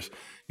players.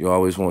 You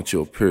always want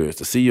your peers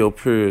to see your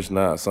peers.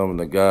 Not some of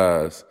the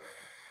guys.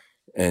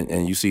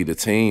 And you see the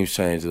teams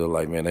change. They're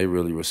like, man, they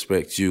really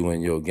respect you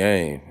and your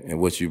game and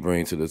what you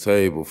bring to the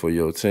table for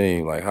your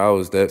team. Like, how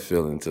is that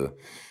feeling to,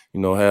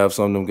 you know, have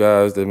some of them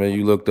guys that, man,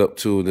 you looked up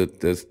to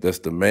that's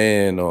the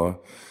man, or,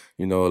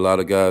 you know, a lot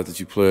of guys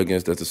that you play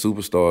against that's the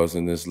superstars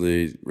in this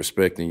league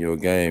respecting your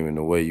game and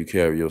the way you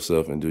carry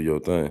yourself and do your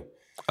thing?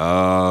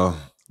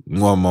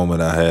 One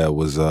moment I had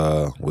was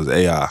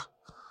AI.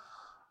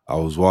 I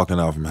was walking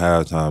out from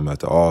halftime at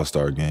the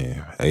All-Star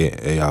game.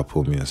 AI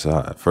pulled me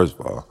aside. First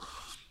of all,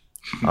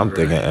 I'm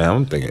thinking,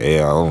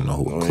 hey, I don't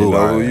know who clue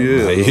I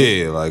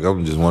am. Like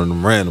I'm just one of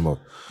them random.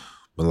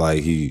 But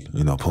like he,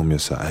 you know, pulled me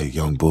aside, hey,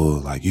 young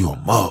bull, like you a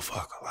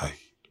motherfucker. Like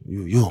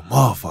you a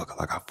motherfucker.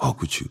 Like I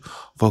fuck with you.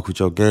 Fuck with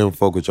your game,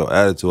 fuck with your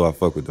attitude, I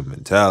fuck with the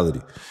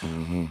mentality.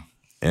 Mm-hmm.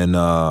 And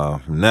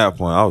from that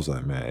point, I was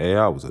like, man, hey,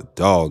 I was a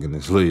dog in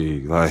this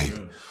league. Like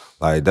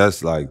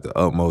that's like the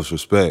utmost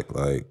respect,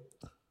 like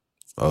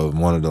of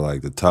one of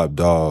the top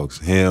dogs.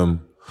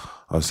 Him,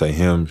 I would say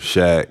him,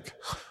 Shaq,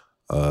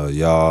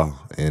 y'all,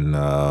 and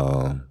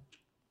I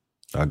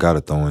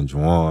gotta throw in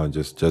Juwan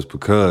just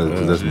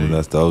because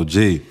that's the OG.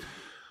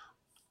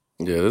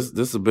 Yeah, this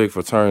is a big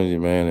fraternity,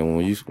 man. And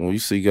when you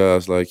see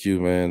guys like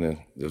you, man, and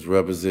that's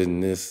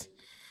representing this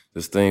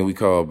this thing we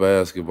call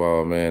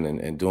basketball, man,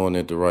 and doing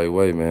it the right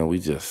way, man.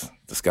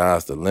 The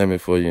sky's the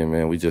limit for you,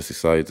 man. We just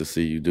excited to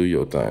see you do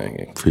your thing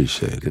and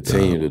appreciate it.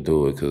 Continue to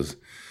do it, because,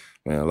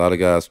 man, a lot of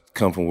guys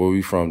come from where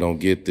we from, don't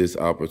get this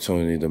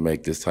opportunity to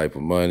make this type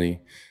of money,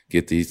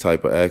 get these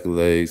type of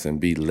accolades, and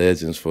be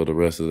legends for the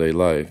rest of their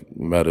life.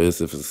 No matter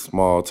if it's a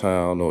small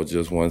town or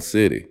just one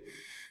city.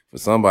 For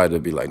somebody to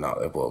be like, nah,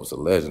 that boy was a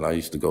legend. I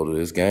used to go to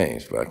his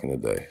games back in the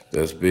day.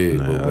 That's big.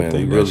 Man, but, man,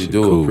 we really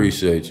do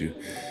appreciate you.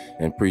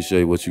 And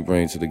appreciate what you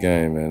bring to the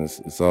game, man.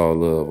 It's all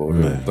love over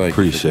here. Thank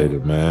appreciate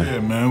it, man. Yeah,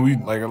 man. We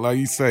like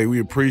you say, we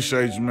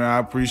appreciate you, man. I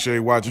appreciate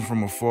watching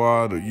from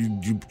afar.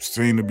 You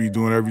seem to be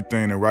doing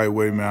everything the right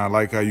way, man. I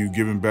like how you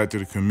giving back to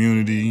the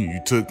community.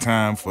 You took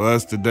time for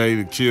us today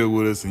to chill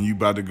with us, and you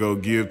about to go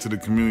give to the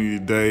community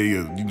today.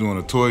 You doing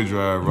a toy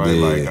drive, right?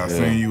 Yeah, I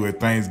seen you at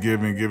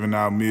Thanksgiving giving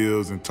out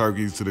meals and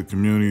turkeys to the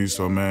community.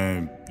 So,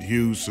 man,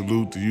 huge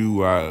salute to you.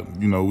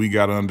 We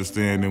got to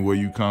understand where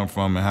you come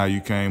from and how you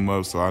came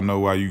up. So I know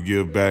why you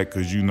give back,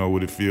 because you know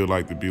what it feels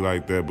like to be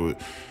like that. But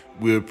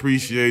we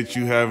appreciate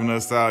you having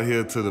us out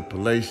here to the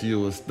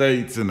Palatial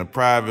Estates in a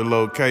private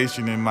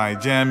location in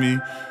Miami.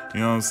 You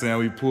know what I'm saying?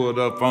 We pulled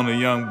up on the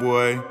young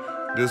boy.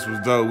 This was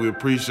dope. We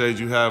appreciate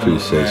you having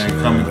us, man.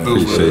 Coming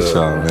through. Appreciate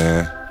y'all,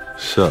 man.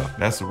 Sure.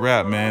 That's a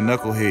wrap, man.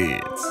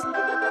 Knuckleheads.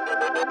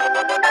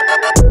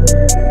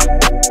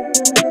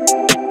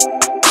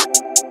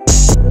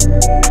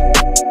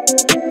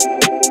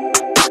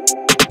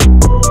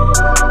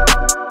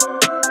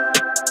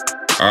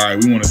 All right,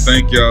 we want to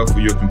thank y'all for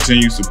your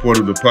continued support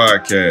of the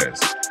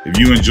podcast. If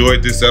you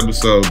enjoyed this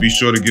episode, be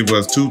sure to give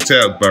us 2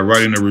 taps by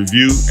writing a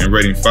review and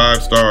rating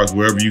 5 stars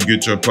wherever you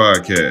get your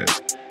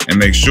podcast. And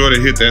make sure to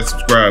hit that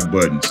subscribe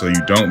button so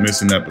you don't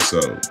miss an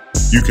episode.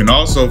 You can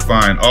also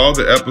find all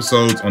the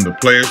episodes on the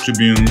Players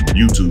Tribune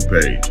YouTube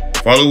page.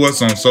 Follow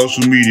us on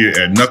social media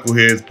at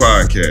Knuckleheads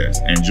Podcast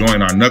and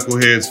join our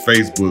Knuckleheads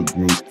Facebook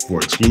group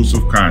for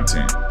exclusive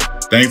content.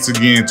 Thanks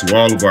again to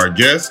all of our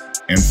guests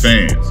and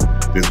fans.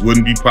 This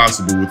wouldn't be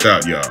possible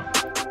without y'all.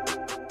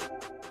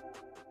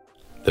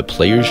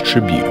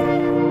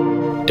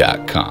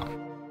 ThePlayersTribune.com